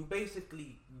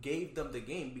basically gave them the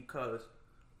game because,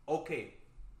 okay,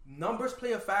 numbers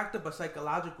play a factor, but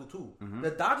psychological too.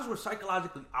 The Dodgers were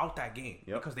psychologically out that game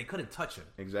because they couldn't touch him.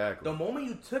 Exactly. The moment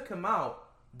you took him out,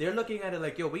 they're looking at it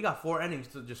like, yo, we got 4 innings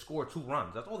to just score 2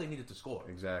 runs. That's all they needed to score.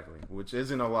 Exactly. Which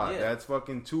isn't a lot. Yeah. That's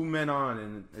fucking 2 men on,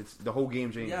 and it's the whole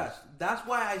game changes. Yes. That's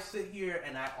why I sit here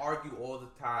and I argue all the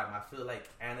time. I feel like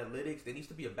analytics, there needs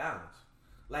to be a balance.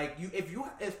 Like,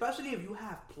 especially if you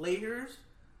have players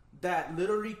that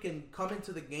literally can come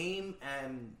into the game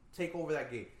and take over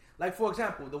that game. Like, for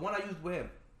example, the one I used with him.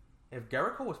 If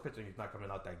Garrett Cole was pitching, he's not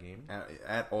coming out that game.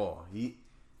 At all.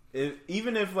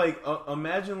 Even if,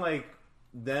 imagine,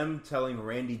 them telling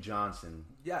Randy Johnson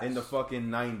in the fucking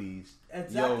 90s,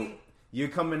 Exactly. yo, you're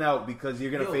coming out because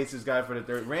you're going to face this guy for the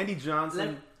third. Randy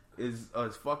Johnson is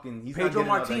fucking... He's Pedro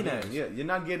not getting Martinez. out that game. Yeah, you're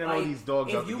not getting all these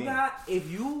dogs out the game. If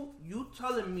you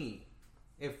telling me,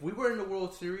 if we were in the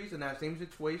World Series in that same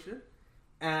situation,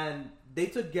 and they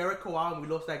took Garrett Cole out and we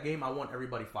lost that game, I want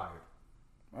everybody fired.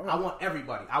 Right. I want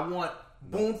everybody. I want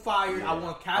Boone fired. Yeah. I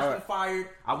want Cashman fired.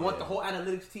 I want the whole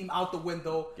analytics team out the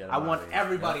window. I want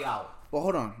everybody out. Well,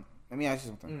 hold on. Let me ask you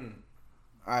something.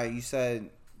 All right, you said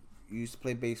you used to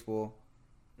play baseball.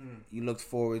 You looked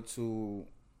forward to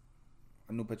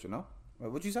a new pitcher, no?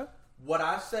 What'd you say? What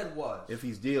I said was, if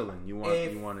he's dealing, you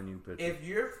want a new pitcher. If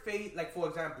you're like for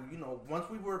example, once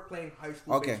we were playing high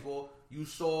school baseball, you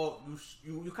saw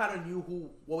you kind of knew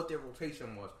what their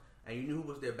rotation was, and you knew who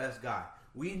was their best guy.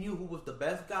 We knew who was the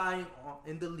best guy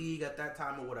in the league at that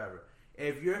time or whatever.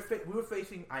 If we were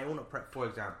facing Iona Prep, for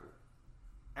example,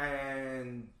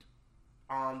 and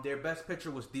their best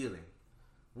pitcher was dealing,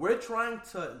 we're trying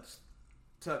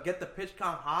to get the pitch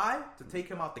count high to take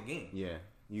him out the game. Yeah,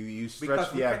 you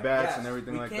stretch the at bats and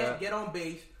everything like that. We can't get on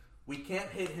base. We can't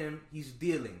hit him. He's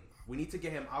dealing. We need to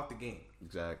get him out the game.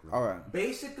 Exactly. All right.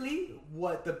 Basically,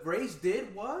 what the Braves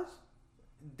did was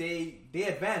they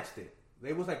advanced it.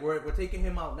 They was like, we're taking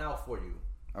him out now for you.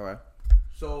 All right.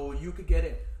 So you could get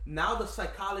it. Now the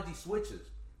psychology switches.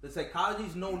 The psychology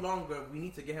is no longer we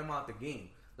need to get him out the game.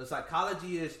 The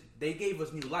psychology is they gave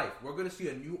us new life. We're going to see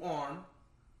a new arm,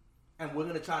 and we're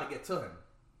going to try to get to him.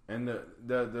 And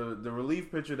the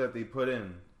relief pitcher that they put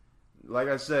in, like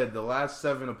I said, the last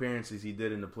 7 appearances he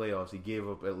did in the playoffs, he gave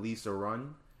up at least a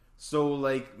run. So,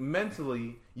 like,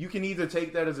 mentally, you can either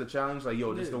take that as a challenge, like,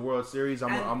 yo, this is the World Series,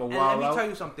 I'm a and wild let me out. tell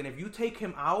you something. If you take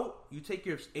him out, you take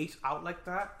your ace out like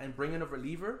that and bring in a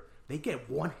reliever, they get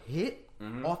one hit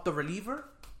off the reliever.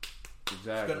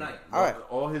 Exactly. Good night. All right.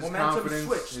 All his Momentum confidence,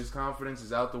 switched. his confidence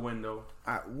is out the window.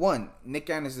 One, Nick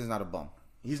Anderson is not a bum.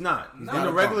 He's not. Not In a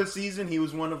the regular bum. season, he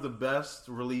was one of the best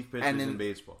relief pitchers in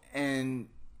baseball. And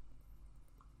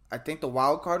I think the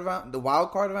wild card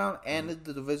round, and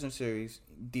the division series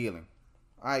dealing.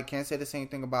 I can't say the same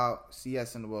thing about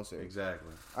CS in the World Series.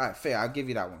 Exactly. All right, fair. I'll give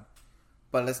you that one.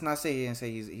 But let's not sit here and say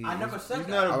he's I never said He's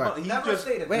that. not a All right. he Never just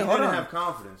stated Wait, he that. hold didn't on. have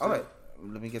confidence. All right,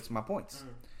 let me get to my points.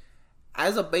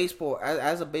 As a baseball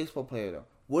player though,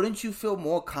 wouldn't you feel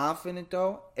more confident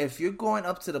though if you're going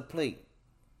up to the plate,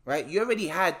 right? You already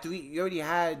had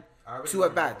two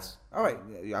at bats. All right,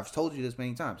 I've told you this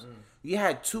many times. You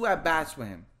had two at bats with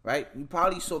him, right? You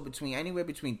probably saw anywhere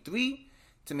between 3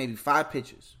 to maybe 5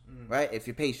 pitches, right? If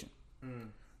you're patient,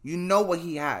 you know what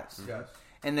he has. Yes.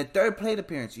 And the third plate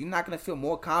appearance, you're not gonna feel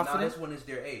more Now confident. this one is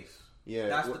their ace. Yeah,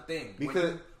 That's well, the thing.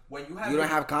 because when you have You don't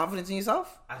have confidence in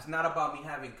yourself. It's not about me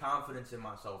having confidence in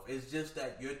myself. It's just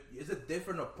that it's a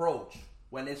different approach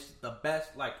when it's the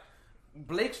best. Like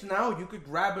Blake Snell, you could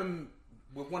grab him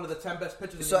with one of the 10 best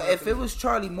pitchers. So in the if it was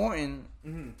Charlie Morton,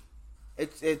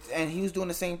 it's and he was doing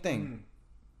the same thing.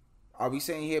 Are we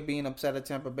sitting here being upset at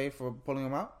Tampa Bay for pulling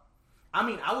him out? I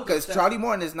mean, I was Because upset. Charlie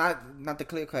Morton is not the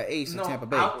clear cut ace in Tampa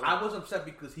Bay. I was upset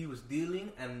because he was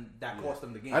dealing and that cost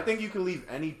him the game. I think you can leave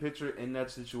any pitcher in that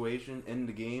situation in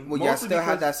the game. Well, yeah, mostly still had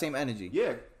because- that same energy.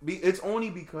 Yeah, it's only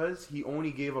because he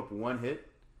only gave up one hit,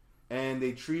 and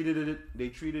they treated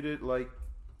it like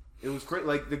it was great.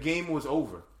 Like the game was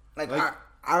over.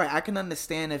 I can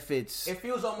understand if it's It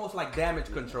feels almost like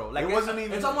damage control. Like It wasn't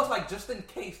even- It's almost like just in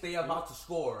case they are about to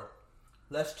score,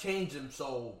 let's change him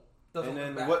so. Doesn't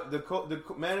And then look back. what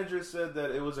the manager said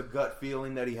that it was a gut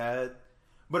feeling that he had.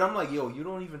 But I'm like, yo, you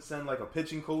don't even send like a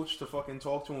pitching coach to fucking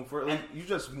talk to him for. Like, you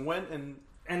just went and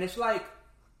And it's like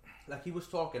he was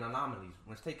talking anomalies.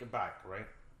 Let's take it back, right?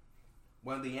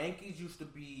 When the Yankees used to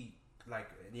be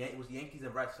it was the Yankees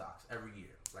and Red Sox every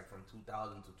year, like from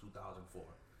 2000 to 2004.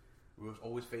 We was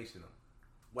always facing them.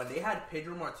 When they had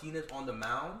Pedro Martinez on the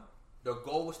mound, the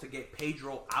goal was to get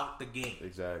Pedro out the game.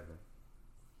 exactly.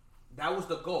 That was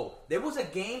the goal. There was a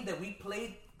game that we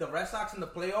played the Red Sox in the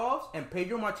playoffs, and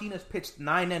Pedro Martinez pitched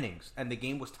 9 innings, and the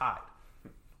game was tied.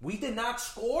 We did not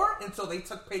score, and so they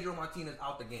took Pedro Martinez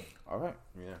out the game. all right.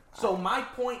 Yeah. So my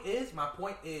point is,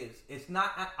 it's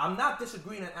not. I'm not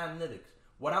disagreeing on analytics.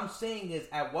 What I'm saying is,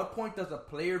 at what point does a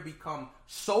player become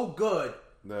so good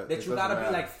That that it you gotta doesn't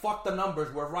be matter. like, fuck the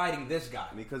numbers, we're riding this guy.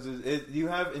 Because you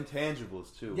have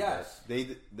intangibles too. Yes.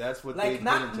 That's what Like they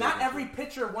not didn't not take every into.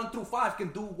 pitcher 1 through 5 can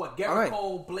do what All Garrett right.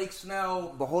 Cole, Blake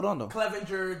Snell, But hold on though.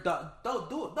 Clevenger don't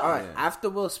do it. All right. Yeah.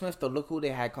 After Will Smith, though, look who they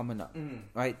had coming up.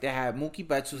 Right? They had Mookie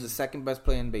Betts, who's the second best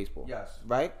player in baseball. Yes.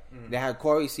 Right? They had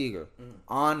Corey Seager,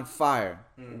 on fire,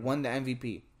 won the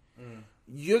MVP.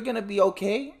 You're gonna be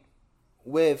okay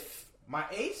with My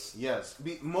ace, Yes.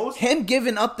 Most him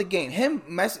giving up the game,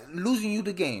 losing you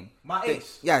the game. my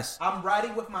ace. Yes. I'm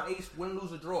riding with my ace, win,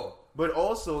 lose, or draw. but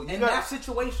also In that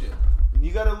situation,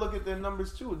 you got to look at their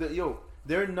numbers too.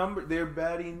 They're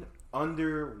batting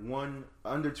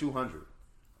under 200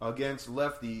 against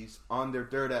lefties on their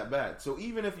third at bat. So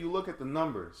even if you look at the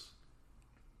numbers,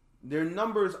 their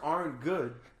numbers aren't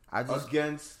good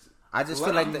against. I just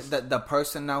feel like lefties. the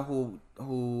personnel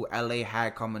who LA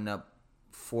had coming up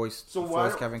forced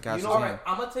Kevin Castro. all right.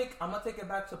 I'm gonna take it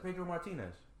back to Pedro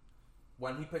Martinez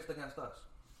when he pitched against us.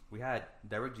 We had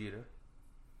Derek Jeter,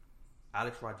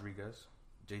 Alex Rodriguez,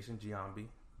 Jason Giambi,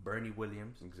 Bernie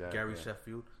Williams, Exactly. Gary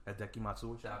Sheffield, Hideki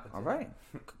Matsui. Shout out to All him. right,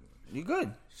 you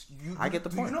good? I get the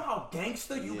Do point. you know how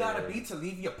gangster you gotta be to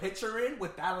leave your pitcher in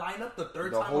with that lineup the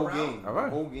third the time whole around? game, All right.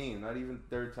 the whole game, not even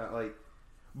third time.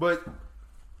 But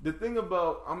the thing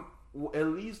about at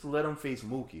least let him face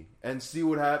Mookie and see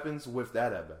what happens with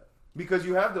that at bat because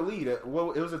you have the lead.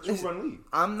 Well, it was a 2-run lead.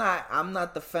 I'm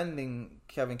not defending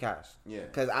Kevin Cash. Yeah.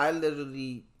 Because I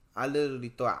literally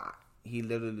thought he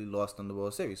literally lost on the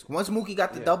World Series. Once Mookie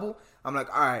got the double, I'm like,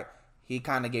 all right, he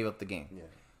kind of gave up the game. Yeah,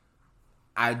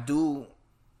 I do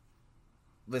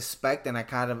respect and I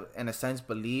kind of, in a sense,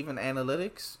 believe in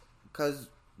analytics because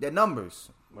they're numbers.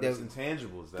 but it's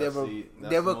intangibles. they're That's the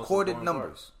they're most recorded important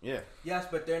numbers. part. Yeah, Yes,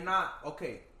 but they're not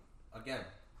okay. Again,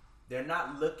 they're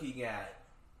not looking at.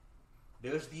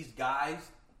 There's these guys,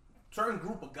 certain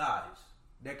group of guys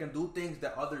that can do things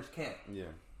that others can't. yeah.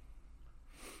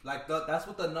 Like that's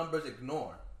what the numbers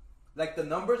ignore. Like the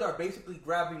numbers are basically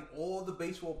grabbing all the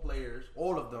baseball players,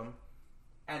 all of them,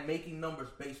 and making numbers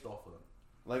based off of them.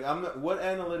 Like, what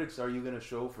analytics are you gonna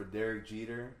show for Derek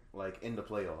Jeter, like, in the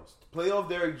playoffs? Playoff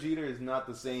Derek Jeter is not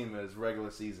the same as regular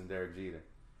season Derek Jeter.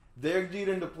 Derek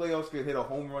Jeter in the playoffs could hit a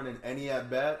home run in any at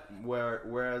bat,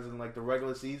 whereas in like the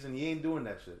regular season he ain't doing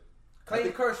that shit.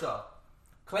 Clayton Kershaw,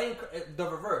 the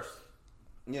reverse.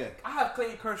 Yeah, I have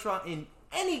Clayton Kershaw in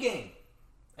any game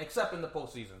except in the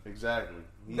postseason. exactly.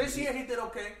 This year he did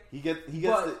okay. He gets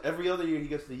every other year he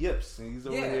gets the yips, and he's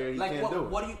over here. He can't do it.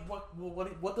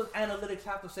 What does analytics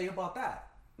have to say about that?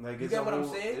 Like, You it's get a what whole, I'm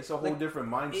saying? It's a whole Like, different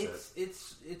mindset.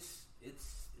 It's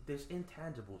there's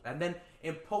intangibles, and then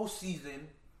in postseason,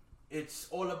 it's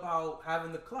all about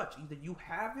having the clutch. Either you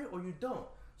have it or you don't.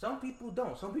 Some people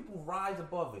don't. Some people rise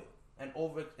above it and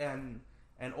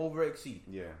over exceed.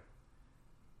 Yeah,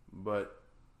 but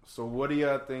so what do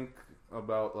y'all think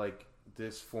about like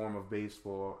this form of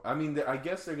baseball? I mean, I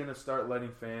guess they're gonna start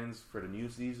letting fans for the new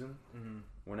season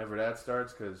whenever that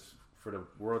starts, because for the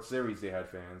World Series they had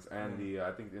fans, and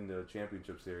I think in the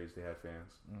Championship Series they had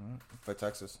fans for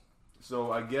Texas.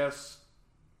 So I guess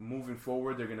moving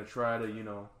forward they're gonna try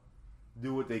to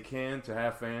do what they can to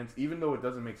have fans, even though it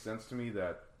doesn't make sense to me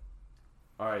that.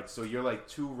 All right, so you're like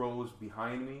 2 rows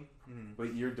behind me,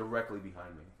 but you're directly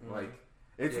behind me. Like,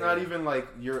 it's not even like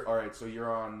you're all right. So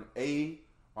you're on A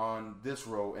on this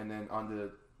row, and then on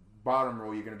the bottom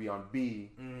row you're gonna be on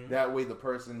B. That way, the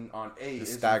person on A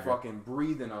isn't fucking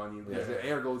breathing on you because the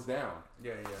air goes down.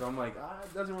 Yeah. So I'm like,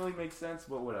 it doesn't really make sense,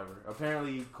 but whatever.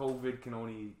 Apparently, COVID can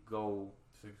only go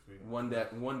 6 feet.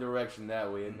 one direction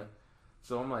that way, and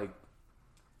so I'm like,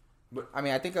 I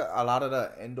mean, I think a lot of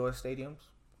the indoor stadiums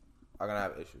are gonna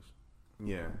have issues.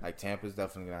 yeah. Like Tampa's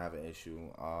definitely gonna have an issue.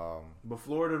 But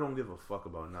Florida don't give a fuck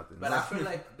about nothing. But I feel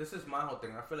like this is my whole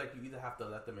thing. I feel like you either have to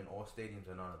let them in all stadiums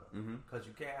or none of them, because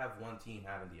you can't have one team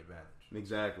having the advantage.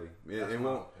 Exactly. That's It my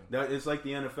won't. whole thing. It's like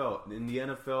the NFL. In the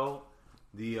NFL,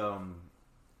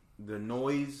 the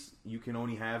noise you can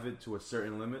only have it to a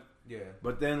certain limit. Yeah.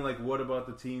 But then, like, what about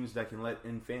the teams that can let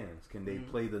in fans? Can they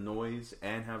play the noise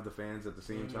and have the fans at the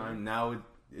same time? Now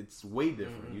it's way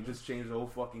different. You just change the whole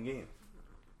fucking game.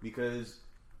 Because,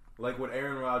 like what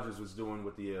Aaron Rodgers was doing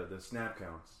with the snap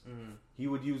counts, he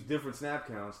would use different snap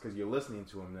counts because you're listening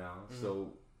to him now.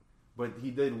 So, but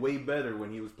he did way better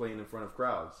when he was playing in front of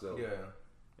crowds. So Yeah.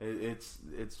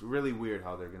 it's really weird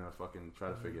how they're gonna fucking try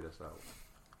to figure this out.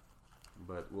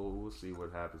 But we'll see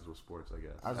what happens with sports, I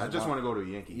guess. I just want to go to a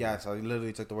Yankee. Yes, I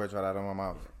literally took the words right out of my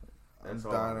mouth. That's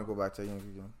I'm all. dying to go back to a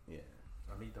Yankee game. Yeah.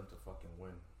 I need them to fucking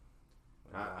win.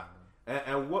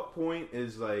 At what point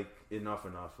is like enough?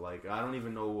 Like, I don't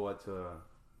even know what to.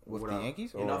 With what the I-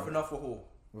 Yankees? Or Enough for who?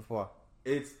 with what?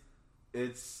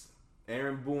 It's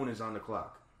Aaron Boone is on the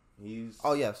clock. He's.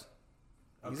 Oh yes.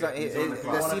 Okay. He's on the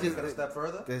clock. Want to seat take it a step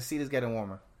further? The seat is getting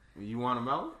warmer. You want him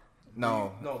out?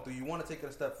 No. No. Do you want to take it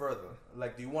a step further?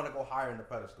 Like, do you want to go higher in the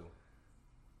pedestal?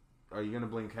 Are you gonna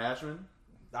blame Cashman?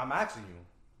 I'm asking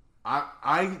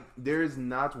you. There is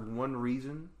not one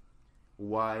reason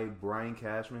why Brian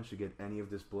Cashman should get any of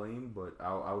this blame, but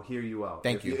I'll hear you out.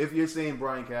 Thank you. If you're saying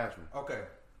Brian Cashman, Okay.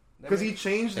 because he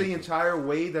changed the entire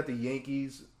way that the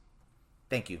Yankees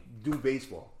Thank you. do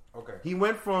baseball. Okay. He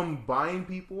went from buying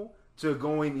people to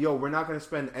going, yo, we're not going to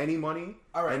spend any money,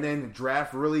 All right. and then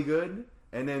draft really good,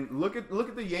 and then look at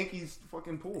the Yankees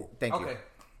fucking pool. Thank you. Okay.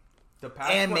 The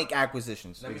past And make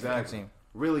acquisitions. Exactly.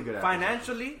 Really good at it.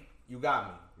 financially, you got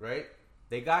me right.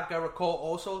 They got Garrett Cole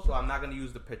also, so I'm not going to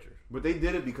use the pitcher. But they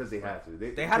did it because they had to.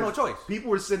 They had no because choice. People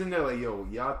were sitting there like, yo,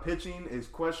 y'all pitching is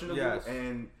questionable, Yes.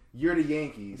 and you're the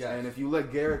Yankees. Yes. And if you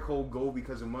let Garrett Cole go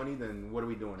because of money, then what are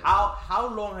we doing? How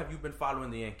long have you been following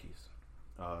the Yankees?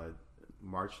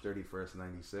 March 31st,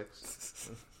 96.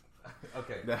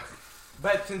 Okay. That-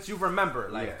 But since you remember,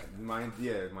 like, my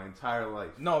entire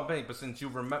life. no, but since you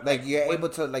remember, Like you're able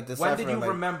to like decipher. when did you like,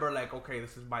 remember, like, okay,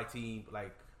 this is my team,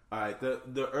 like, All right,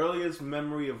 the earliest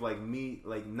memory of like me,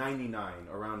 like 99,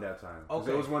 around that time. 'Cause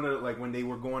Okay. it was one of like when they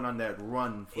were going on that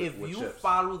run. if with you chips.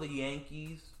 follow the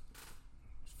Yankees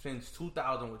since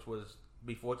 2000, which was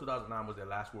before 2009 was their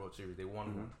last World Series, they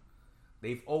won one.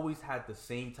 They've always had the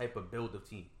same type of build of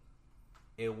team.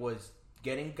 It was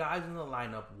getting guys in the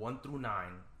lineup 1 through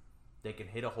 9. They can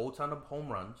hit a whole ton of home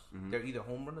runs. They're either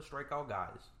home run or strikeout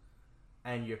guys,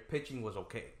 and your pitching was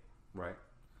okay. right?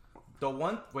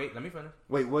 Wait, let me finish.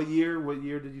 Wait, what year? What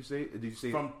year did you say? Did you say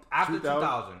From after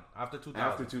 2000. After 2000.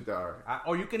 After 2000.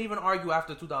 Or you can even argue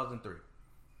after 2003.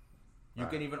 You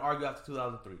can even argue after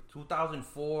 2003.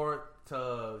 2004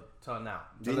 to now.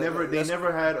 They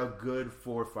never had a good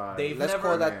 4-5. They've Let's never-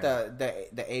 call that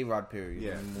the A-Rod period.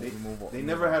 Yeah, We move on. they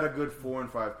never had a good 4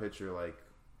 and 5 pitcher like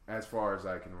as far as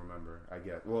I can remember. I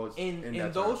guess. Well, it's in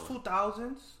that those time.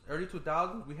 2000s, early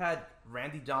 2000s, we had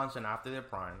Randy Johnson after their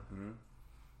prime. Mm-hmm.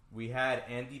 We had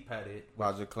Andy Pettit.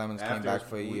 Roger Clemens came After- back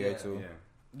for a year yeah, or two.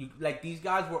 Yeah. Like these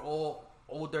guys were all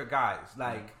older guys.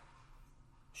 Like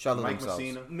Shuttle Mike themselves.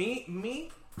 Messina.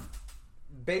 me,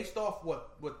 based off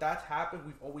what that's happened,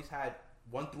 we've always had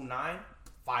 1 through 9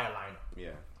 fire lineup. Yeah.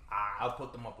 I'll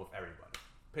put them up with everybody.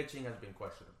 Pitching has been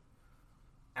questionable,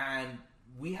 and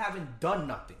we haven't done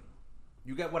nothing.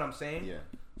 You get what I'm saying? Yeah.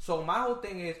 So my whole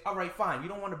thing is, all right, fine. You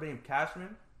don't want to blame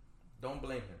Cashman, don't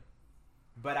blame him.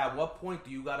 But at what point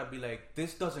do you gotta be like,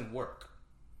 this doesn't work?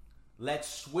 Let's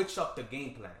switch up the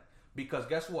game plan. Because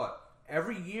guess what?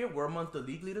 Every year we're among the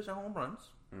league leaders in home runs.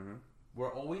 Mm-hmm.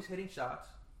 We're always hitting shots.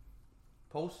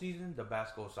 Postseason, the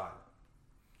bats go silent.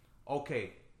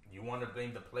 Okay, you want to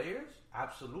blame the players?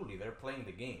 Absolutely, they're playing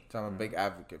the game. Which I'm a big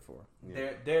advocate for. Yeah.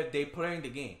 They're playing the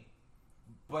game,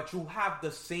 but you have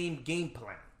the same game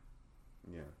plan.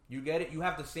 Yeah. You get it? You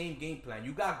have the same game plan.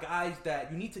 You got guys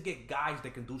that you need to get guys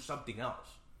that can do something else.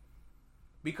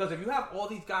 Because if you have all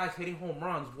these guys hitting home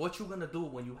runs, what you gonna do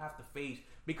when you have to face?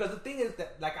 Because the thing is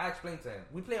that, like I explained to him,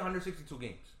 we play 162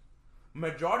 games.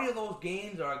 Majority of those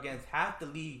games are against half the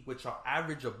league, which are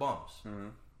average or bumps. Mm-hmm.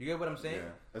 You get what I'm saying? Yeah.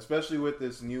 Especially with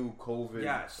this new COVID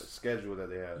Yes. schedule that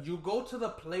they have. You go to the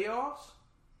playoffs,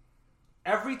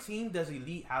 every team that's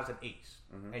elite has an ace,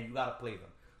 and you gotta play them.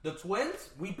 The Twins,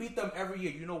 we beat them every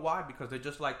year. You know why? Because they're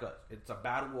just like us. It's a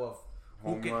battle of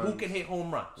who can hit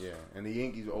home runs. Yeah, and the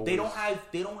Yankees always. They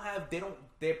don't have.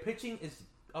 Their pitching is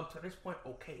up to this point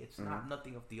okay. It's not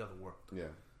nothing of the other world. Yeah.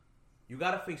 You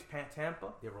gotta face Tampa.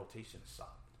 Their rotation is solid.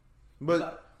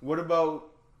 But what about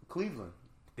Cleveland?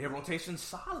 Their rotation's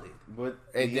solid. But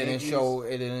It the didn't Yankees- show.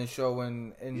 It didn't show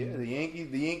in. Yeah, the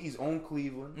Yankees own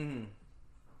Cleveland. Mm-hmm.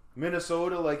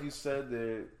 Minnesota, like you said,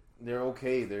 they're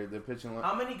okay. They're pitching.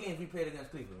 How many games we played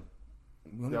against Cleveland?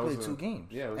 We only That was played a- 2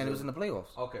 games. yeah, and it was in the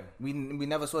playoffs. Okay. We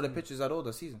never saw the pitches at all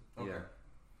this season. Okay. Yeah.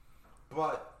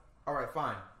 But all right,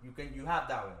 fine. You have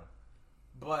that one.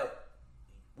 But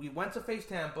we went to face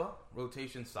Tampa.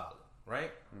 Rotation solid,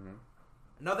 right? Mm-hmm.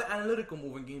 Another analytical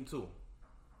move in game 2.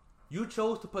 You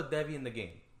chose to put Devi in the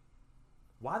game.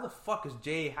 Why the fuck is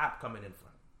J.A. Happ coming in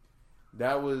front?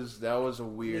 That was a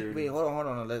weird. Wait, hold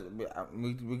on.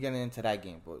 We're getting into that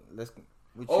game, but let's.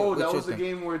 That was the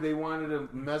game where they wanted to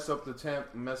mess up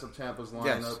Tampa's lineup.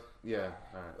 Yes. Yeah.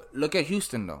 All right. Look at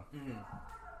Houston though.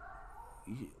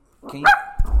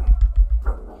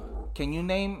 Can you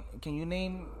name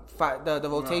the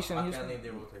rotation No, in I Houston? can't name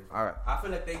their rotation. All right. I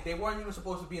feel like they weren't even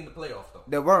supposed to be in the playoffs though.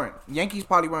 They weren't. Yankees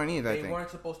probably weren't either. I They think. weren't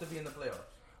supposed to be in the playoffs.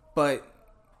 But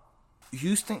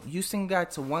Houston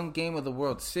got to one game of the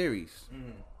World Series.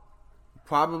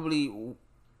 Probably,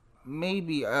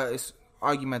 maybe it's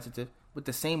argumentative, with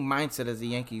the same mindset as the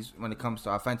Yankees when it comes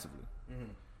to offensively,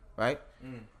 right?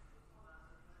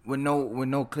 With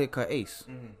no clear cut ace,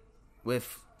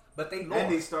 But they lost.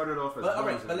 And they started off as. But all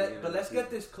runners right, at but the end of let's the get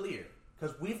season. this clear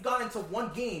because we've gotten to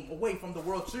one game away from the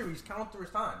World Series countless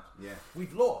times. Yeah.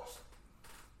 We've lost.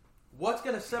 What's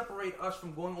gonna separate us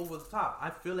from going over the top? I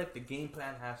feel like the game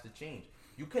plan has to change.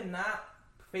 You cannot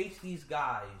face these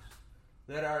guys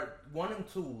that are 1 and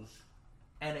 2s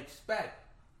and expect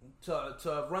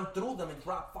to run through them and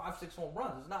drop 5-6 home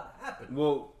runs. It's not happening.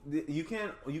 Well, you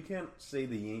can't say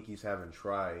the Yankees haven't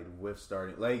tried with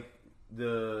starting like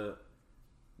the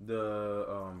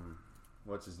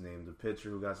what's his name, the pitcher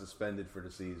who got suspended for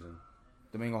the season.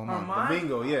 Domingo Germán. Germán?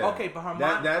 Domingo, yeah. Okay, but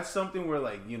Germán- that's something where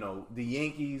like the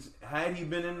Yankees, had he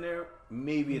been in there,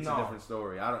 maybe it's a No. different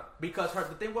story. I don't. Because the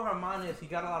thing with Germán is he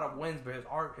got a lot of wins, but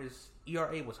his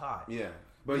ERA was high. Yeah,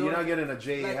 but You you're know, not getting a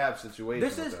J.A. like, Happ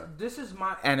situation. This is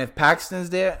my And if Paxton's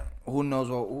there, who knows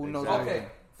what? Who knows? Exactly. okay.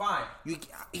 Fine.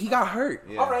 He got hurt.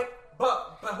 Yeah. All right,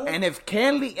 but who? And if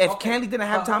Canley didn't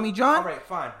have Tommy John, All right,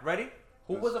 fine. Ready?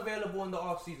 Who was available in the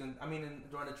offseason? I mean,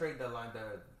 during the trade deadline,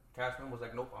 the Cashman was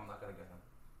like, nope, I'm not gonna get him.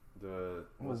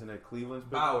 Wasn't it Cleveland's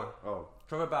pitcher? Bauer. Oh,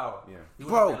 Trevor Bauer. Yeah. He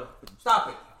was Bro. available. Stop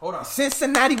it. Hold on.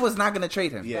 Cincinnati was not going to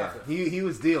trade him. yeah. He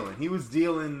was dealing. He was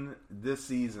dealing this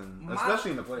season,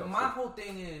 especially in the playoffs. My whole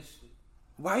thing is.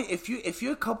 Why, if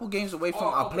you're a couple games away from Oh,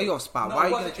 a okay. playoff spot, No, why are it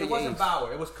you going to wasn't- trade It your wasn't ace?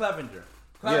 Bauer. It was Clevenger.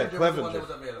 Yeah, Was the one Clevenger. that was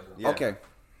available. Yeah. Okay.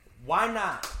 Why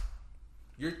not?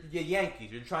 You're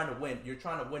Yankees. You're trying to win. You're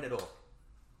trying to win it all.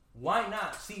 Why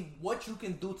not see what you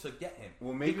can do to get him?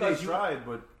 Well, maybe Because they tried,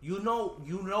 but You know,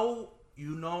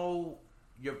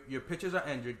 your pitchers are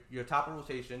injured. Your top of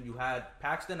rotation. You had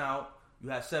Paxton out. You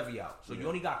had Sevy out. So you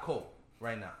only got Cole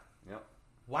right now. yep.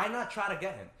 Why not try to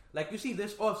get him? Like you see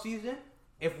this offseason,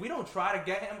 if we don't try to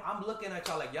get him, I'm looking at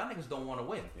y'all like y'all niggas don't want to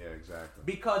win. Yeah, exactly.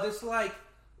 Because it's like,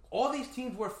 all these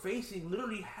teams we're facing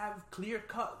literally have clear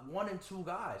cut 1 and 2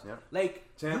 guys. Yep. Like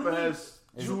Tampa has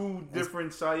two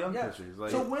different Cy Young pitchers.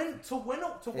 Like to win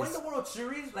the World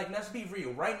Series, like let's be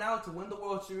real. Right now, to win the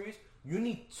World Series, you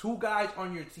need 2 guys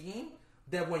on your team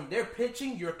that when they're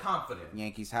pitching, you're confident.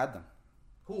 Yankees had them.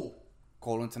 Who?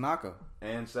 Cole and Tanaka.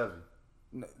 and 7.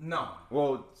 No.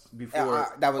 Well, before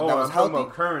that was I'm healthy. talking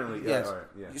about currently. Yes. Yeah, all right,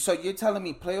 yeah. So you're telling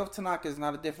me playoff Tanaka is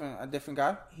not a different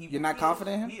guy? You're not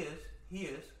confident in him? He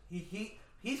is.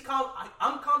 He's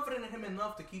I'm confident in him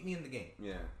enough to keep me in the game.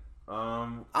 Yeah.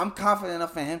 I'm confident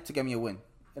enough in him to get me a win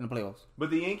in the playoffs. But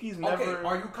the Yankees never. Okay,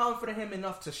 are you confident in him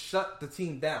enough to shut the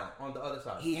team down on the other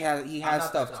side? He has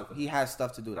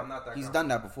stuff to do that. I'm not that He's confident. done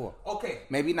that before. Okay.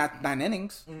 Maybe not 9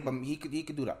 innings, but he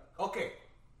could do that. Okay.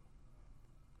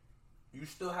 You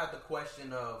still have the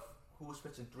question of who's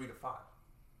pitching 3 to 5.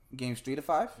 Games 3 to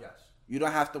 5? Yes. You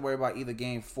don't have to worry about either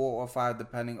game 4 or 5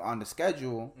 depending on the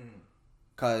schedule,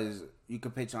 because you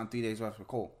could pitch on 3 days rest with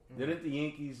Cole. Didn't the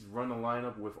Yankees run a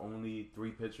lineup with only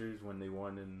 3 pitchers when they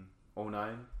won in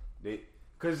 2009?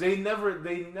 Because they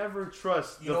never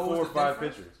trust the 4 or 5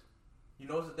 pitchers. You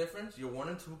know what's the difference? Your 1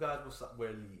 and 2 guys were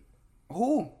lead.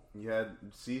 Who? You had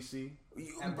CC.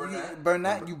 And Burnett?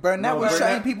 Burnett was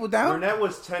shutting people down? Burnett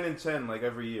was 10-10 like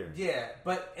every year. Yeah,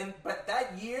 but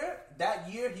that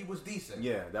year he was decent.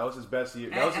 Yeah, that was his best year.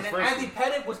 That And, was his and first Andy year.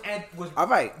 Pettit was All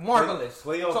right. marvelous.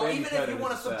 Playoff So Andy even if Pettit you is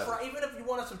want to a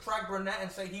savage. subtract Burnett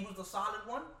and say he was the solid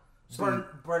one,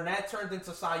 Burnett turned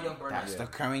into Cy Young Burnett. That's the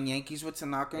current Yankees with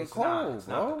Tanaka and It's Cole, not. It's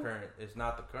bro. not the current. It's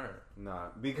not the current. Nah,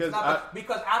 It's because not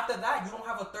because after that you don't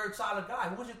have a third solid guy.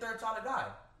 Who was your third solid guy?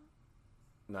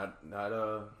 not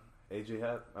AJ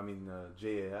Happ. I mean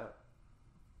J.A. Happ.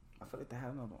 I feel like they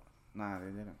had another one. Nah, they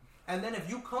didn't. And then if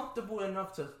you comfortable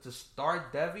enough to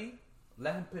start Devi,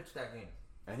 let him pitch that game.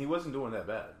 And he wasn't doing that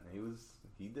bad.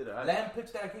 He did it. Let him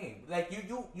pitch that game. Like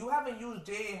you haven't used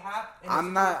J.A. Happ.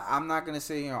 I'm not gonna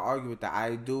sit here and argue with that.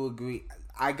 I do agree.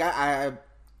 I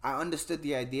understood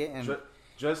the idea, and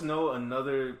Just know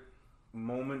another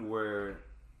moment where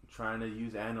trying to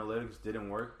use analytics didn't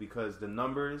work because the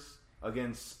numbers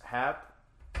against Happ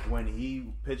when he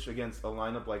pitched against a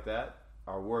lineup like that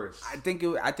are worse. I think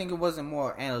it wasn't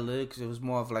more analytics. It was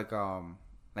more of like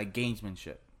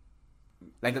gamesmanship.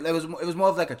 Like it was more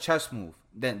of like a chess move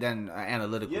than an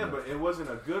analytical. Yeah, move. but it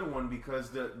wasn't a good one because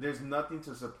there's nothing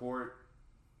to support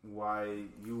why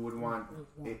you would want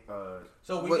it.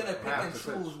 So we're gonna pick and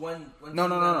choose when No.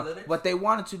 analytics? What they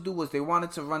wanted to do was they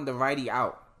wanted to run the righty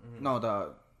out. No,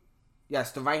 the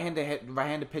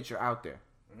right-handed pitcher out there,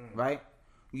 right?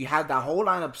 You had that whole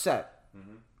lineup set,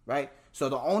 right? So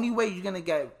the only way you're gonna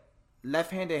get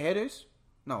left-handed hitters,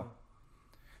 the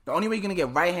only way you're gonna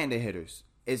get right-handed hitters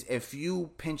is if you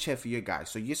pinch hit for your guys.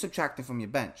 So you're subtracting from your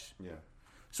bench. Yeah.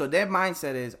 So their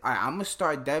mindset is, all right, I'm gonna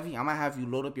start Devi. I'm gonna have you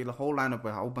load up your whole lineup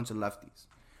with a whole bunch of lefties.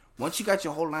 Once you got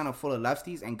your whole lineup full of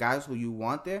lefties and guys who you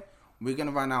want there, we're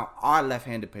gonna run out our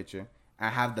left-handed pitcher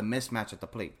and have the mismatch at the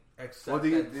plate. Except do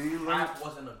you learn? Happ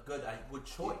wasn't a good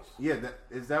choice. Yeah,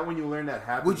 is that when you learn that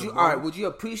happens? Would you Would you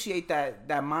appreciate that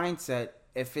mindset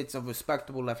if it's a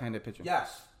respectable left-handed pitcher?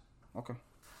 Yes, Okay.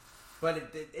 but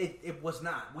it was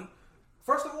not.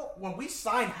 First of all, when we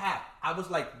signed Happ, I was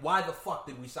like, why the fuck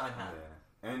did we sign Happ?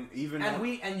 Yeah. And even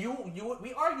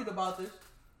we argued about this.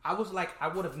 I was like, I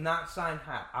would have not signed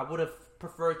Happ. I would have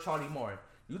preferred Charlie Morin.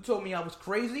 You told me I was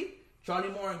crazy. Charlie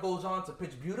Morin goes on to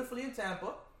pitch beautifully in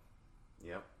Tampa.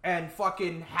 Yep. And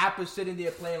fucking Happ is sitting there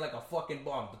playing like a fucking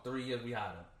bum the 3 years we had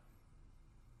him.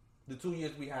 The 2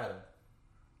 years we had him.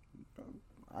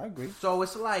 I agree. So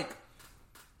it's like...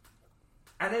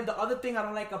 And then the other thing I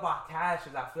don't like about Cash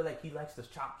is I feel like he likes to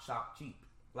chop cheap.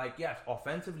 Like, yes,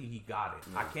 offensively he got it.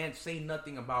 I can't say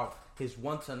nothing about his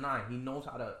 1-9. He knows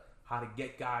how to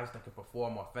get guys that can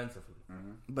perform offensively.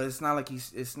 But it's not like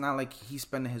he's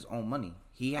spending his own money.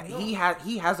 He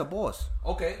has a boss.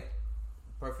 Okay,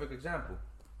 perfect example.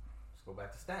 Let's go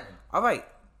back to Stanton. All right.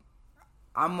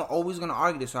 I'm always gonna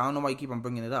argue this, so I don't know why you keep on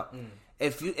bringing it up.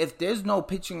 If there's no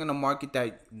pitching in the market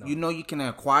that you know you can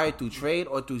acquire through trade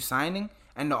or through signing,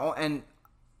 and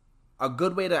a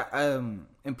good way to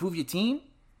improve your team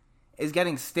is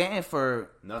getting Stanton for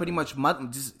pretty much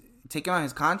just taking on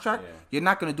his contract. Yeah. You're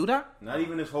not gonna do that. Not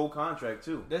even his whole contract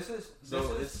too. This is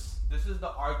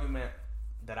the argument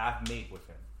that I've made with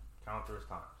him countless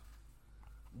times.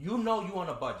 You know you on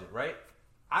a budget, right?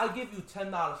 I'll give you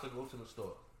 $10 to go to the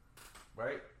store,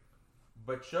 right?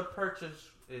 But your purchase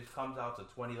comes out to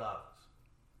 $20.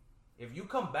 If you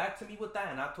come back to me with that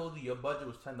and I told you your budget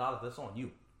was $10, that's on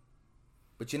you.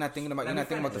 But you're not thinking about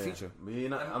the future.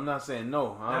 But I'm not saying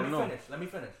no. Let me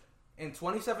finish. In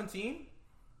 2017,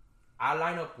 our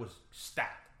lineup was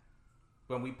stacked.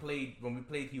 when we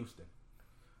played Houston.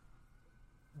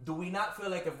 Do we not feel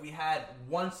like if we had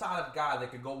one solid guy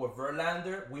that could go with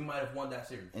Verlander, we might have won that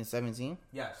series? In 17?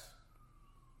 Yes.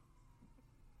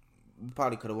 We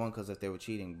probably could have won because if they were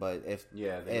cheating. But if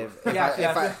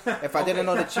If I didn't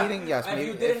know the cheating, yes. If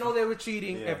you didn't know they were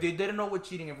cheating, Yeah. if they didn't know we're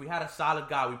cheating, if we had a solid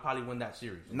guy, we probably win that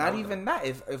series. Not even that.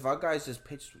 If our guys just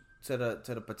pitched to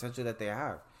the potential that they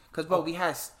have, because bro, we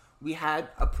had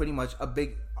a pretty much a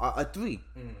big a 3,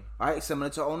 right, similar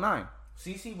to 09.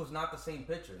 CC was not the same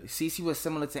pitcher. CC was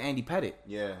similar to Andy Pettit.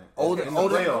 Yeah. Older, In the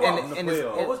older, playoff. and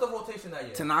What was the rotation that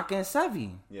year? Tanaka and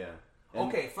Sevy. Yeah. And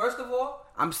Okay, first of all,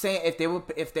 I'm saying if they were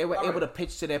All able right. to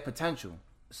pitch to their potential.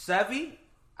 Sevy,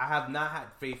 I have not had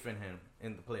faith in him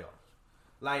in the playoffs.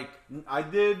 Like, I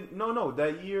did no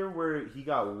that year where he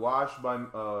got washed by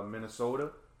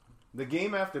Minnesota. The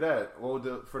game after that,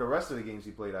 for the rest of the games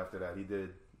he played after that, he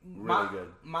did really good.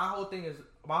 My whole thing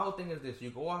is this: you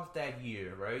go off that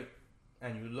year, right,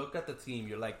 and you look at the team.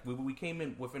 You're like, we came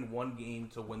in within one game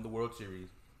to win the World Series.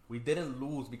 We didn't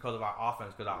lose because of our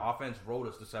offense, because our offense rode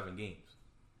us to 7 games.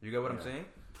 You get what I'm saying?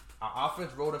 Our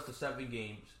offense rode us to 7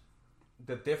 games.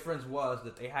 The difference was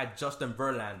that they had Justin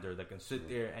Verlander that can sit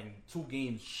there and 2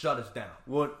 games shut us down.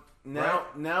 Well, now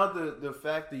the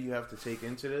fact that you have to take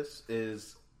into this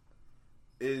is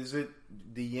it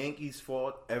the Yankees'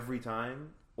 fault every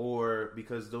time, or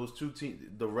because those 2 teams,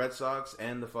 the Red Sox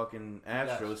and the fucking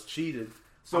Astros, cheated?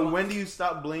 So when do you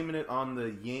stop blaming it on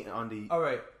the All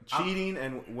right, cheating,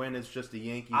 and when it's just the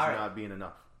Yankees All right. not being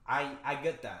enough? I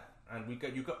get that, and you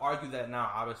could argue that now,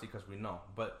 obviously, because we know.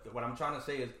 But what I'm trying to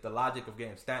say is the logic of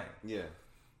getting Stanton. Yeah.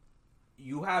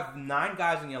 You have 9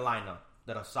 guys in your lineup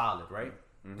that are solid, right?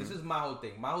 This is my whole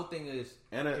thing. My whole thing is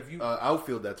And if you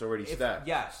outfield that's already stacked.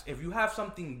 yes, if you have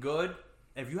something good,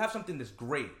 if you have something that's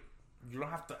great, you don't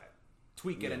have to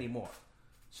tweak it anymore.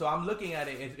 So I'm looking at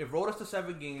it. It rode us to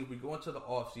 7 games. We go into the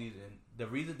offseason. The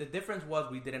difference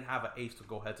was we didn't have an ace to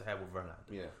go head to head with Verlander.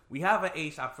 Yeah. We have an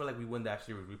ace. I feel like we win that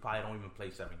series. We probably don't even play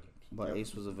 7 games. But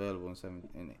Ace was available in 7.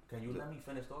 Can you let me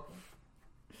finish talking?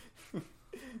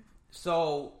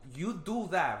 So you do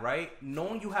that, right?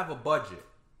 Knowing you have a budget,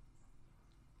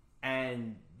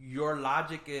 and your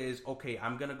logic is, okay,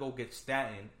 I'm gonna go get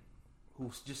Stanton,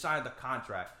 who's just signed the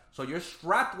contract. So you're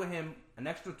strapped with him an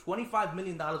extra $25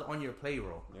 million on your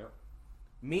payroll. Yep.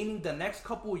 Meaning the next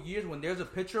couple of years when there's a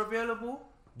pitcher available,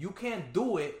 you can't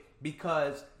do it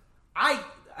because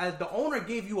as the owner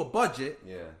gave you a budget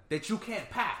that you can't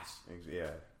pass.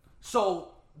 Yeah. So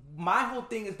my whole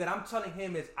thing is that I'm telling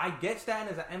him is I get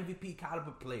Stanton as an MVP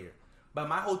caliber player, but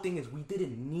my whole thing is we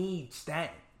didn't need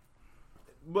Stanton.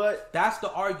 But That's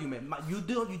the argument. You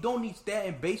don't need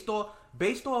Stanton based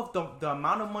off the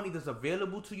amount of money that's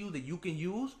available to you that you can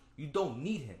use. You don't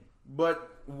need him. But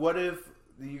what if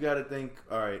you got to think?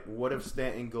 All right, what if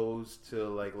Stanton goes to,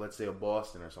 like, let's say a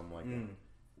Boston or something like that,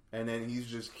 and then he's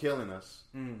just killing us,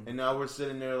 and now we're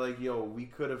sitting there like, yo, we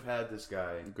could have had this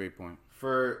guy Great point.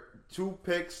 for 2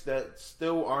 picks that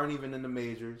still aren't even in the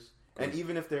majors, and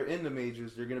even if they're in the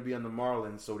majors, they're gonna be on the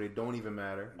Marlins, so they don't even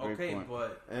matter. Okay, point.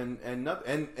 but And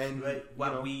nothing and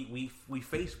well, you know, we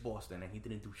faced Boston and he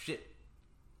didn't do shit.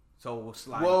 So it's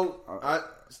like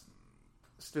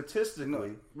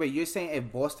statistically, Wait, you're saying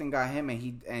if Boston got him and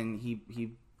he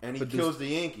produced- kills the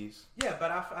Yankees. yeah,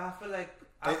 but I feel like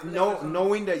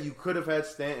Knowing that you could have had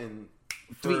Stanton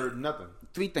for nothing.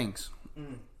 3 things.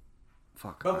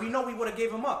 Fuck. But we know we would have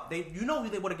gave him up. They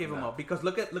would have gave him up because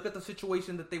look at the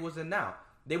situation that they was in now.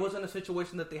 They was in a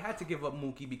situation that they had to give up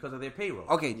Mookie because of their payroll.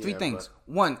 Okay, 3 things.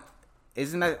 One,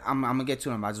 isn't that I'm gonna get to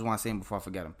them. I just want to say them before I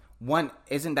forget them. One,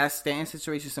 isn't that Stanton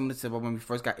situation similar to when we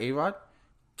first got A-Rod?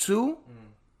 2,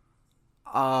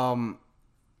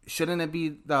 shouldn't it be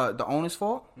the owner's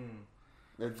fault?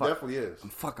 It definitely is.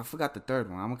 Fuck, I forgot the 3rd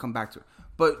one. I'm gonna come back to it.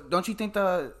 But don't you think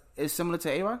it's similar to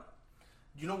A-Rod?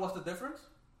 You know what's the difference?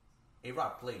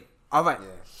 A-Rod played All right.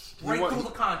 straight through the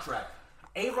contract.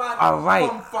 A-Rod, All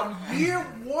right. from year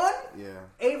 1, Yeah.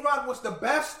 A-Rod was the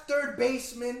best third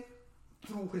baseman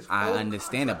through his whole I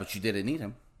understand contract. that, but you didn't need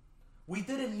him. We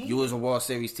didn't need You him. was a World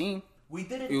Series team. We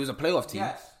didn't. It was a playoff team.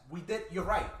 Yes, we did. You're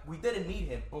right. We didn't need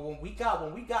him. But when we got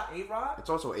A-Rod, It's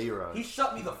also A-Rod. he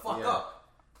shut me the fuck Yeah. up.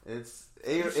 It's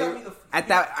He shut me the At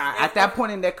that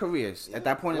point in their careers, at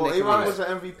that point in their A-Rod careers. was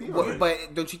an MVP. But, already.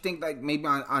 but don't you think like maybe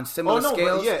on similar Oh, no, but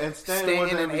scales? yeah, and Stanton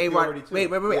was an and MVP A-Rod. already, too. Wait.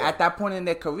 Yeah. At that point in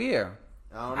their career,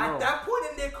 I don't know. At that point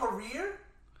in their career,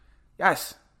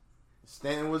 yes.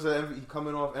 Stanton was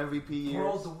coming off MVP years.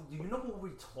 bro, do you know what we're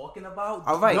talking about?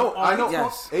 All right. No, I know.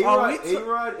 Yes. A-Rod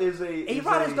is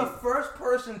A-Rod is the first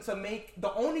person to make,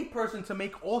 the only person to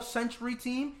make all-century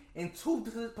team in 2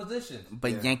 positions.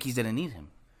 But Yeah. Yankees didn't need him.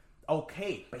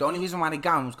 Okay. The only reason why they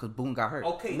got him was because Boone got hurt.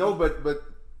 Okay. No, but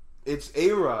it's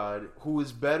A-Rod who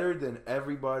is better than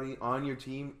everybody on your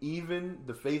team, even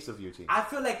the face of your team. I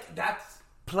feel like that's...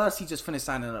 Plus, he just finished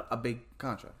signing a big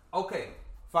contract. Okay,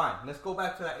 fine. Let's go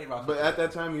back to that A-Rod. But at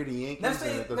that time, you're the Yankees, Let's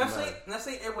and say, it doesn't matter. let's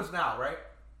say it was now, right?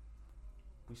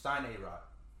 We signed A-Rod.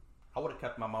 I would have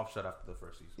kept my mouth shut after the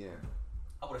first season. Yeah.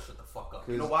 I would have shut the fuck up.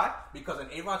 You know why? Because in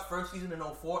A-Rod's first season in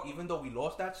 2004, even though we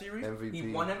lost that series, MVP.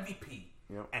 he won MVP.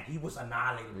 Yep. And he was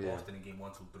annihilating Yeah. Boston in game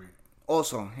 1, 2, 3.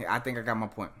 Also, I think I got my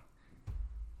point.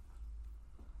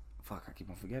 Fuck, I keep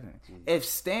on forgetting it. If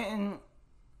Stanton...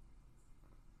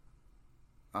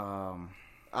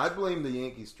 I blame the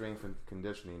Yankees' strength and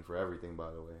conditioning for everything,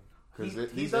 by the way.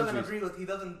 He doesn't agree with... He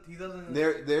doesn't...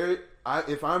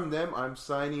 If I'm them, I'm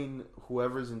signing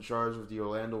whoever's in charge of the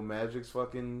Orlando Magic's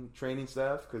fucking training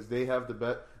staff because they have the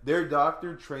best. Their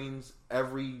doctor trains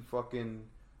every fucking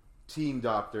team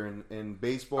doctor in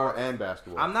baseball and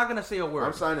basketball. I'm not gonna say a word.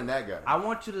 I'm signing that guy. I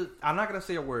want you to... I'm not gonna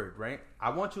say a word, right? I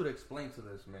want you to explain to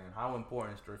this man how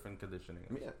important strength and conditioning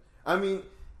is. Yeah, I mean,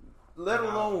 let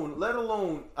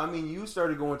alone. I mean, you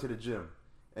started going to the gym,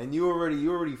 and you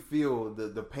already feel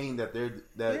the pain that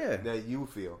that you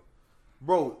feel,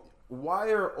 bro. Why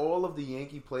are all of the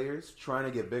Yankee players trying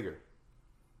to get bigger?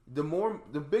 The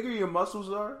bigger your muscles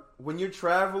are, when you're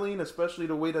traveling, especially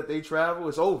the way that they travel,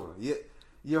 it's over.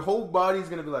 Your whole body's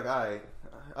gonna be like, all right,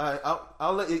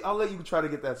 I'll let you try to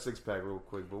get that 6-pack real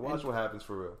quick, but watch what happens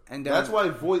for real. And that's why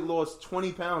Voit lost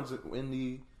 20 pounds in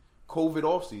the COVID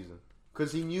offseason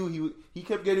because he knew he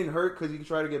kept getting hurt because he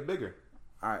tried to get bigger.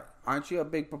 All right, aren't you a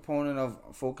big proponent of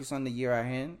focus on the year at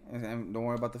hand and don't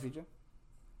worry about the future?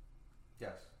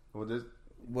 Yes. Well, this,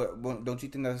 What don't you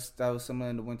think that was similar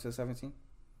in the winter of 17?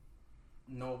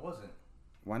 No, it wasn't.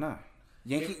 Why not?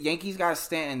 Yankees got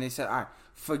Stanton. They said, all right,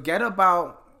 forget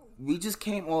about. We just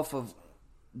came off of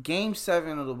Game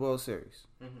 7 of the World Series.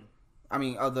 Mm-hmm. I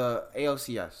mean, of the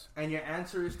ALCS. And your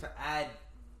answer is to add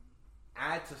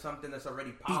to something that's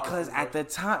already powerful. Because at the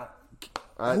time,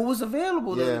 who was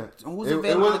available? Who was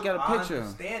available to get a pitcher? I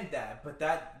understand that,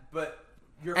 but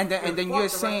you're and then you're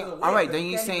saying, all right, then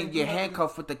you're saying you're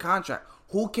handcuffed with the contract.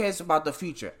 Who cares about the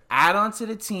future? Add on to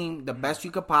the team the best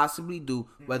you could possibly do,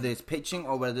 whether it's pitching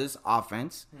or whether it's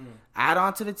offense. Add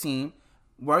on to the team.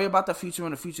 Worry about the future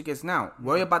when the future gets now.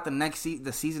 Worry about the next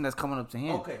the season that's coming up to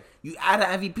hand. Okay. You add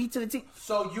an MVP to the team.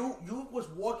 So you was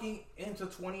walking into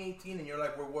 2018 and you're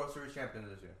like, we're World Series champions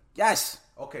this year. Yes.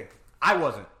 Okay. I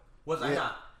wasn't. Was I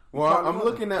not? Well, I'm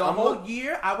looking at the whole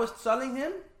year I was telling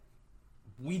him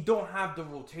we don't have the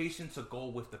rotation to go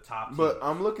with the top team. But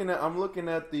I'm looking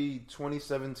at the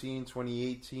 2017,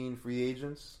 2018 free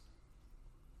agents.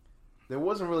 There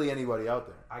wasn't really anybody out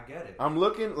there. I get it. I'm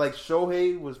looking like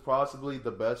Shohei was possibly the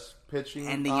best pitching.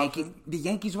 And option. the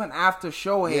Yankees went after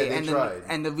Shohei. Yeah, they tried.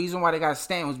 And the reason why they got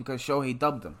Stanton was because Shohei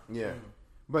dubbed them. Yeah.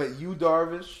 But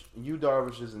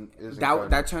Darvish isn't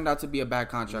that turned out to be a bad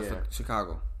contract for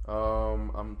Chicago.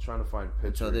 I'm trying to find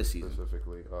pitcher this season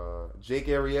specifically. Jake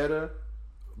Arrieta,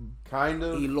 kind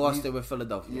of. He lost it with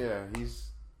Philadelphia. Yeah,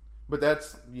 but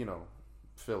that's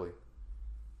Philly.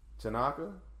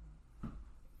 Tanaka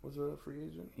was a free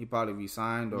agent. He probably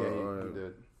resigned, or he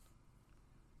did.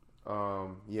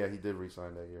 Yeah, he did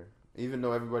resign that year, even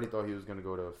though everybody thought he was going to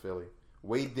go to Philly.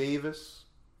 Wade Davis.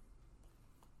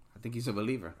 I think he's a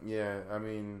reliever. Yeah, I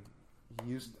mean, he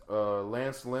used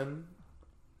Lance Lynn,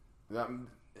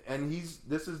 and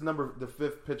this is the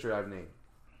 5th pitcher I've named.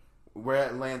 We're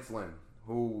at Lance Lynn,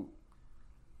 who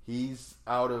he's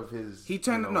out of his. He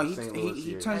turned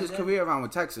he turned his career around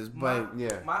with Texas, but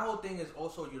my whole thing is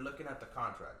also you're looking at the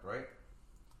contract, right?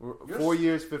 4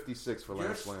 years, 56 for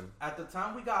Lance Lynn. At the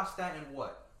time we got Stanton,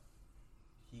 what?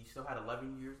 He still had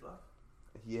 11 years left.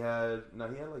 He had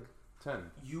like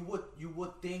 10. You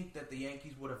would think that the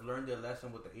Yankees would have learned their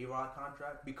lesson with the A-Rod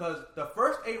contract, because the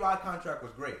first A-Rod contract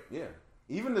was great. Yeah,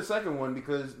 even the second one,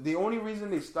 because the only reason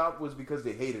they stopped was because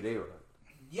they hated A-Rod.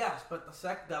 Yes, but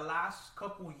the last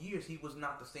couple years he was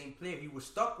not the same player. You were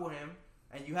stuck with him,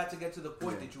 and you had to get to the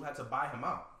point that you had to buy him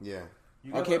out. Yeah.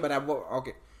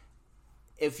 Okay.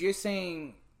 If you're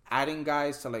saying adding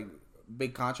guys to like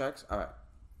big contracts, all right.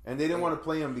 And they didn't want to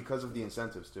play him because of the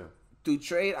incentives too. Through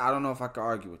trade, I don't know if I could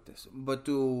argue with this, but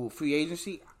through free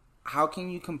agency, how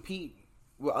can you compete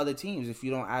with other teams if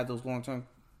you don't add those long-term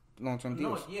deals?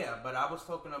 No, yeah, but I was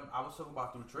talking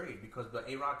about through trade, because the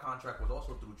A-Rod contract was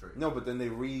also through trade. No, but then they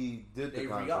redid the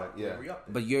contract. They re-upped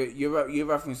it. But you're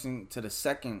referencing to the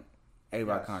second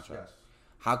A-Rod contract. Yes.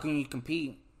 How can you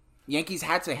compete? Yankees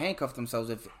had to handcuff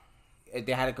themselves if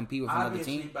they had to compete with another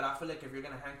team. But I feel like if you're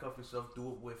gonna handcuff yourself,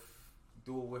 do it with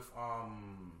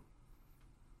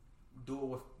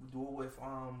do it with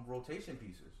rotation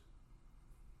pieces.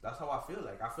 That's how I feel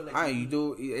like. I feel like Alright, you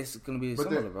do. It's gonna be But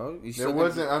similar, there- bro. You There still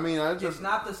wasn't. I mean, I it's just.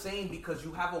 not the same because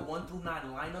you have a 1 through 9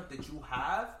 lineup that you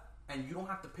have, and you don't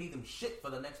have to pay them shit for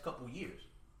the next couple years.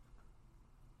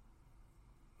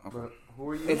 But who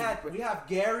are you? We have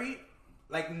Gary,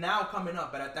 like now coming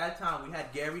up, but at that time we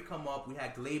had Gary come up. We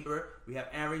had Glaber. We have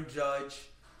Aaron Judge.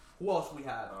 Who else we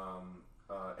had?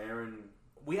 Aaron.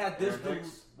 We had this Aaron dude.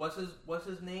 Hicks. What's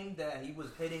his name? That he was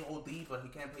hitting OD, but he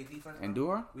can't play defense. now?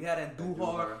 Andujar? We had Andujar.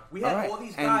 Andujar. We had Alright, all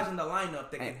these and- guys in the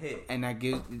lineup that can hit. and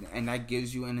that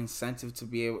gives you an incentive to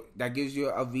be able. That gives you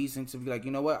a reason to be like, you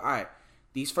know what? All right,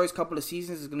 these first couple of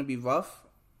seasons is gonna be rough.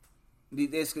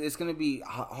 It's gonna be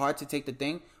hard to take the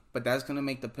thing, but that's gonna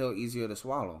make the pill easier to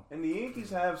swallow. And the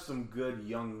Yankees have some good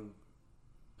young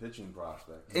pitching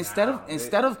prospects. Instead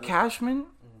Now, of Cashman,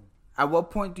 at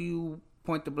what point do you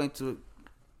point the blame to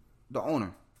the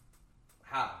owner?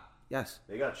 How? Yes.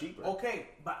 They got cheaper. Okay,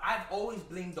 but I've always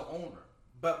blamed the owner.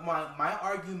 But my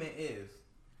argument is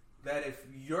that if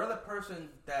you're the person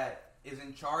that is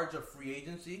in charge of free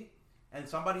agency and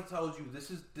somebody tells you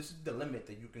this is the limit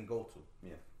that you can go to.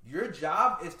 Yeah. Your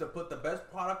job is to put the best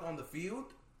product on the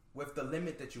field with the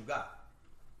limit that you got.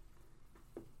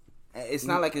 It's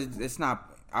not like it's not.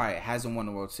 All right, hasn't won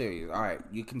the World Series. All right,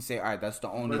 you can say, all right, that's the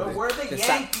only. But we're the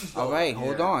Yankees, though. All right,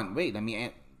 hold Yeah. on. Wait, let me.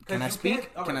 Can I you speak?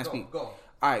 can't- all Can right, I speak? Go.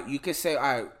 All right, you could say, all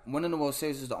right, winning the World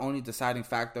Series is the only deciding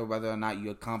factor whether or not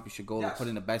you accomplish your goal Yes. of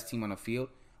putting the best team on the field.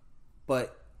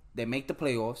 But they make the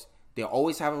playoffs. They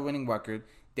always have a winning record.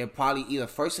 They're probably either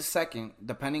first or second,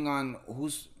 depending on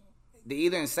who's. They're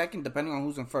either in second, depending on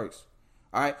who's in first.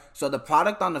 All right, so the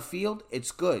product on the field,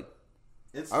 it's good.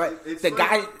 It's, All right, it's the like-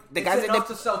 guys enough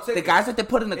to sell the tickets. guys that they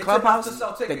put in the It's enough clubhouse, to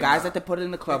sell the tickets. guys that they put in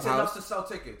the It's enough clubhouse, to sell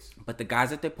tickets. but the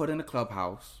guys that they put in the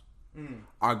clubhouse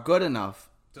are good enough.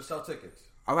 To sell tickets.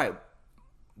 All right,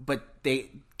 but they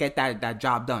get that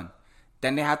job done.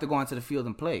 Then they have to go onto the field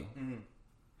and play.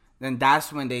 Then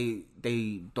that's when they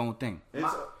don't think.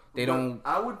 It's, They but don't-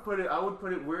 I would put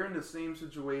it. We're in the same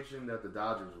situation that the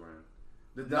Dodgers were in.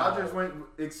 The Dodgers went,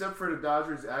 except for the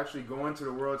Dodgers actually going to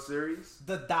the World Series.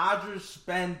 The Dodgers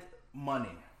spend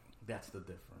money. That's the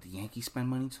difference. The Yankees spend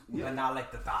money too. Yeah. But not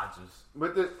like the Dodgers.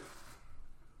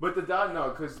 But the Dodgers no,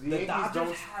 because the The Yankees Dodgers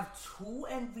don't. have 2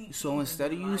 MVPs. So instead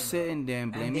of in you the lineup, sitting there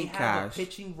and and blaming they have Cash, a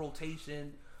pitching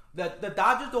rotation. The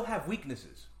Dodgers don't have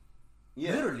weaknesses.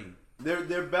 Yeah. Literally.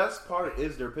 Their best part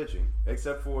is their pitching,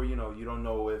 except for you don't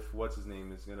know if what's his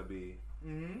name is gonna be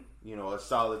a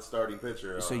solid starting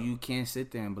pitcher. so you can't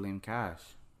sit there and blame Cash.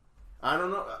 I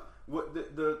don't know. What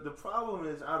the problem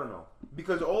is, I don't know,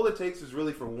 because all it takes is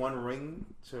really for one ring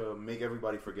to make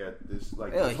everybody forget this.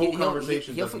 Like Yeah, this whole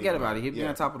conversation, he'll doesn't forget even about it. matter. He'll be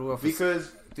on top of the world for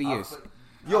because 3 years.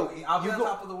 I'll be you on go-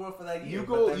 top of the world for that year. you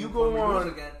but go- then you when go we lose on-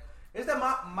 again. Is that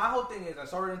my whole thing is? I'm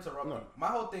sorry to interrupt No. you. My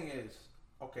whole thing is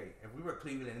okay. If we were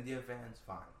Cleveland Indian fans,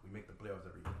 fine. We make the playoffs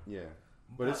every year. yeah,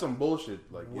 but it's some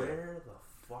bullshit. Like We're the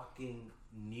fucking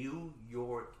New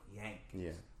York Yankees.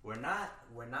 Yeah. We're not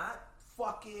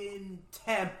fucking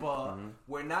Tampa. Mm-hmm.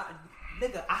 We're not.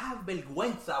 Nigga, I have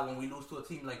vergüenza when we lose to a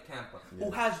team like Tampa, who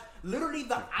Yeah. has literally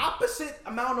the opposite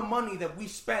amount of money that we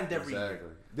spend every Exactly.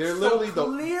 year. They're So literally the-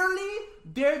 clearly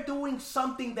they're doing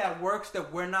something that works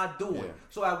that we're not doing. Yeah.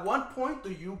 So at one point,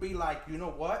 do you be like, you know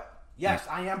what? Yes,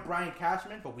 I am Brian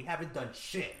Cashman, but we haven't done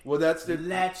shit. Well, that's the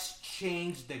Let's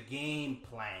change the game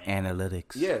plan.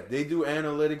 Analytics. yeah. They do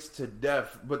analytics to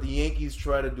death, but the Yankees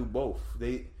try to do both.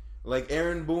 They like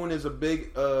Aaron Boone is a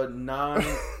big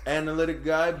non-analytic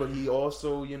guy, but he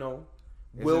also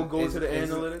will go to the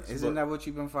analytics. Isn't but- that what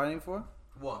you've been fighting for?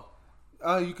 What?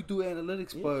 Oh, you could do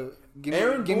analytics, but give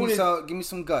Aaron me Boone is- give me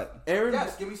some gut. Aaron?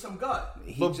 Yes, give me some gut.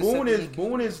 He But just said Boone the is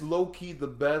Yankees- low key the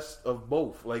best of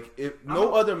both. Like if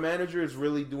no other manager is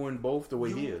really doing both the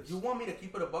way he is. You want me to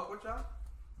keep it a buck with y'all?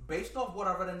 Based off what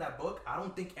I read in that book, I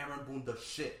don't think Aaron Boone does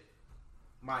shit.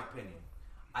 My opinion.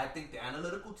 I think the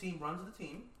analytical team runs the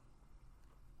team,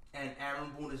 and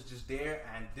Aaron Boone is just there,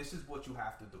 and this is what you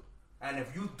have to do. And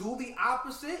if you do the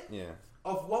opposite Yeah.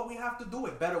 of what we have to do,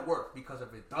 it better work. Because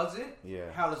if it doesn't, Yeah.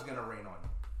 hell is gonna rain on you.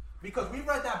 Because we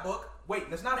read that book. Wait,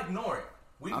 let's not ignore it.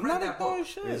 We I'm read not that book. ignoring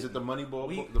shit. Is it the Moneyball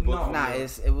We- book? The book? no. from Nah,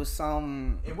 the- it was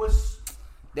some. It was.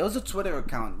 There was a Twitter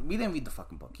account. We didn't read the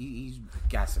fucking book. He's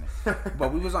gassing it.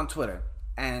 But we was on Twitter,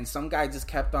 and some guy just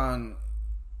kept on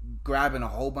grabbing a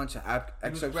whole bunch of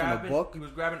excerpts from the book. He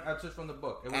was grabbing excerpts from the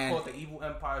book. It was And- called The Evil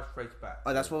Empire Strikes Back.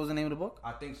 Oh, that's what was the name of the book?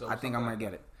 I think so. I think I something might like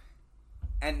get that. it.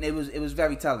 And it was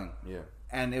very telling. Yeah.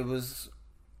 And it was,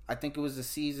 I think it was the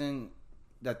season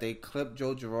that they clipped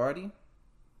Joe Girardi.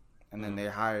 and then they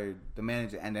hired the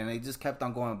manager, and then they just kept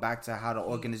on going back to how the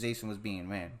organization was being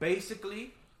ran.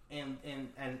 Basically, and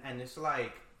it's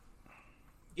like,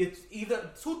 it's either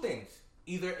two things.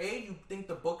 Either A, you think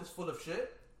the book is full of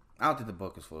shit. I don't think the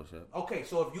book is full of shit. Okay,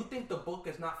 so if you think the book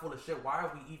is not full of shit, why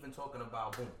are we even talking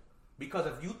about Boone? Because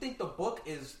if you think the book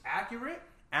is accurate,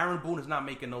 Aaron Boone is not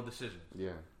making no decisions.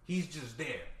 Yeah. He's just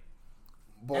there.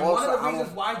 But And also, one of the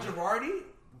reasons why Girardi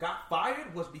got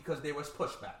fired was because there was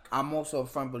pushback. I'm also a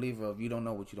firm believer of you don't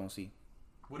know what you don't see.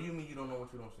 What do you mean you don't know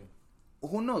what you don't see?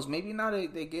 Who knows? Maybe now they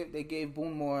gave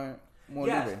Boone more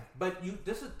Yes, leeway. but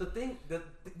this is the thing that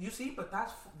you see. But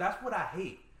that's what I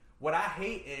hate. What I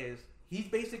hate is he's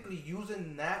basically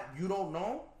using that you don't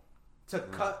know to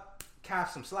cut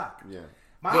Cash some slack. Yeah.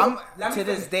 To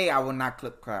this day, I will not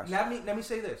clip Cash. Let me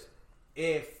say this: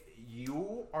 if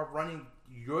you are running,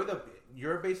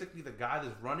 you're basically the guy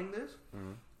that's running this,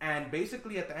 and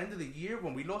basically at the end of the year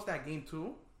when we lost that game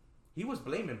 2, he was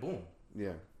blaming Boone.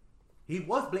 Yeah. He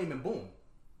was blaming Boone.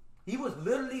 He was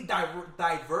literally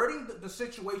diverting the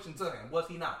situation to him, was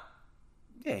he not?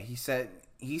 Yeah, he said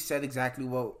exactly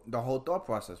what the whole thought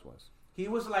process was. He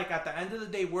was like, at the end of the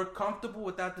day, we're comfortable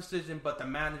with that decision, but the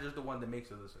manager's the one that makes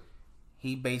the decision.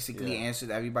 He basically answered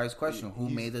everybody's question. Who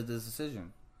made the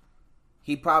decision?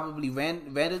 He probably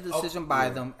ran the decision by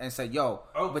them and said, "Yo,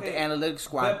 with the analytics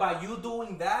squad." But by you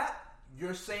doing that,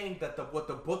 you're saying that what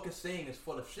the book is saying is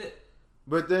full of shit.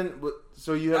 But then,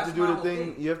 so you have That's to do my the whole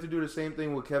thing. thing. You have to do the same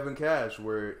thing with Kevin Cash,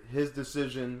 where his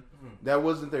decision that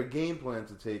wasn't their game plan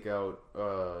to take out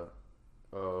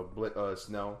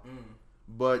Snell,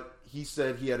 but he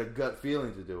said he had a gut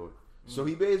feeling to do it. So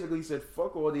he basically said,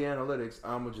 "Fuck all the analytics.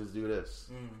 I'ma just do this,"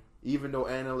 even though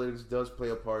analytics does play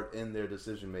a part in their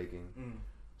decision making.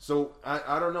 So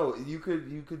I don't know. You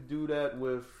could do that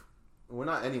with. Well,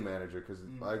 not any manager, because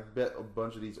I bet a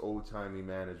bunch of these old-timey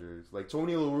managers, like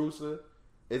Tony La Russa,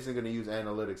 isn't going to use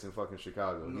analytics in fucking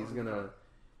Chicago. He's going to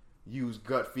use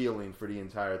gut feeling for the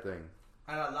entire thing.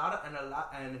 And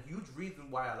a huge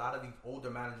reason why a lot of these older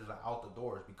managers are out the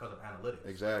door is because of analytics.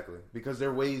 Exactly. Because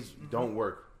their ways don't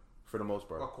work for the most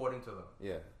part. According to them.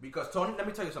 Yeah. Because let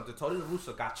me tell you something. Tony La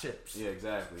Russa got chips. Yeah,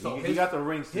 exactly. So he got the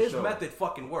rings to his show. method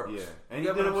fucking works. Yeah. And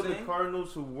You he get did it what with I'm the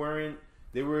Cardinals, who weren't.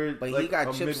 They were. But like he got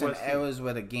a chips in Midwest team. eras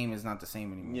where the game is not the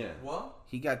same anymore. Yeah. What?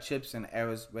 He got chips in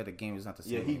eras where the game is not the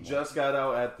same Yeah, he anymore. just got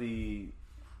out at the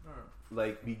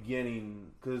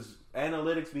beginning, because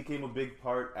analytics became a big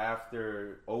part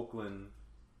after Oakland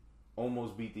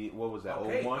almost beat the, what was that,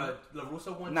 0-1? But La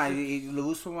Russa won. Nah, La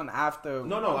Russa won after.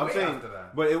 No, I'm way saying, after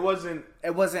that. but it wasn't.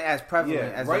 It wasn't as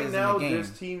prevalent as right it is now, in the game.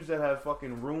 there's teams that have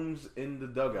fucking rooms in the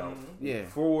dugout Yeah.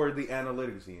 for the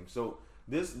analytics team. So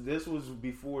this was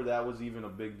before that was even a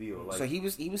big deal. Like, So he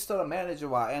was still a manager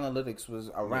while analytics was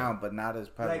around, but not as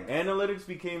prevalent. analytics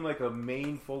became like a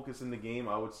main focus in the game.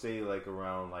 I would say like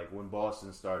around like when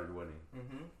Boston started winning.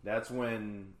 That's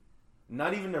when,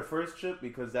 not even their first chip,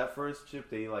 because that first chip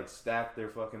they like stacked their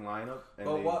fucking lineup. And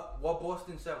But what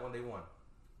Boston said when they won?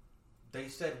 They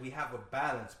said we have a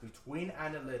balance between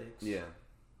analytics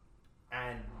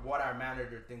and what our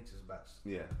manager thinks is best.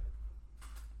 Yeah.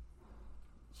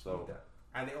 So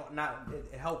And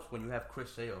it helps when you have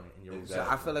Chris Sale in your Exactly.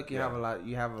 So I feel like you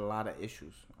have a lot of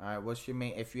issues. All right, what's your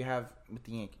main? If you have with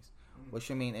the Yankees, what's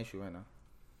your main issue right now?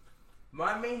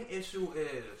 My main issue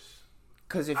is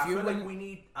Because if I you feel like we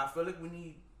need,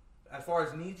 as far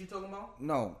as needs, you talking about?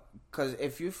 no, because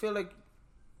if you feel like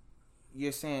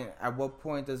you're saying, at what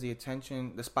point does the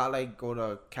spotlight go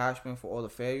to Cashman for all the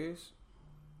failures?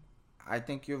 I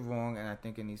think you're wrong, and I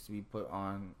think it needs to be put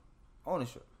on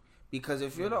ownership. Because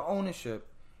if you're the ownership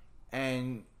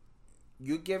and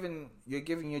you're giving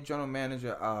your general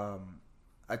manager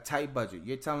a tight budget,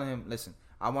 you're telling him, listen,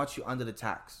 I want you under the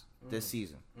tax this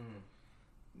season.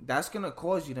 That's gonna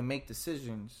cause you to make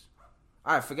decisions.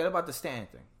 All right, forget about the Stanton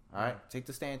thing. All right, take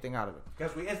the Stanton thing out of it.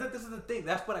 Because this is the thing.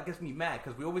 That's what gets me mad.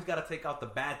 Because we always got to take out the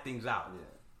bad things out. Yeah.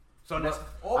 So that's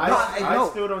I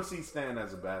still don't see Stan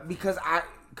as a bad thing.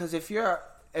 Because if you're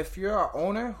an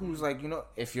owner who's like,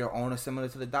 if you're an owner similar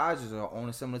to the Dodgers or an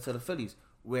owner similar to the Phillies,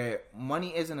 where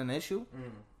money isn't an issue,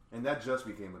 And that just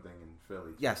became a thing in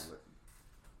Philly. Yes.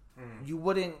 You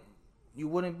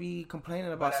wouldn't be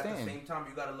complaining about But at Stanton. the same time,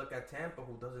 you got to look at Tampa,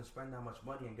 who doesn't spend that much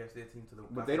money and gets their team to the.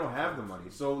 But they don't have the money.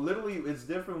 So literally, it's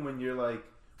different when you're like,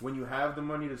 when you have the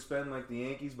money to spend like the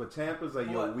Yankees. But Tampa's like,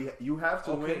 you have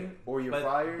to win or you're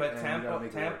fired. But and you gotta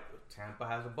make it work. Tampa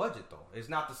has a budget though. It's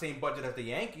not the same budget as the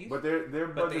Yankees. But their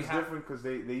budget's different because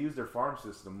they use their farm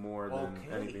system more than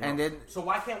anything and else. then so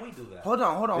why can't we do that? hold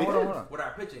on. With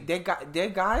our pitching, Their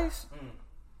guys,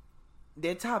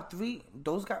 their top three,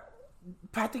 those guys,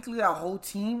 practically that whole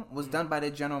team was done by their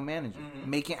general manager,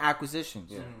 making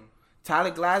acquisitions. Yeah.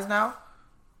 Tyler Glasnow,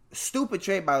 stupid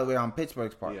trade, by the way, on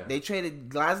Pittsburgh's part. Yeah. They traded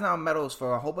Glasnow and Meadows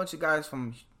for a whole bunch of guys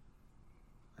from,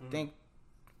 I think,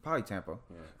 probably Tampa.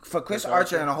 Yeah. For Chris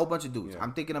Archer and a whole bunch of dudes. Yeah.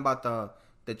 I'm thinking about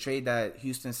the trade that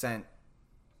Houston sent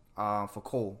for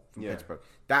Cole from Pittsburgh.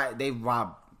 That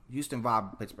Houston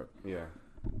robbed Pittsburgh. Yeah.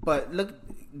 But look,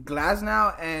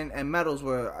 Glasnow and Meadows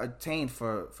were obtained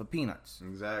for peanuts.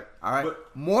 Exactly. All right.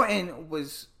 But,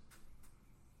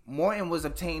 Morton was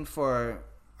obtained for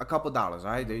a couple dollars.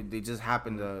 All right. They just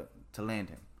happened to land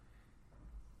him.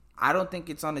 I don't think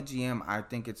it's on the GM. I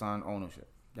think it's on ownership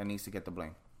that needs to get the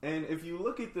blame. and if you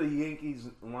look at the Yankees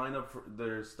lineup for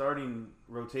their starting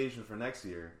rotation for next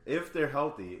year, if they're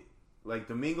healthy, like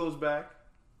Domingo's back.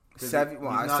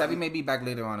 Sevy may be back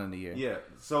later on in the year. Yeah,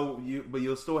 so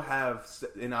you'll still have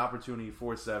an opportunity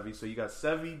for Sevy. So you got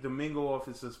Sevy, Domingo off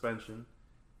his suspension.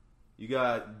 You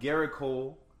got Garrett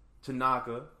Cole,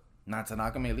 Tanaka. Not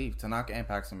Tanaka may leave. Tanaka and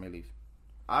Paxton may leave.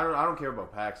 I don't care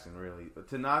about Paxton really. But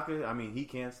Tanaka, I mean, he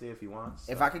can stay if he wants.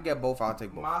 If I could get both, I'll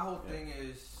take both. My whole thing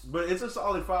is, But it's a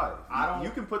solid 5. You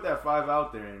can put that 5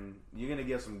 out there, and you're gonna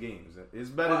get some games. It's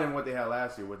better than what they had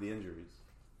last year with the injuries.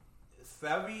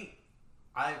 Sevy,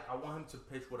 I want him to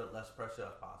pitch with as less pressure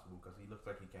as possible because he looks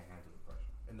like he can't handle the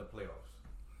pressure in the playoffs.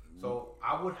 So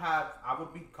I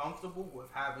would be comfortable with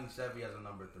having Sevy as a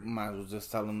number 3. Might as well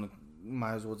just tell him.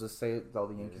 Might as well just tell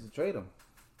the Yankees to trade him.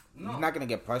 No. He's not gonna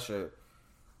get pressure.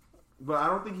 But I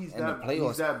don't think he's In the that playoffs.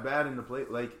 he's that bad in the play.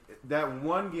 Like that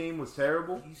one game was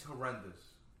terrible, He's horrendous.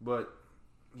 but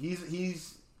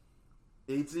he's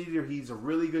it's either he's a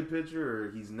really good pitcher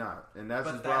or he's not, and that's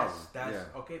his problem.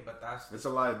 Okay, but that's It's a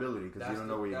liability because you don't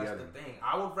know where you're getting. That's the thing.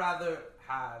 I would rather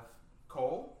have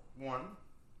Cole 1,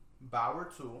 Bauer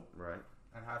 2, Right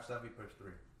and have Sevy pitch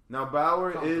 3. now,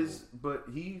 Bauer Comfortable. is, but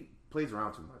he plays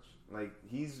around too much. Like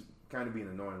he's kind of being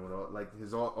annoying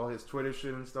with all his Twitter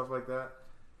shit and stuff like that.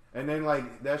 And then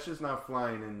like that's just not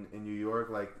flying in New York.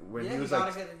 Like when he was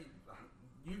like,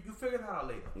 you figure that out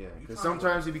later. yeah, because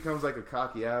sometimes he becomes like a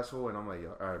cocky asshole, and I'm like,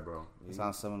 all right, bro. It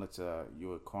sounds similar to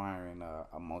you acquiring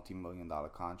a multi-million-dollar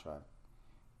contract,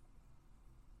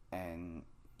 and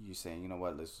you saying, you know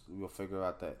what, we'll figure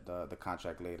out the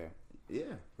contract later. Yeah,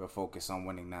 We'll focus on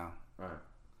winning now. right.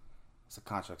 It's a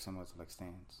contract similar to like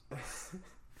Stan's.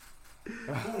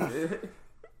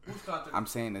 Who's contract? I'm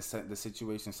saying the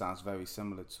situation sounds very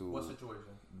similar to What situation?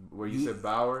 Where you said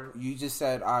Bauer. You just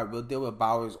said, all right, we'll deal with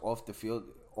Bauer's off the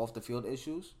field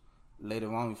issues.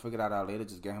 Later on, we figure that out later.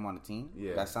 Just get him on the team.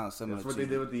 Yeah, that sounds similar. That's what to they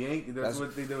did with the Yankees. That's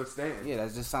what they did with Stan. Yeah,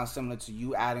 that just sounds similar to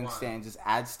you adding Stan. Just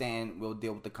add Stan. We'll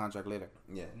deal with the contract later.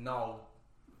 Yeah, No.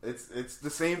 it's the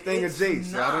same thing as It's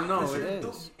Jace. not. I don't know. Listen,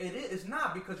 It- It is. It's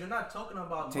not because you're not talking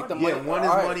about Take money. the money. Yeah, one is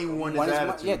all right, money, one is money.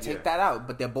 attitude, Yeah, take yeah. that out.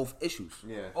 But they're both issues.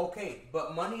 Yeah, Okay,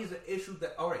 but money is an issue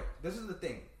that. All right, this is the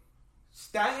thing.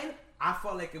 Stanton, I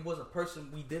felt like it was a person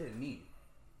we didn't need.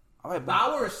 All right,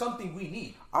 Bauer is something we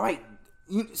need. All right,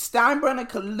 Steinbrenner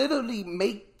could literally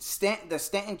make the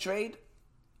Stanton trade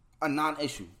a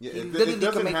non-issue. yeah. He It literally could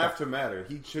doesn't make have that. to matter.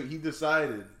 He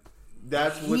decided.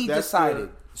 That's He that's decided.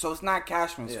 the- So it's not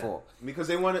Cashman's Yeah. fault. Because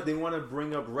they want to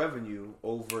bring up revenue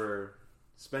over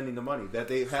spending the money that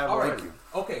they have All right. already.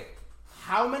 Okay.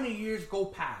 How many years go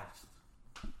past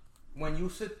when you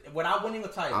sit without winning a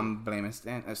title? I'm blaming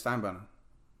Steinbrenner.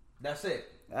 That's it.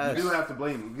 You do have to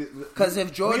blame him. Because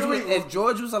if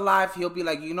George was alive, he'll be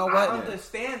like, you know I what?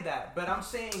 understand that, but I'm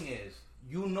saying is,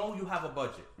 you have a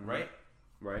budget, right?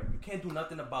 Right. You can't do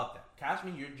nothing about that.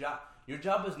 Cashman, your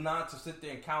job is not to sit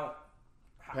there and count.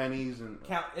 Pennies and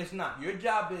It's not. Your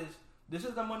job is, this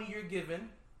is the money you're given.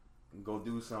 go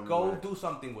do something. Go right. do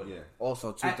something with Yeah. it.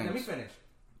 Also, two Let things. me finish.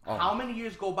 Oh. How many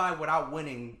years go by without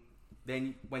winning?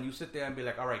 Then when you sit there and be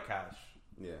like, all right, Cash,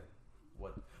 Yeah.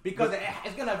 what? Because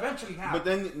it's gonna eventually happen. But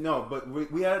then but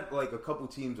we had like a couple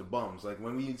teams of bums. Like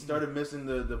when we started missing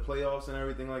the playoffs and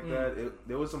everything like that,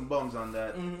 there was some bums on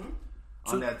that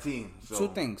that team. So,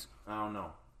 Two things. I don't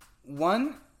know.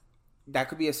 One, that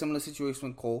could be a similar situation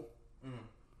with Cole.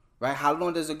 Right? How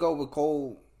long does it go with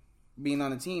Cole being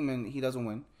on the team and he doesn't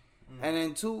win? And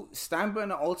then two,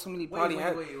 Steinbrenner ultimately probably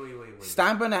had... Wait.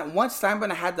 Once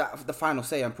Steinbrenner had the final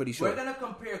say, I'm pretty sure. We're gonna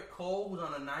compare Cole, who's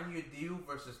on a 9-year deal,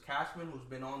 versus Cashman, who's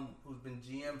been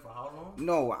GM for how long?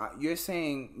 No, you're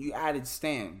saying you added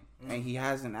Stan, and he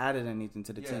hasn't added anything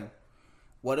to the team.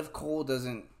 What if Cole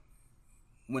doesn't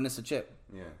win us a chip?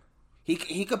 Yeah.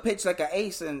 He could pitch like an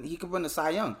ace, and he could win the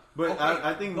Cy Young. But Okay,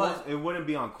 I think but- it wouldn't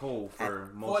be on Cole for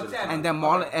most of the time. And then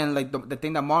Marlon, and like the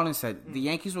thing that Marlon said, the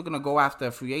Yankees were gonna go after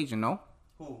a free agent. No,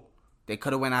 Who? they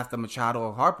could have went after Machado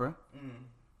or Harper.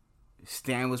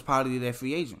 Stan was probably their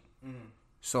free agent.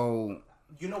 So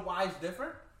You know why it's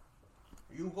different?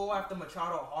 You go after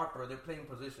Machado or Harper, they're playing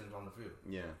positions on the field.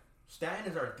 Yeah. Stan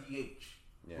is our DH.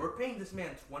 Yeah. We're paying this man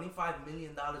 $25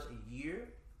 million a year.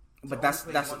 but to that's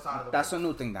only play one side of the that's a ball.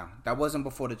 new thing now. That wasn't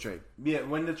before the trade. Yeah,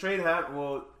 when the trade happened,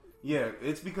 well, yeah,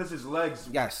 it's because his legs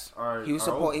Yes. are He was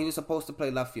are supposed to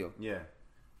play left field. Yeah,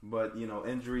 but you know,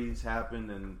 injuries happen,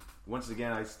 and once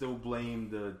again, I still blame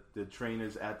the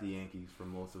trainers at the Yankees for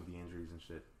most of the injuries and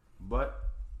shit. But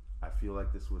I feel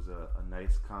like this was a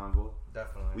nice convo.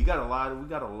 Definitely. We got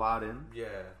a lot in. Yeah.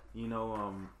 You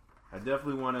know, I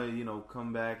definitely want to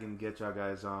come back and get y'all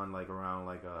guys on like around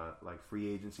like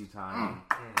free agency time,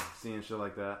 seeing shit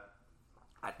like that.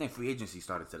 I think free agency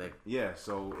started today. Yeah,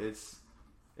 so it's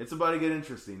about to get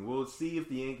interesting. We'll see if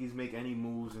the Yankees make any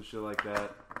moves and shit like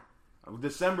that.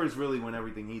 December is really when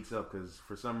everything heats up because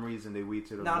for some reason they wait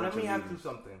till the Now let me winter ask you meetings.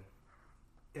 something.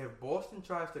 If Boston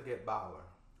tries to get Bauer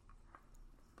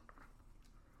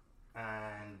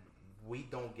and we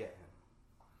don't get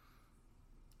him,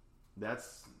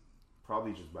 That's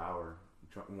probably just Bauer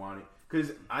wanting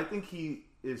because I think he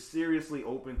is seriously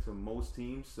open to most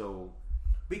teams. So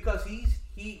because he's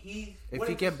If what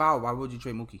you is get this- Bauer, why would you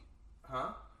trade Mookie?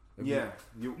 huh? yeah,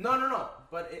 you No.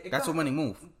 But it That's a comes- winning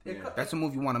move. it Yeah. co- That's a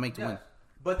move you want to make to yes. win.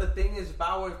 But the thing is,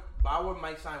 Bauer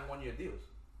might sign 1-year deals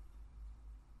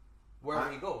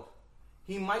wherever he goes.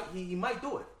 He might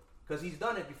do it because he's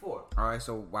done it before. All right,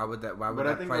 so why would that but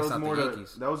I think that price was out more the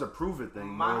Yankees? that was a prove it thing.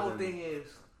 My more whole than- thing is,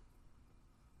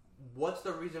 what's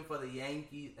the reason for the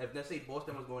Yankees? If let's say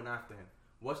Boston was going after him,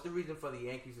 what's the reason for the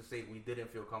Yankees to say we didn't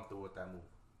feel comfortable with that move?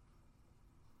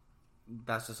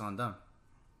 That's just on them.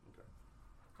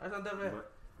 That's not that bad.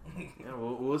 But, yeah,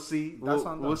 we'll see. That's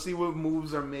on them. We'll see what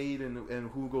moves are made and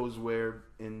who goes where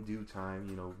in due time.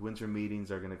 You know, winter meetings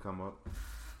are gonna come up.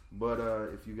 But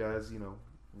if you guys,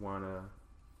 wanna,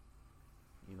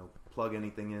 plug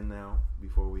anything in now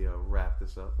before we wrap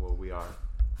this up, well, we are.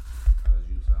 As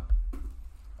you said.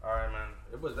 All right, man.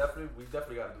 We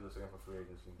definitely got to do the same for free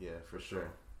agency. Yeah, for sure.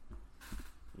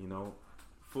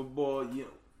 Football.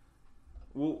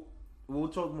 We'll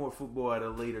talk more football at a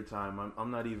later time.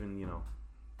 I'm not even.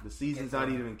 The season's not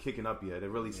even kicking up yet. It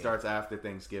really starts after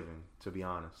Thanksgiving, to be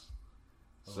honest.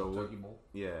 So Turkey Bowl.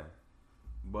 yeah,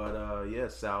 but yeah,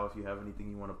 Sal, if you have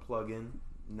anything you want to plug in,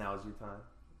 now's your time.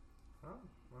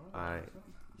 All right.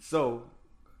 So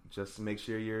just make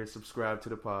sure you're subscribed to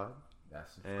the pod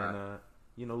That's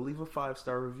and leave a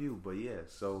 5-star review. But yeah,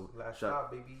 so Last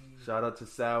shot, baby. shout out to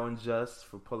Sal and Just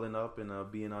for pulling up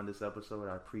and being on this episode.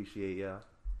 I appreciate y'all.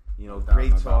 doubt,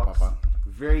 Great no doubt, talks. Papa.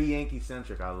 Very Yankee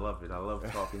centric. I love it. I love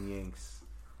talking Yanks.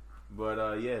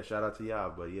 But yeah, shout out to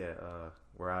y'all. But yeah,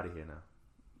 we're out of here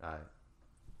now. All right.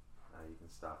 Now you can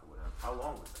stop or whatever. How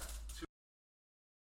long was that?